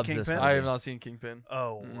you He seen loves this Kingpin? movie. I have not seen Kingpin.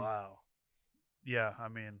 Oh, Mm-mm. wow. Yeah, I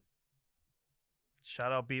mean,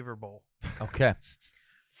 shout out Beaver Bowl. Okay.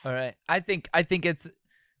 All right. I think it's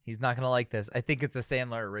he's not going to like this. I think it's a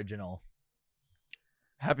Sandler original.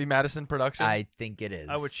 Happy Madison production. I think it is.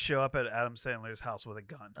 I would show up at Adam Sandler's house with a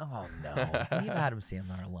gun. Oh no. Leave Adam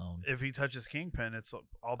Sandler alone. If he touches Kingpin, it's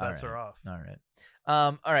all bets right. are off. All right.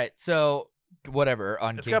 All right. So whatever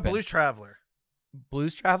on It's Kingpin. got Blues Traveler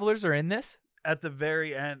Blues Travelers are in this? at the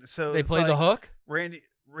very end. So They it's play the like hook?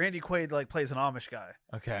 Randy Quaid like plays an Amish guy.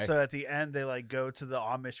 Okay. So at the end, they like go to the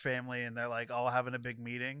Amish family and they're like all having a big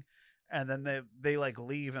meeting, and then they like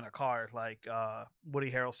leave in a car. Like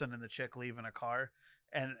Woody Harrelson and the chick leave in a car,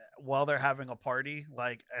 and while they're having a party,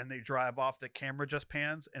 like, and they drive off, the camera just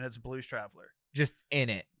pans and it's Blues Traveler. Just in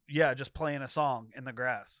it. Yeah, just playing a song in the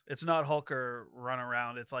grass. It's not Hulk or Run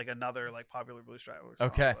Around. It's like another like popular Blues Traveler song.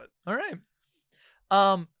 Okay. But All right.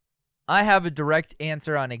 I have a direct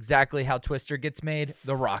answer on exactly how Twister gets made.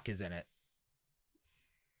 The Rock is in it.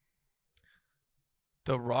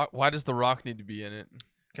 The Rock. Why does The Rock need to be in it?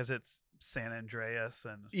 because it's San Andreas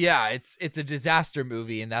and Yeah, it's a disaster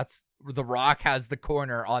movie, and that's The Rock has the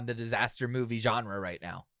corner on the disaster movie genre right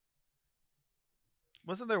now.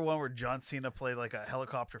 wasn't there one where John Cena played like a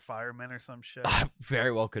helicopter fireman or some shit?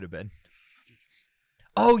 Very well could have been.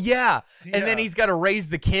 Oh yeah, and then Yeah. he's got to raise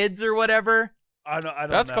the kids or whatever. I don't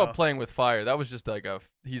That's know. called Playing with Fire. That was just like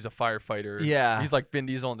he's a firefighter. Yeah. He's like Vin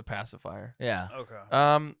Diesel in The Pacifier. Yeah.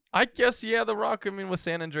 Okay. I guess The Rock. I mean, with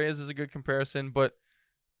San Andreas is a good comparison, but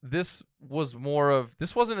this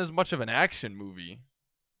wasn't as much of an action movie,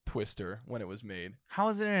 Twister, when it was made. How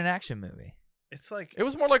is it an action movie? It's like It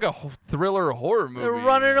was more like a thriller horror movie. They're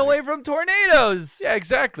running like- away from tornadoes. Yeah,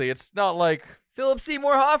 exactly. It's not like Philip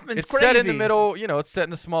Seymour Hoffman's it's crazy. set in the middle. You know, it's set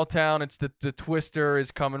in a small town. It's the Twister is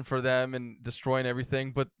coming for them and destroying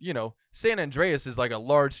everything. But you know, San Andreas is like a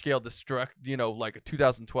large scale destruct. You know, like a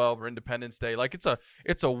 2012 or Independence Day. Like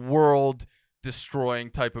it's a world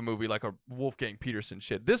destroying type of movie, like a Wolfgang Peterson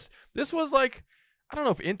shit. This was like, I don't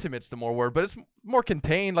know if intimate's the more word, but it's more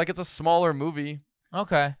contained. Like it's a smaller movie.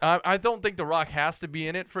 Okay. I don't think The Rock has to be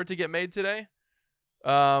in it for it to get made today.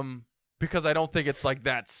 Because I don't think it's like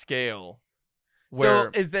that scale. So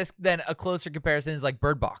is this then a closer comparison is like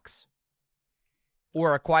Bird Box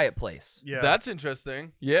or A Quiet Place? yeah. That's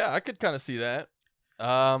interesting. Yeah, I could kind of see that.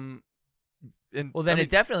 And Well, then I it mean,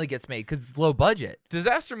 definitely gets made because it's low budget.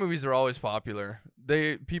 disaster movies are always popular.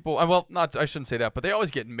 I shouldn't say that, but they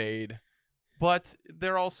always get made. But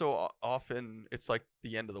they're also often, it's like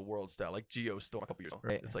the end of the world style, like Geostorm a couple years ago.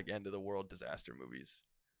 Right. It's like end of the world disaster movies.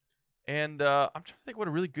 And I'm trying to think what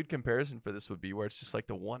a really good comparison for this would be, where it's just like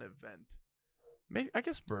the one event. Maybe I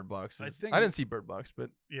guess Bird Box. I I think- didn't see Bird Box, but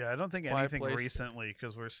Yeah, I don't think Quiet anything Place. recently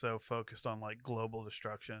because we're so focused on like global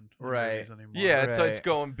destruction in Right. movies anymore. yeah, it's Right.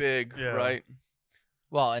 going big, Yeah. right?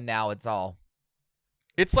 Well, and now it's all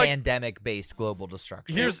It's like pandemic-based global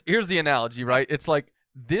destruction. here's the analogy, right? It's like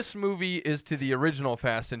this movie is to the original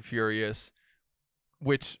Fast and Furious,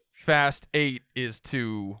 which Fast 8 is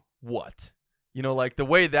to what? You know, like the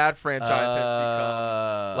way that franchise has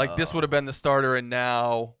become. Like this would have been the starter, and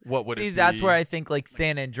now what would it be? See, that's where I think like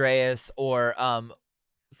San Andreas or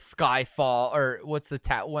Skyfall, or what's the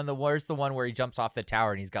where's the one where he jumps off the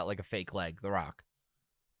tower and he's got like a fake leg, The Rock.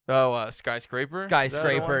 Oh, Skyscraper?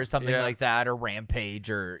 Skyscraper or something like that, or Rampage,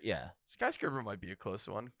 or Skyscraper might be a close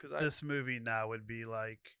one. This movie now would be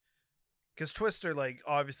like, because Twister, like,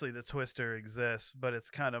 obviously the Twister exists, but it's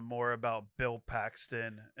kind of more about Bill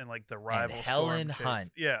Paxton and like the rival and Helen Storm Chase.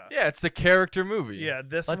 Hunt. Yeah, Yeah, it's the character movie. yeah.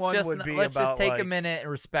 This let's one just would be let's about just take like, a minute and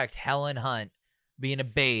respect Helen Hunt being a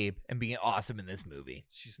babe and being awesome in this movie.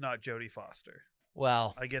 she's not Jodie Foster.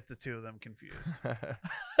 Well, I get the two of them confused.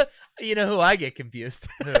 you know who I get confused?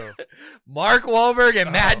 Who? Mark Wahlberg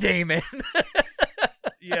and Matt Oh. Damon.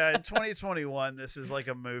 Yeah, in 2021, this is like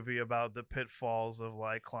a movie about the pitfalls of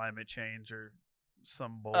like climate change or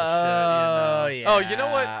some bullshit. Oh, you know? yeah. Oh, you know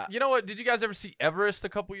what? You know what? Did you guys ever see Everest a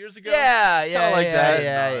couple years ago? Yeah, Kinda like that.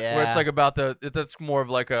 yeah. Where it's like about that's more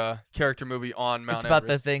of like a character movie on Mount it's about the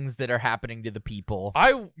Everest. things that are happening to the people.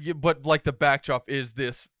 But like the backdrop is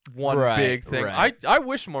this one Right, big thing. right. I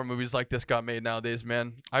wish more movies like this got made nowadays,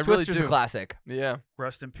 man. I Twister's really do. a classic. Yeah.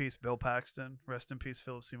 Rest in peace, Bill Paxton. Rest in peace,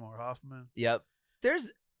 Philip Seymour Hoffman. Yep.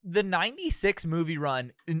 There's the 96 movie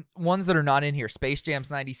run, ones that are not in here. Space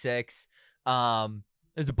Jam's 96.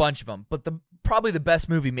 There's a bunch of them, but probably the best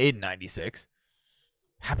movie made in 96,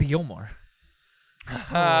 Happy Gilmore.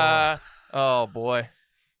 Oh boy.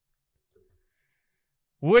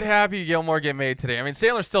 Would Happy Gilmore get made today? I mean,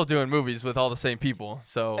 Sandler's still doing movies with all the same people,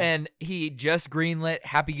 so. And he just greenlit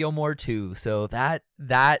Happy Gilmore 2, so that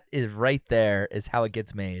is right there is how it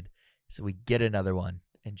gets made. So we get another one,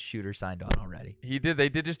 and Shooter signed on already. They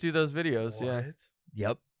did just do those videos, yeah. What?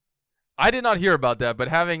 Yep. I did not hear about that, but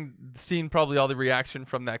having seen probably all the reaction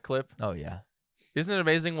from that clip, Oh yeah. isn't it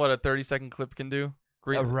amazing what a 30-second clip can do?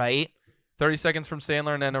 Right. 30 seconds from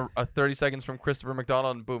Sandler and then a 30 seconds from Christopher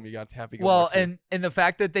McDonald, and boom, you got Happy Gilmore. Well, and the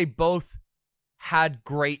fact that they both had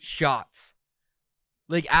great shots.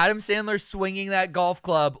 Like Adam Sandler swinging that golf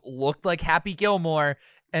club looked like Happy Gilmore,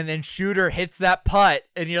 and then Shooter hits that putt,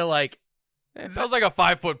 and you're like, that was like a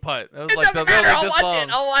 5-foot putt. That was it like doesn't that was matter. like I'll this watch long.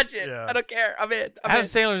 it. I'll watch it. Yeah. I don't care. I'm in. Adam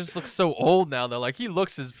Sandler just looks so old now, though. Like, he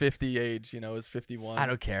looks his 50 age, his 51. I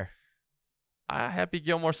don't care. Happy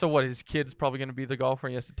Gilmore. So what? His kid's probably going to be the golfer,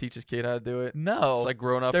 and he has to teach his kid how to do it. No. It's like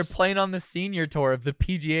grown-ups. They're playing on the senior tour of the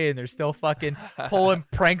PGA, and they're still fucking pulling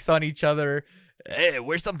pranks on each other. Hey,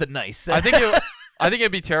 wear something nice. I think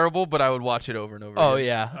it'd be terrible, but I would watch it over and over. Oh again.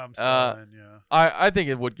 yeah. I'm sorry, yeah. I think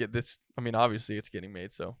it would get this. I mean, obviously it's getting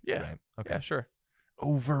made, so yeah. Right. Okay. Yeah, sure.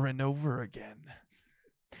 Over and over again.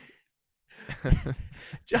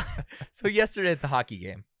 So yesterday at the hockey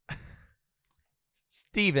game,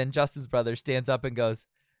 Steven, Justin's brother, stands up and goes,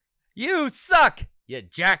 "You suck, you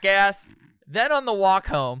jackass." Then on the walk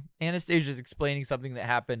home, Anastasia's explaining something that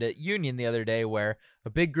happened at Union the other day where a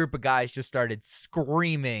big group of guys just started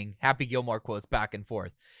screaming Happy Gilmore quotes back and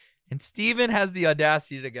forth. And Steven has the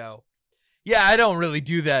audacity to go, "Yeah, I don't really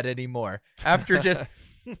do that anymore." After just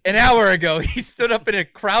an hour ago, he stood up in a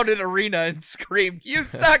crowded arena and screamed, "You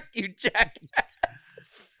suck, you jackass."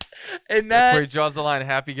 And That's where he draws the line.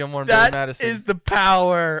 Happy Gilmore and Billy that Madison. is the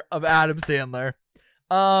power of Adam Sandler.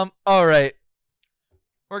 All right.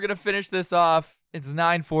 We're going to finish this off. It's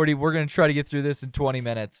 9:40. We're going to try to get through this in 20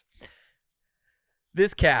 minutes.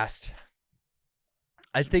 This cast,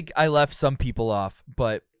 I think I left some people off,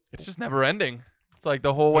 but It's just never ending. It's like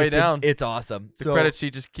the whole way down. It's awesome. The So, credit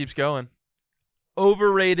sheet just keeps going.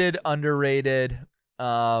 overrated, underrated,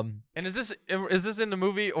 And is this in the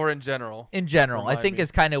movie or in general? in general. I Remind think me.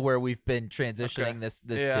 is kind of where we've been transitioning Okay. this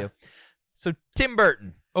Yeah. to. So Tim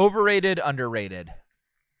Burton, overrated, underrated.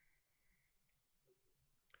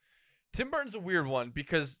 Tim Burton's a weird one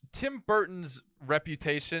because Tim Burton's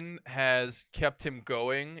reputation has kept him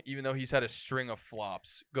going, even though he's had a string of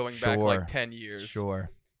flops going back Sure. like 10 years.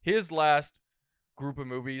 Sure. His last group of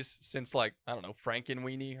movies since like, I don't know,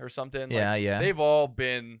 Frankenweenie or something. like, Yeah. They've all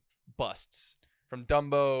been busts. From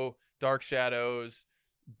Dumbo, Dark Shadows,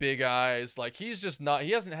 Big Eyes. Like he hasn't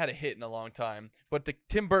had a hit in a long time, but the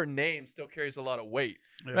Tim Burton name still carries a lot of weight.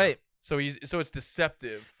 Yeah. Right. So it's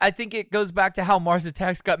deceptive. I think it goes back to how Mars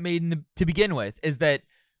Attacks got made to begin with, is that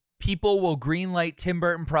people will greenlight Tim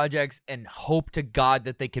Burton projects and hope to God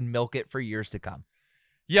that they can milk it for years to come.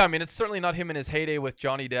 Yeah, I mean, it's certainly not him in his heyday with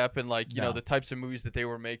Johnny Depp and like, No. the types of movies that they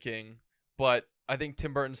were making, but I think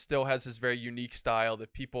Tim Burton still has this very unique style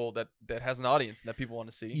that people that has an audience and that people want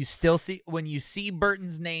to see. You still see, when you see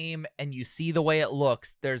Burton's name and you see the way it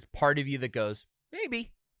looks, there's part of you that goes,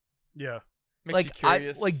 maybe. Yeah. Makes you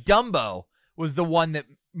curious. Like Dumbo was the one that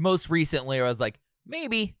most recently I was like,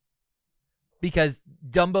 maybe. Because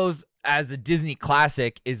Dumbo's, as a Disney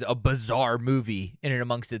classic, is a bizarre movie in and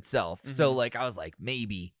amongst itself. So Mhm. like I was like,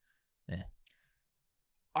 maybe.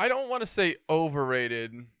 I don't want to say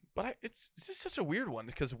overrated, but it's just such a weird one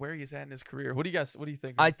because where he's at in his career. What do you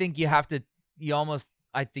think? I think you have to.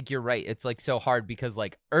 I think you're right. It's like so hard because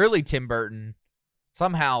like early Tim Burton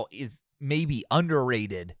somehow is maybe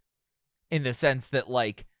underrated in the sense that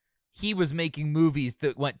like he was making movies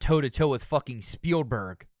that went toe to toe with fucking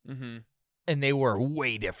Spielberg, and they were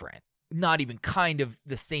way different. Not even kind of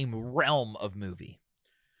the same realm of movie.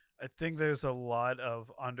 I think there's a lot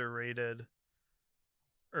of underrated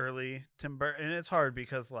early Tim Burton, and it's hard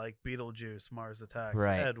because like Beetlejuice, Mars Attacks,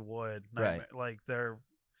 Right. Ed Wood, Nightmare, like they're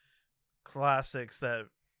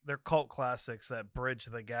cult classics that bridge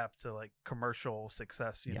the gap to like commercial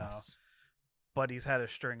success, you know. But he's had a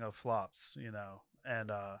string of flops, you know,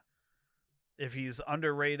 and if he's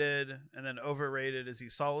underrated and then overrated, is he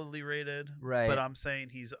solidly rated? Right. But I'm saying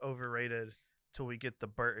he's overrated till we get the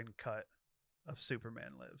Burton cut of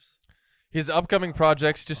Superman Lives. His upcoming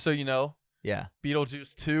projects, just so you know, Yeah.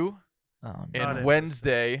 Beetlejuice 2 Oh, and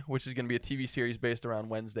Wednesday, which is going to be a TV series based around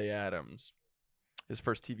Wednesday Addams. His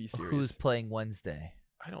first TV series. Who's playing Wednesday?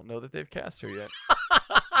 I don't know that they've cast her yet.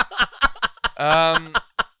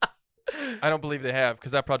 I don't believe they have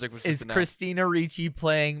because that project was just Is announced. Christina Ricci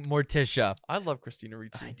playing Morticia? I love Christina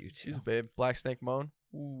Ricci. I do too. She's a babe. Black Snake Moan.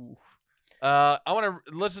 Ooh.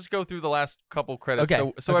 Let's just go through the last couple credits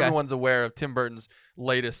Okay, so okay. everyone's aware of Tim Burton's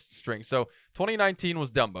latest string. So 2019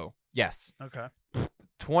 was Dumbo. Yes. Okay.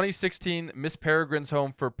 2016 Miss Peregrine's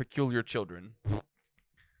Home for Peculiar Children.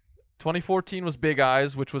 2014 was Big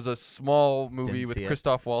Eyes, which was a small movie Didn't with see it.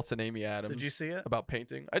 Christoph Waltz and Amy Adams. Did you see it? About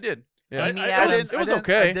painting? I did. Yeah, Amy I Adams- It was didn't-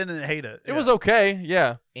 okay. I didn't hate it. It was okay.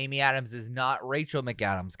 Yeah, Amy Adams is not Rachel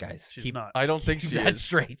McAdams, guys. She's not. I don't think keep she that is.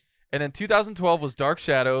 straight. And then 2012 was Dark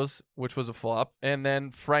Shadows, which was a flop, and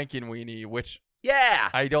then Frankenweenie, which Yeah.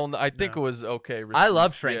 I think it No. was okay. I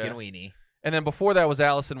love Frank Yeah. and Weenie. And then before that was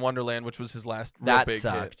Alice in Wonderland, which was his last real That big hit.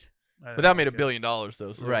 sucked. But that made $1 billion though.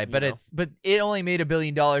 So, Right, you but know. but it only made $1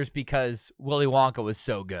 billion because Willy Wonka was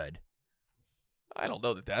so good. I don't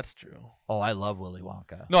know that that's true. Oh, I love Willy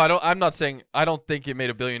Wonka. No, I don't. I'm not saying I don't think it made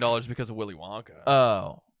 $1 billion because of Willy Wonka.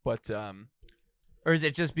 Oh. But Or is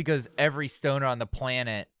it just because every stoner on the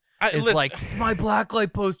planet is listen, like, my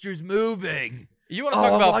blacklight poster's moving? you want to Oh,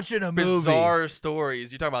 talk I'm about watching a movie. bizarre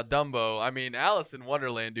stories? You talk about Dumbo. I mean, Alice in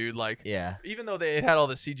Wonderland, dude. Like, Yeah. even though it had all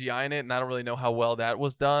the CGI in it, and I don't really know how well that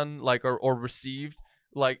was done, like or received.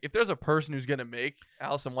 Like, if there's a person who's gonna make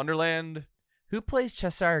Alice in Wonderland, Who plays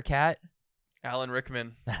Cheshire Cat? Alan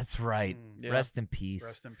Rickman. That's right. Yeah. Rest in peace.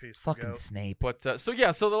 Rest in peace. Fucking Snape. But so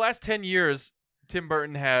the last 10 years, Tim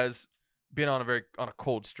Burton has been on a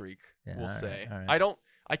cold streak. Yeah, We'll all right, say. all right.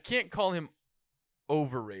 I can't call him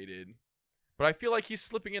overrated, but I feel like he's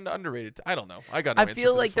slipping into underrated. I don't know. I got. No I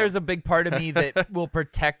feel like there's a big part of me that will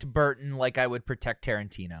protect Burton like I would protect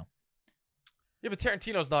Tarantino. Yeah, but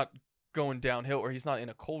Tarantino's not going downhill, or he's not in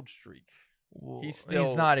a cold streak. He's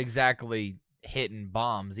still- not exactly hitting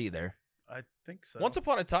bombs either. I think so. Once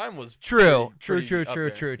Upon a Time was True, pretty true, up true,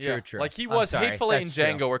 there. true, Yeah. true. Like he I'm was sorry, Hateful Eight and that's true.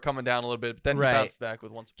 Django were coming down a little bit, but then Right. he bounced back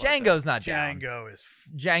with Once Upon a Time. Django's not down.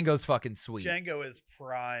 Django's fucking sweet. Django is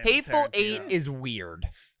prime. Hateful Tarantino. Eight is weird.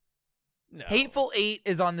 No. Hateful Eight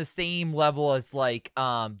is on the same level as like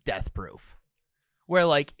Death Proof, where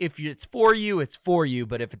like if it's for you, it's for you,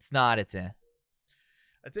 but if it's not, it's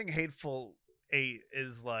I think Hateful Eight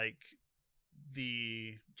is like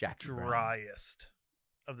the Jackie Brown. driest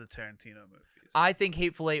of the Tarantino movies. I think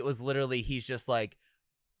Hateful Eight was literally he's just like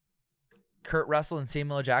Kurt Russell and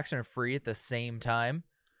Samuel L. Jackson are free at the same time.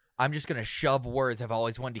 I'm just gonna shove words I've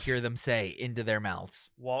always wanted to hear them say into their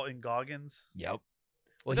mouths. Walton Goggins. Yep.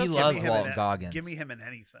 Well, It he does loves Give me him Walton in- Goggins. Give me him in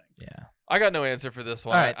anything. Yeah. I got no answer for this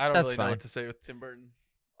one. All right, I don't that's really know fine. what to say with Tim Burton.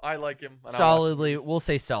 I like him. and I watch Solidly, movies. we'll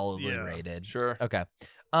say solidly Yeah. rated. Sure. Okay.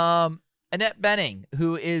 Annette Bening,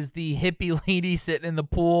 who is the hippie lady sitting in the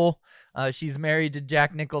pool. She's married to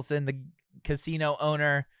Jack Nicholson, the casino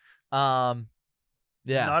owner.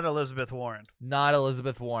 Yeah. Not Elizabeth Warren Not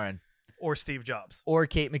Elizabeth Warren. or Steve Jobs. Or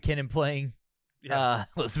Kate McKinnon playing Yeah.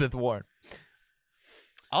 Elizabeth Warren.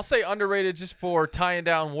 I'll say underrated just for tying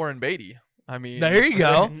down Warren Beatty. I mean, There you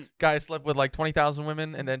go. Guy slept with like 20,000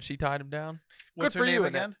 women, and then she tied him down. What's Good her for name you,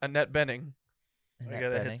 again? Annette Bening. I Annette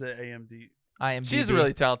gotta Bening. hit the AMD. IMDb. She's a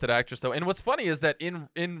really talented actress, though. And what's funny is that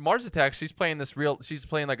in Mars Attacks, she's playing like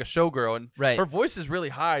a showgirl, and right. her voice is really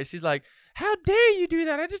high. She's like, "How dare you do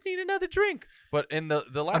that? I just need another drink." But in the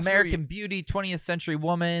last American movie, Beauty, 20th Century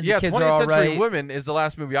Woman. yeah, the kids 20th are all Century right. Women is the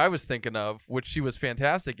last movie I was thinking of, which she was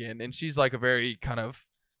fantastic in, and she's like a very kind of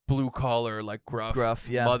blue collar, like gruff,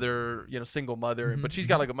 yeah. mother, single mother, Mhm, but she's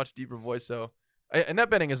got like a much deeper voice. So Annette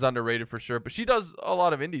Bening is underrated for sure, but she does a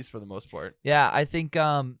lot of indies for the most part. Yeah, I think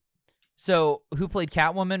So who played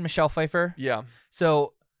Catwoman? Michelle Pfeiffer. Yeah.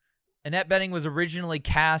 So Annette Bening was originally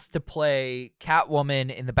cast to play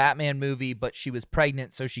Catwoman in the Batman movie, but she was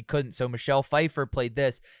pregnant, so she couldn't. So Michelle Pfeiffer played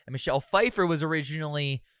this, and Michelle Pfeiffer was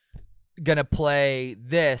originally gonna play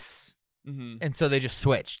this, and so they just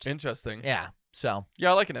switched. Interesting. Yeah. So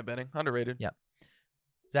yeah, I like Annette Bening. Underrated. Yep.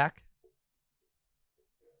 Zach.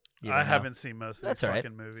 I haven't seen most of these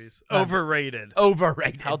fucking movies. Overrated.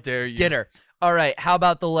 Overrated. How dare you? Get her. All right. How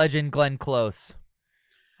about the legend Glenn Close?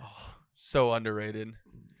 Oh, so underrated.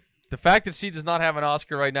 The fact that she does not have an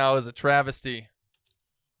Oscar right now is a travesty.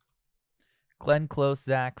 Glenn Close,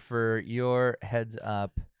 Zach, for your heads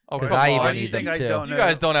up. Oh, because come I on. even need them too. don't You know?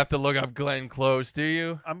 guys don't have to look up Glenn Close, do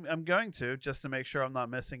you? I'm going to, just to make sure I'm not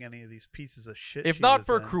missing any of these pieces of shit. If she not was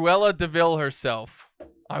for in. Cruella DeVille herself,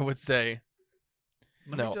 I would say.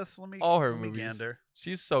 Let No, me all her let me movies. gander.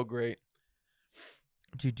 She's so great.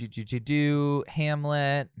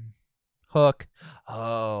 Hamlet, Hook.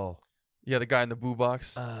 Oh. Yeah, the guy in the boo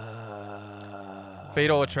box.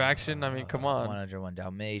 Fatal Attraction. I mean, come on. 101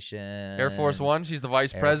 Dalmatians. Air Force One. She's the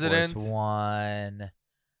vice president. Air Force One.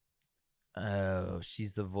 Oh,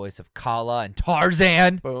 she's the voice of Kala and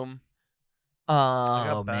Tarzan. Boom. I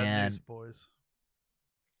Oh got bad man. news, boys.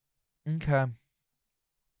 Okay.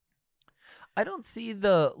 I don't see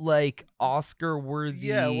the Oscar worthy.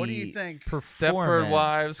 Yeah, what do you think? Stepford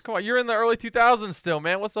Wives. Come on, you're in the early 2000s still,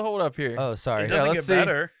 man. What's the hold up here? Oh, sorry. It doesn't let's get see.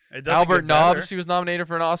 better. It doesn't Albert get better. Nobbs. She was nominated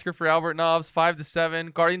for an Oscar for Albert Nobbs. 5 to 7.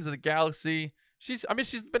 Guardians of the Galaxy. She's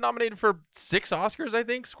been nominated for 6 Oscars, I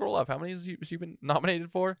think. Scroll up. How many has she been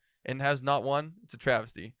nominated for and has not won? It's a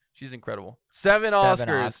travesty. She's incredible. 7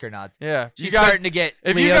 Oscars. Oscar nods. Yeah. She's starting to get.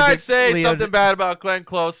 If Leo you guys Di- say Leo something Di- bad about Glenn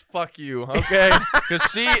Close, fuck you, okay? Because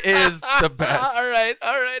she is the best. All right.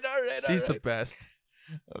 She's the best.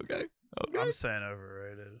 Okay. I'm saying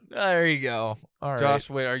overrated. There you go. All right. Josh,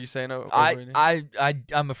 wait, are you saying overrated?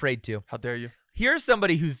 I'm afraid to. How dare you? Here's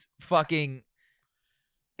somebody who's fucking.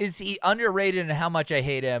 Is he underrated and how much I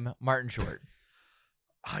hate him? Martin Short.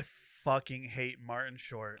 I fucking hate Martin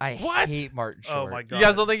Short. I What? hate Martin Short. Oh my god. You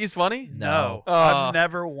guys don't think he's funny? No. Oh. I've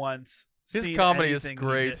never once His seen comedy is anything he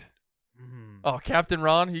great. did. Mhm. Oh, Captain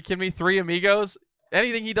Ron. You kidding me? 3 Amigos?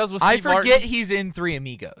 Anything he does with I Steve forget Martin? he's in Three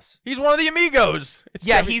Amigos. He's one of the Amigos. It's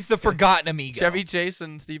Yeah, Chevy- he's the forgotten amigo. Chevy Chase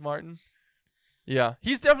and Steve Martin. Yeah,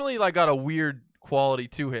 he's definitely got a weird quality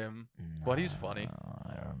to him, but he's funny.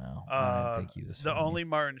 I don't know. I don't think he was The funny. only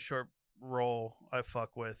Martin Short role I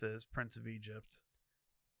fuck with is Prince of Egypt.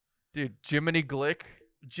 Dude, Jiminy Glick.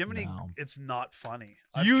 Jiminy, No. it's not funny.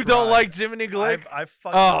 I've You don't tried. like Jiminy Glick? I've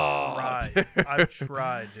fucking Oh, tried. dude. I've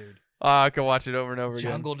tried, dude. I can watch it over and over again.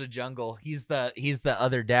 Jungle to Jungle. He's the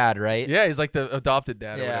other dad, right? Yeah, he's like the adopted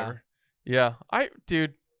dad or Yeah. whatever. Yeah,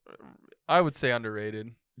 I would say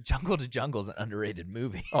underrated. Jungle to Jungle is an underrated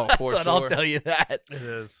movie. Oh, That's for what I'll sure. tell you that. It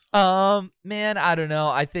is. Man, I don't know.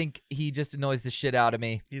 I think he just annoys the shit out of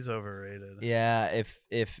me. He's overrated. Yeah, if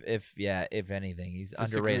anything, he's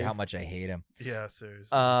Disagree. underrated. How much I hate him. Yeah, seriously.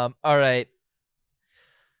 All right.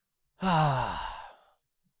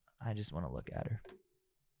 I just want to look at her.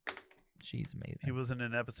 She's amazing. He was in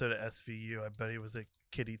an episode of SVU. I bet he was a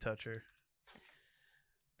kitty toucher.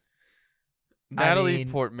 Natalie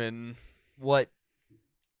mean- Portman. What?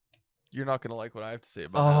 You're not gonna like what I have to say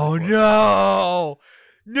about. Oh Natalie Portman.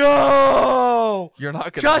 no! You're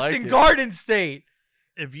not gonna Justin like it. Garden State.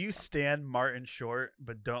 If you stand Martin Short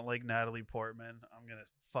but don't like Natalie Portman, I'm gonna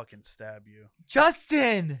fucking stab you.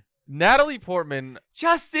 Justin. Natalie Portman.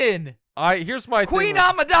 Here's my Queen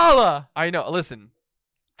thing with- Amidala. I know. Listen,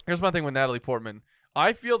 here's my thing with Natalie Portman.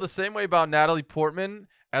 I feel the same way about Natalie Portman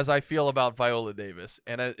as I feel about Viola Davis,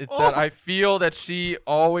 and it's that I feel that she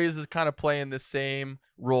always is kind of playing the same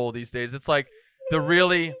role these days. It's like the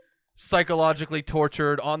really psychologically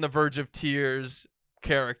tortured, on the verge of tears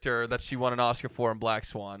character that she won an Oscar for in Black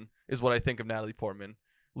Swan is what I think of Natalie Portman.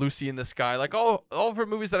 Lucy in the Sky, like all of her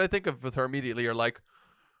movies that I think of with her immediately are like,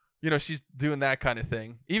 she's doing that kind of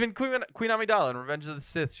thing. Even Queen Amidala in Revenge of the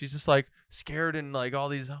Sith, she's just like scared and like all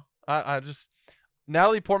these.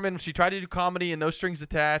 Natalie Portman, she tried to do comedy and No Strings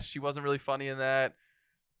Attached. She wasn't really funny in that.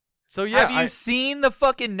 So yeah, Have you seen the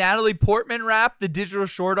fucking Natalie Portman rap, the digital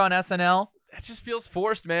short on SNL? It just feels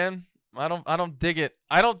forced, man. I don't dig it.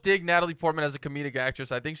 I don't dig Natalie Portman as a comedic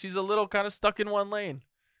actress. I think she's a little kind of stuck in one lane,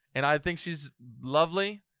 and I think she's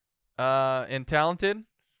lovely, and talented,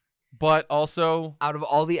 but also Out of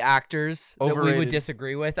all the actors that we would Overrated.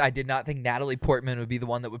 disagree with, I did not think Natalie Portman would be the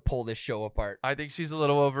one that would pull this show apart. I think she's a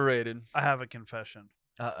little overrated. I have a confession.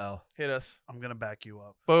 Uh-oh. Hit us. I'm gonna back you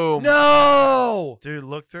up. Boom. No! Dude,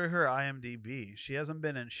 look through her IMDb. She hasn't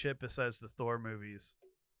been in shit besides the Thor movies.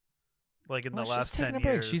 Like in Well, the she's last taking 10 a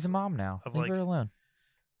break. years. She's a mom now. of, Leave like- her alone.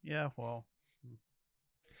 Yeah, well,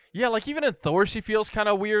 Yeah, like even in Thor, she feels kind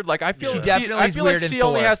of weird. Like I feel She definitely I is feel weird like in she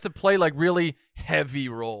only Thor. has to play like really heavy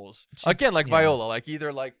roles. She's- Again, like yeah. Viola, like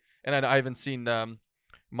either like, and I haven't seen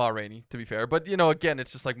Ma Rainey to be fair, but again,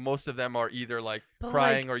 it's just like most of them are either like But,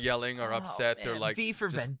 crying like, or yelling or Oh, upset or man, like V for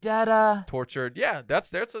just Vendetta, tortured. Yeah,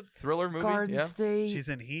 that's a thriller movie. Garden Yeah, State. she's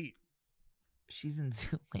in Heat. She's in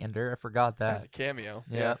Zoolander. I forgot as that. a cameo.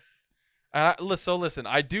 Yeah. So listen,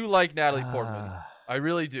 I do like Natalie Portman. Ah, I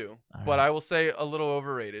really do, all but right. I will say a little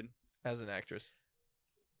overrated as an actress.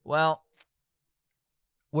 Well,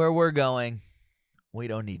 where we're going, we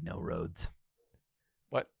don't need no roads.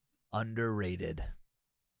 What? Underrated.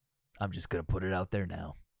 I'm just gonna put it out there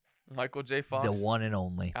now. Michael J. Fox, The one and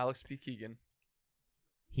only. Alex P. Keegan.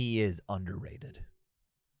 He is underrated.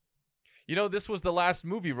 This was the last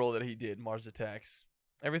movie role that he did, Mars Attacks.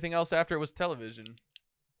 Everything else after it was television.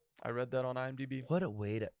 I read that on IMDb. What a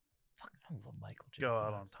way to. Fucking, I love Michael J. Go Fox.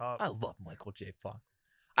 out on top. I love Michael J. Fox.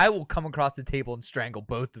 I will come across the table and strangle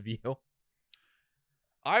both of you.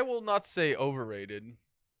 I will not say overrated.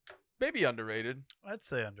 Maybe underrated. I'd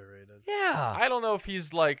say underrated. Yeah. I don't know if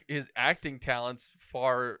he's like his acting talents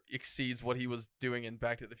far exceeds what he was doing in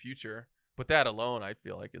Back to the Future. But that alone, I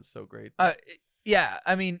feel like is so great. Yeah.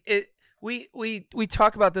 I mean, we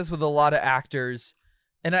talk about this with a lot of actors,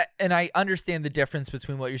 and I understand the difference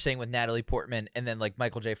between what you're saying with Natalie Portman and then like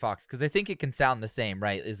Michael J. Fox, because I think it can sound the same,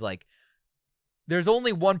 right? Is like there's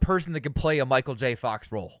only one person that can play a Michael J.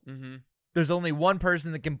 Fox role. Mm-hmm. There's only one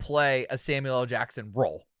person that can play a Samuel L. Jackson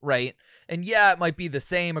role, right? And yeah, it might be the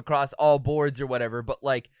same across all boards or whatever, but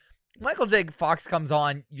like Michael J. Fox comes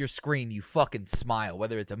on your screen, you fucking smile.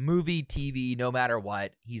 Whether it's a movie, TV, no matter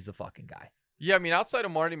what, he's the fucking guy. Yeah, I mean, outside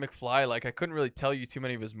of Marty McFly, like I couldn't really tell you too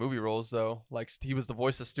many of his movie roles though. Like he was the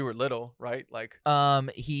voice of Stuart Little, right? Like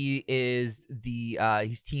He is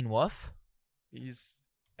he's Teen Wolf. he's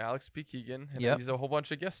Alex P. Keegan, and Yep. he's a whole bunch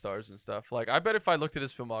of guest stars and stuff. Like I bet if I looked at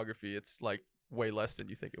his filmography, it's like way less than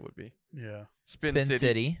you think it would be. Yeah. Spin Spin City,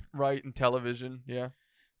 City. right? And television, yeah.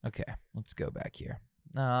 Okay, let's go back here.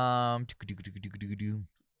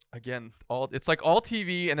 Again, it's like all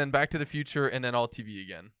TV and then Back to the Future and then all TV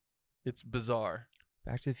again. It's bizarre.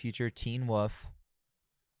 Back to the Future, Teen Wolf,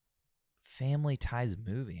 Family Ties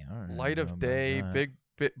movie. I don't know. Light of about Day,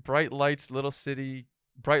 that. Bright Lights, Little City,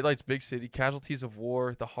 Bright Lights, Big City, Casualties of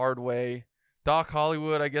War, The Hard Way, Doc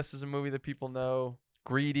Hollywood, I guess is a movie that people know.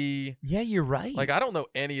 Greedy. Yeah, you're right. Like I don't know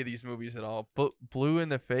any of these movies at all. Blue in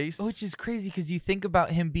the Face. Which is crazy because you think about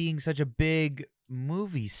him being such a big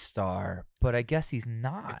movie star, but I guess he's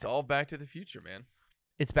not. It's all Back to the Future, man.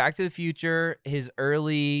 It's Back to the Future, his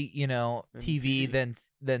early, And TV, TV.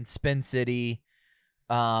 then Spin City.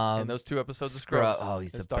 And those 2 episodes of Scrubs. Oh,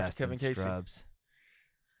 he's as the Dr. best Kevin in Casey. Scrubs.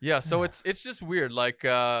 Yeah, so it's just weird. Like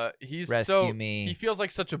he's Rescue Me. he feels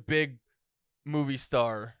like such a big movie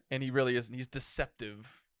star, and he really isn't. He's deceptive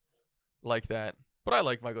like that. But I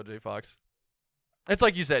like Michael J. Fox. It's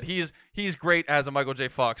like you said, he's great as a Michael J.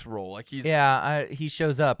 Fox role. Like he's He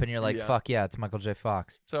shows up, and you're like, Yeah. fuck yeah, it's Michael J.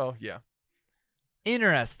 Fox. So yeah.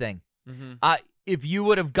 Interesting. Mm-hmm. If you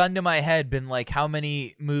would have gunned to my head, been like, how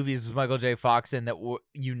many movies was Michael J. Fox in that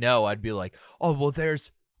I'd be like, oh, well,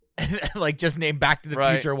 there's, like, just name Back to the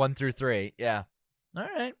Right. Future 1 through 3. Yeah. All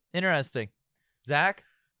right. Interesting. Zach?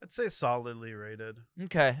 I'd say solidly rated.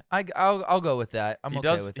 Okay. I'll go with that. I'm He okay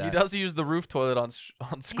does with that. he does use the roof toilet on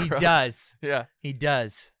Scrubs. He does. Yeah. He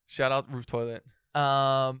does. Shout out roof toilet.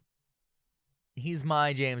 He's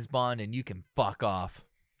my James Bond, and you can fuck off.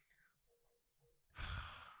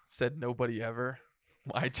 Said nobody ever.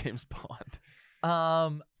 Why James Bond?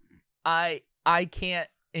 I can't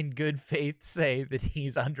in good faith say that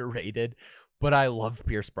he's underrated, but I love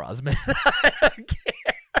Pierce Brosnan. I don't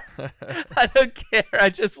care. I don't care. I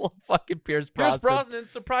just love fucking Pierce Brosnan. Pierce Brosnan's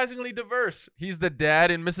surprisingly diverse. He's the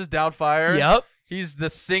dad in Mrs. Doubtfire. Yep. He's the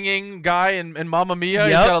singing guy in Mamma Mia. Yep.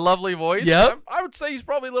 He's got a lovely voice. Yep. I would say he's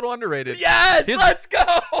probably a little underrated. Yes. Let's go.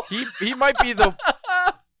 He might be the.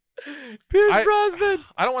 Pierce I- Brosnan.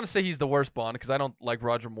 I don't want to say he's the worst Bond because I don't like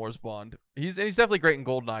Roger Moore's Bond. He's definitely great in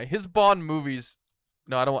Goldeneye. His Bond movies.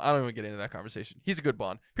 No, I don't even get into that conversation. He's a good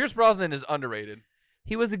Bond. Pierce Brosnan is underrated.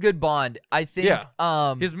 He was a good Bond. I think.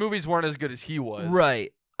 Yeah. His movies weren't as good as he was.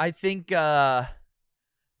 Right. I think Thomas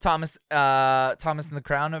and the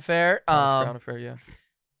Crown Affair. Thomas Crown Affair, yeah.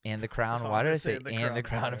 And the Crown. Oh, Why I did I was say saying the and the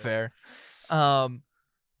Crown Crown Affair. Affair?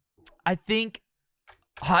 I think,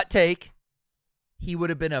 hot take, he would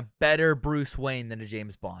have been a better Bruce Wayne than a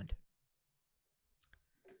James Bond.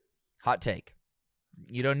 Hot take.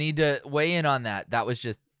 You don't need to weigh in on that. That was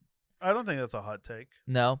just I don't think that's a hot take.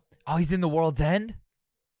 no. Oh, he's in The World's End?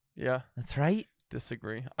 Yeah. That's right.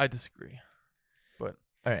 Disagree. I disagree. But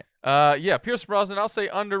All right. Yeah, Pierce Brosnan, I'll say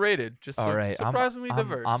underrated. Just All right. surprisingly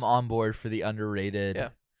diverse. I'm on board for the underrated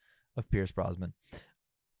of Pierce Brosnan.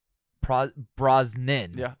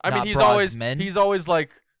 Brosnan. Yeah. I mean, not he's always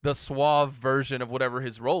like the suave version of whatever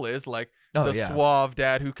his role is, like the suave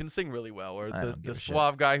dad who can sing really well, or the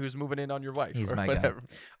suave guy who's moving in on your wife. He's or my whatever.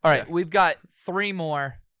 guy. All right, we've got 3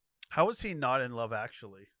 more. How is he not in Love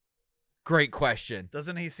Actually? Great question.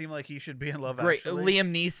 Doesn't he seem like he should be in Love Great. Actually?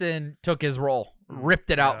 Liam Neeson took his role, ripped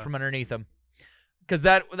it out from underneath him. Because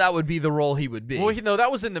that would be the role he would be. Well,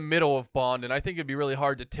 that was in the middle of Bond, and I think it'd be really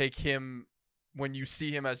hard to take him when you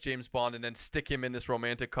see him as James Bond and then stick him in this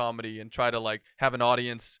romantic comedy and try to like have an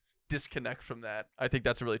audience disconnect from that. I think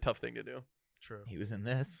that's a really tough thing to do. True. He was in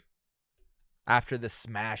this after the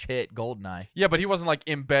smash hit Goldeneye. Yeah, but he wasn't like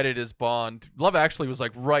embedded as Bond. Love Actually was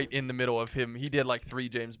like right in the middle of him. He did like 3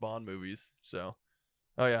 James Bond movies. So,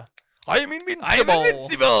 oh yeah, I am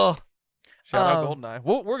invincible. Shout out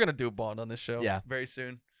Goldeneye. We're gonna do Bond on this show. Yeah, very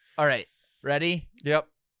soon. All right, ready? Yep.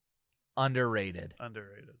 Underrated.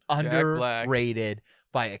 Underrated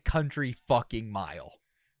by a country fucking mile.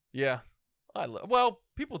 Yeah, well,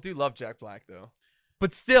 people do love Jack Black though.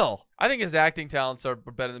 But still, I think his acting talents are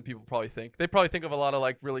better than people probably think. They probably think of a lot of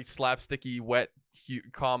like really slapsticky, wet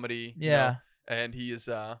comedy. Yeah. You know? And he is,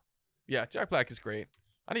 Jack Black is great.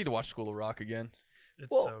 I need to watch School of Rock again. It's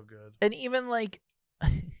so good. And even like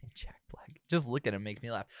Jack Black, just look at him makes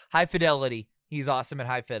me laugh. High Fidelity. He's awesome at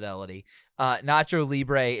High Fidelity. Nacho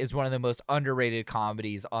Libre is one of the most underrated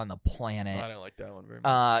comedies on the planet. I don't like that one very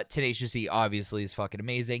much. Tenacious D obviously is fucking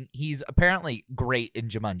amazing. He's apparently great in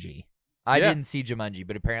Jumanji. I didn't see Jumanji,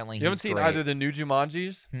 but apparently you haven't seen great. either the new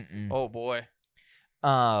Jumanjis? Mm-mm. Oh boy.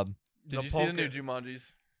 Did you see the new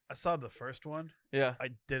Jumanjis? I saw the first one. Yeah. I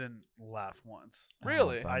didn't laugh once.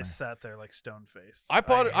 Really? I sat there like stone faced. I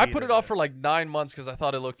put it off for like 9 months because I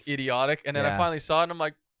thought it looked idiotic, and then I finally saw it and I'm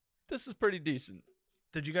like, this is pretty decent.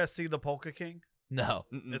 Did you guys see The Polka King? No.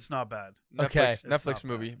 It's not bad. Netflix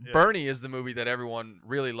movie. Yeah. Bernie is the movie that everyone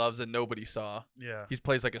really loves and nobody saw. Yeah. He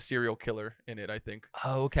plays like a serial killer in it, I think.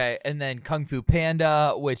 Oh, okay. And then Kung Fu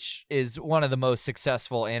Panda, which is one of the most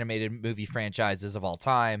successful animated movie franchises of all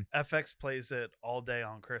time. FX plays it all day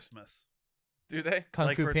on Christmas. Do they?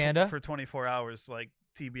 Kung Fu Panda? For 24 hours, like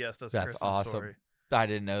TBS does a That's Christmas awesome. story. I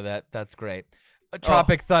didn't know that. That's great.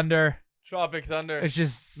 Tropic Thunder. Tropic Thunder. It's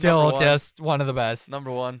just still just one of the best.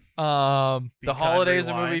 Number 1. The Holidays,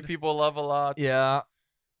 a movie people love a lot. Yeah.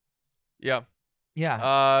 Yeah.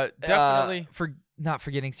 Yeah. Definitely. For not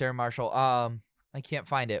forgetting Sarah Marshall. I can't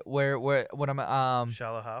find it. What am I?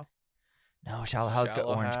 Shallow Hal. No, Shallow Hal's got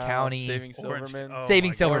Orange County. Saving Silverman.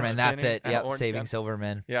 Saving Silverman. That's it. Yep. Saving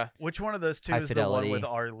Silverman. Yeah. Which one of those two is the one with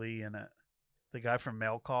R. Lee in it? The guy from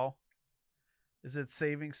Mail Call. Is it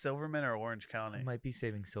Saving Silverman or Orange County? It might be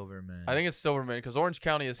Saving Silverman. I think it's Silverman because Orange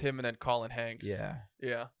County is him and then Colin Hanks. Yeah.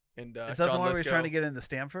 Yeah. And is that the one where he's trying to get into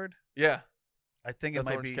Stanford? Yeah. I think That's it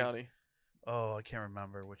might Orange be County. Oh, I can't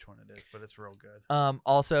remember which one it is, but it's real good.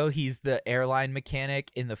 Also, he's the airline mechanic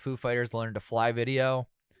in the Foo Fighters Learn to Fly video.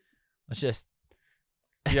 It's just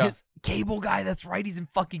Cable Guy. That's right. He's in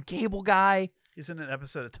fucking Cable Guy. He's in an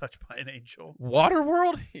episode of Touched by an Angel.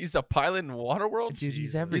 Waterworld? He's a pilot in Waterworld? Dude,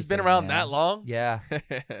 he's everything. He's been around that long? Yeah.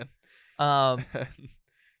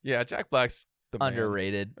 Yeah, Jack Black's the man.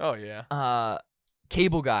 Underrated. Oh, yeah.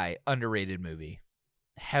 Cable Guy, underrated movie.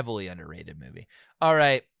 Heavily underrated movie. All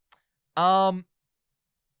right.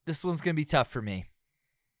 This one's going to be tough for me.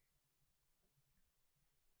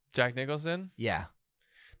 Jack Nicholson? Yeah.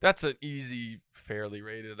 That's an easy, fairly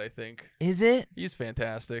rated, I think. Is it? He's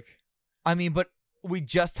fantastic. I mean, but we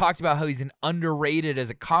just talked about how he's an underrated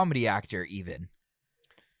as a comedy actor, even.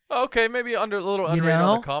 Okay, maybe a little underrated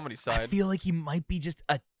on the comedy side. I feel like he might be just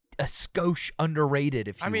a skosh underrated,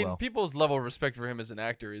 if you will. I mean, people's level of respect for him as an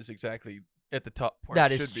actor is exactly at the top part.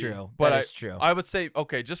 That is true. But that is true. I would say,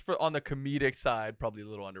 okay, just for on the comedic side, probably a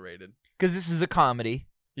little underrated. Because this is a comedy.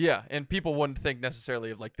 Yeah, and people wouldn't think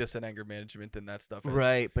necessarily of like this and Anger Management and that stuff.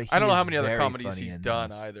 Right, but I don't know how many other comedies he's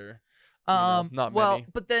done either. Not many.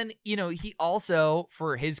 But then, he also,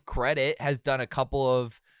 for his credit, has done a couple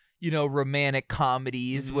of, romantic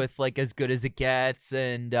comedies with like As Good as It Gets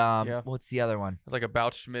and what's the other one? It's like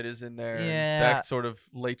About Schmidt is in there. Yeah. And that sort of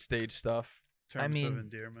late stage stuff. Terms of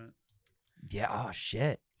Endearment. Yeah. Oh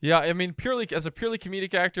shit. Yeah, I mean, as a purely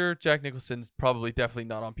comedic actor, Jack Nicholson's probably definitely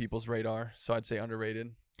not on people's radar, so I'd say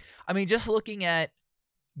underrated. I mean, just looking at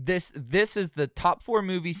this is the top 4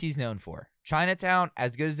 movies he's known for. Chinatown,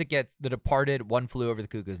 As Good as It Gets, The Departed, One Flew Over the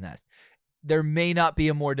Cuckoo's Nest. There may not be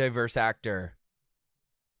a more diverse actor.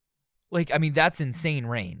 Like, I mean, that's insane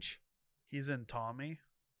range. He's in Tommy.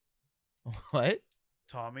 What?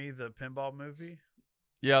 Tommy, the pinball movie.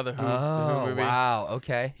 Yeah, the Who movie. Wow.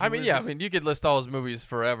 Okay. I mean, you could list all his movies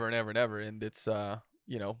forever and ever and ever, and it's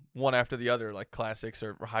one after the other, like classics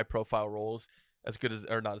or high profile roles. As good as,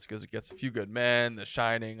 or not as good as it gets. A Few Good Men, The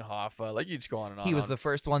Shining, Hoffa. Like, you just go on and on. He was the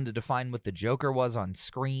first one to define what the Joker was on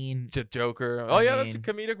screen. Joker. I That's a mean,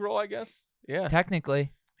 comedic role, I guess. Yeah.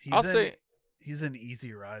 Technically, He's say he's an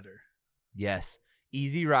Easy Rider. yes.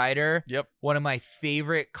 Easy Rider. Yep. One of my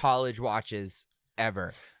favorite college watches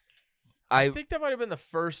ever. I think that might have been the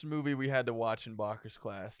first movie we had to watch in Bacchus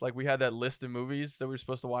class. Like, we had that list of movies that we were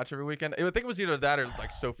supposed to watch every weekend. I think it was either that or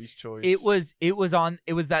like Sophie's Choice. It was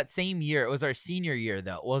that same year. It was our senior year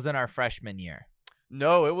though. It wasn't our freshman year.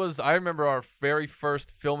 No, it was. I remember our very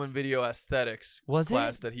first film and video aesthetics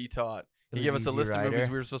class that he taught. He gave us a list of movies.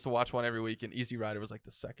 We were supposed to watch one every week, and Easy Rider was like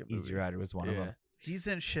the second movie. Easy Rider was one of them. He's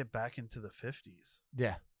in shit back into the 50s.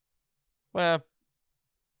 Yeah. Well,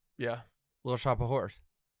 yeah. Little Shop of Horrors.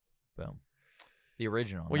 Boom. The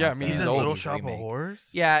original. Well, yeah, I mean, he's in old Little Shop of Horrors.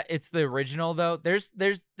 Yeah, it's the original though. There's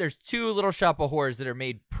two Little Shop of Horrors that are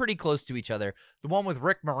made pretty close to each other. The one with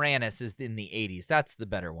Rick Moranis is in the 80s. That's the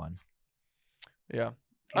better one. Yeah.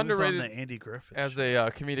 He Underrated was on the Andy Griffith as show.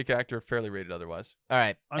 a comedic actor, fairly rated otherwise. All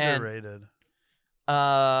right. Underrated.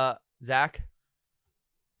 And, Zach,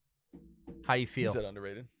 how you feel? He said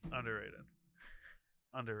underrated. Underrated.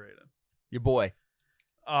 Your boy.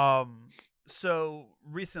 So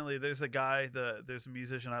recently there's a guy there's a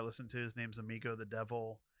musician I listen to. His name's Amigo the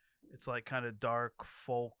Devil. It's like kind of dark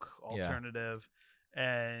folk alternative.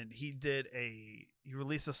 And he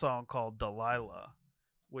released a song called Delilah,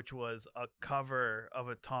 which was a cover of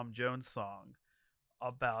a Tom Jones song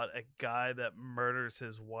about a guy that murders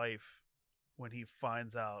his wife when he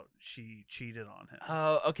finds out she cheated on him.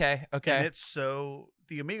 Oh, okay. And it's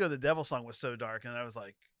the Amigo the Devil song was so dark, and I was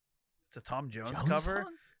like, it's a Tom Jones cover?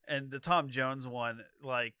 Song? And the Tom Jones one,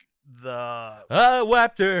 like I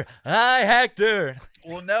whacked her, I hacked her.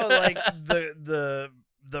 Well, no, like the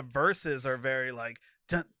verses are very like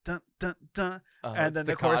dun dun dun dun, and then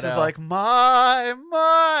the chorus is like my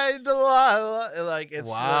Delilah, like it's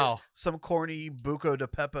like some corny Buco de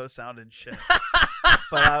Pepo sounding shit.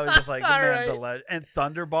 But I was just like, the man's a legend. And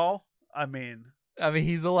Thunderball, I mean,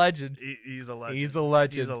 he's a legend. He's a legend. He's a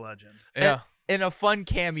legend. He's a legend. Yeah. And a fun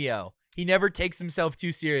cameo. He never takes himself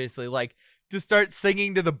too seriously. Like, to start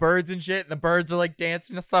singing to the birds and shit, and the birds are like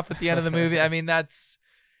dancing and stuff at the end of the movie. I mean, that's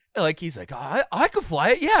like, he's like, I could fly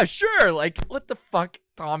it. Yeah, sure. Like, what the fuck,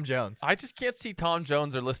 Tom Jones? I just can't see Tom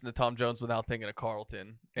Jones or listen to Tom Jones without thinking of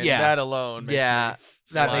Carlton. And that alone makes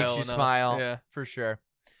you smile. Yeah, for sure.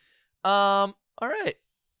 All right.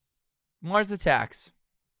 Mars Attacks.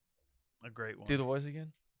 A great one. Do the voice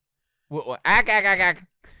again. What?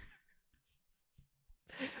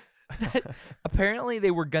 Apparently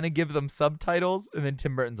they were gonna give them subtitles, and then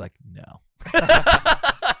Tim Burton's like, no.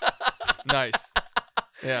 Nice.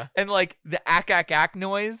 Yeah. And like the ack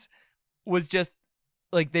noise was just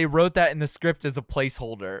like they wrote that in the script as a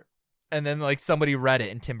placeholder, and then like somebody read it,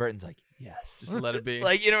 and Tim Burton's like, yes, just let it be.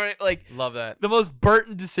 Like, you know what I mean? Like, love that. The most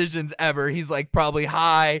Burton decisions ever. He's like probably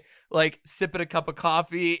high, like sipping a cup of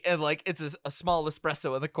coffee, and like it's a small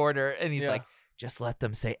espresso in the corner, and he's like, just let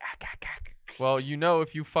them say ack. Well,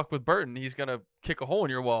 if you fuck with Burton, he's gonna kick a hole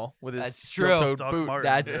in your wall with his steel-toed boot.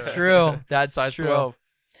 That's true. That's size true.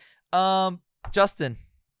 12. Justin.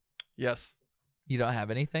 Yes. You don't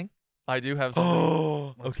have anything? I do have something.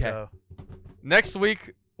 Oh, Let's okay. go. Next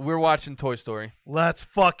week we're watching Toy Story. Let's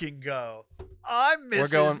fucking go. I'm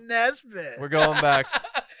Mrs. Nesbitt. We're going back.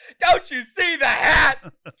 Don't you see the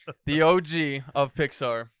hat? The OG of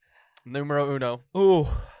Pixar, numero uno. Ooh.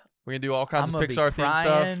 We're gonna do all kinds I'm of gonna be Pixar themed stuff.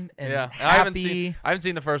 crying and Yeah, happy. I haven't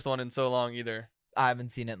seen the first one in so long either. I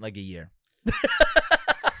haven't seen it in like a year.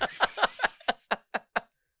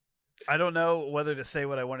 I don't know whether to say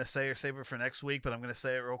what I want to say or save it for next week, but I'm going to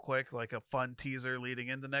say it real quick, like a fun teaser leading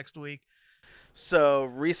into next week. So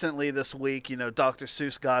recently this week, Dr.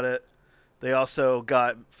 Seuss got it. They also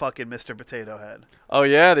got fucking Mr. Potato Head. Oh,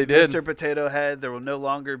 yeah, they did. Mr. Potato Head, there will no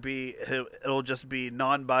longer be, it'll just be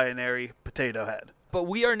non-binary Potato Head. But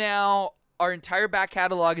we are now, our entire back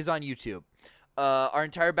catalog is on YouTube. Our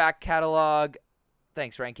entire back catalog,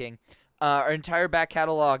 thanks, Ranking. Our entire back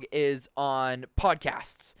catalog is on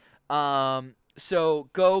podcasts. So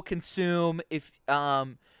go consume. If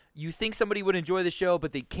you think somebody would enjoy the show,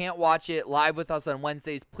 but they can't watch it live with us on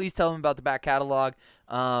Wednesdays, please tell them about the back catalog.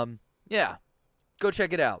 Yeah, go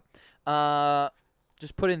check it out.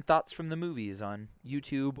 Just put in thoughts from the movies on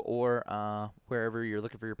YouTube or wherever you're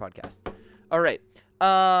looking for your podcast. All right.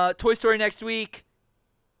 Toy Story next week.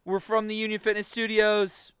 We're from the Union Fitness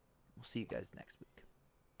Studios. We'll see you guys next week.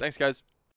 Thanks, guys.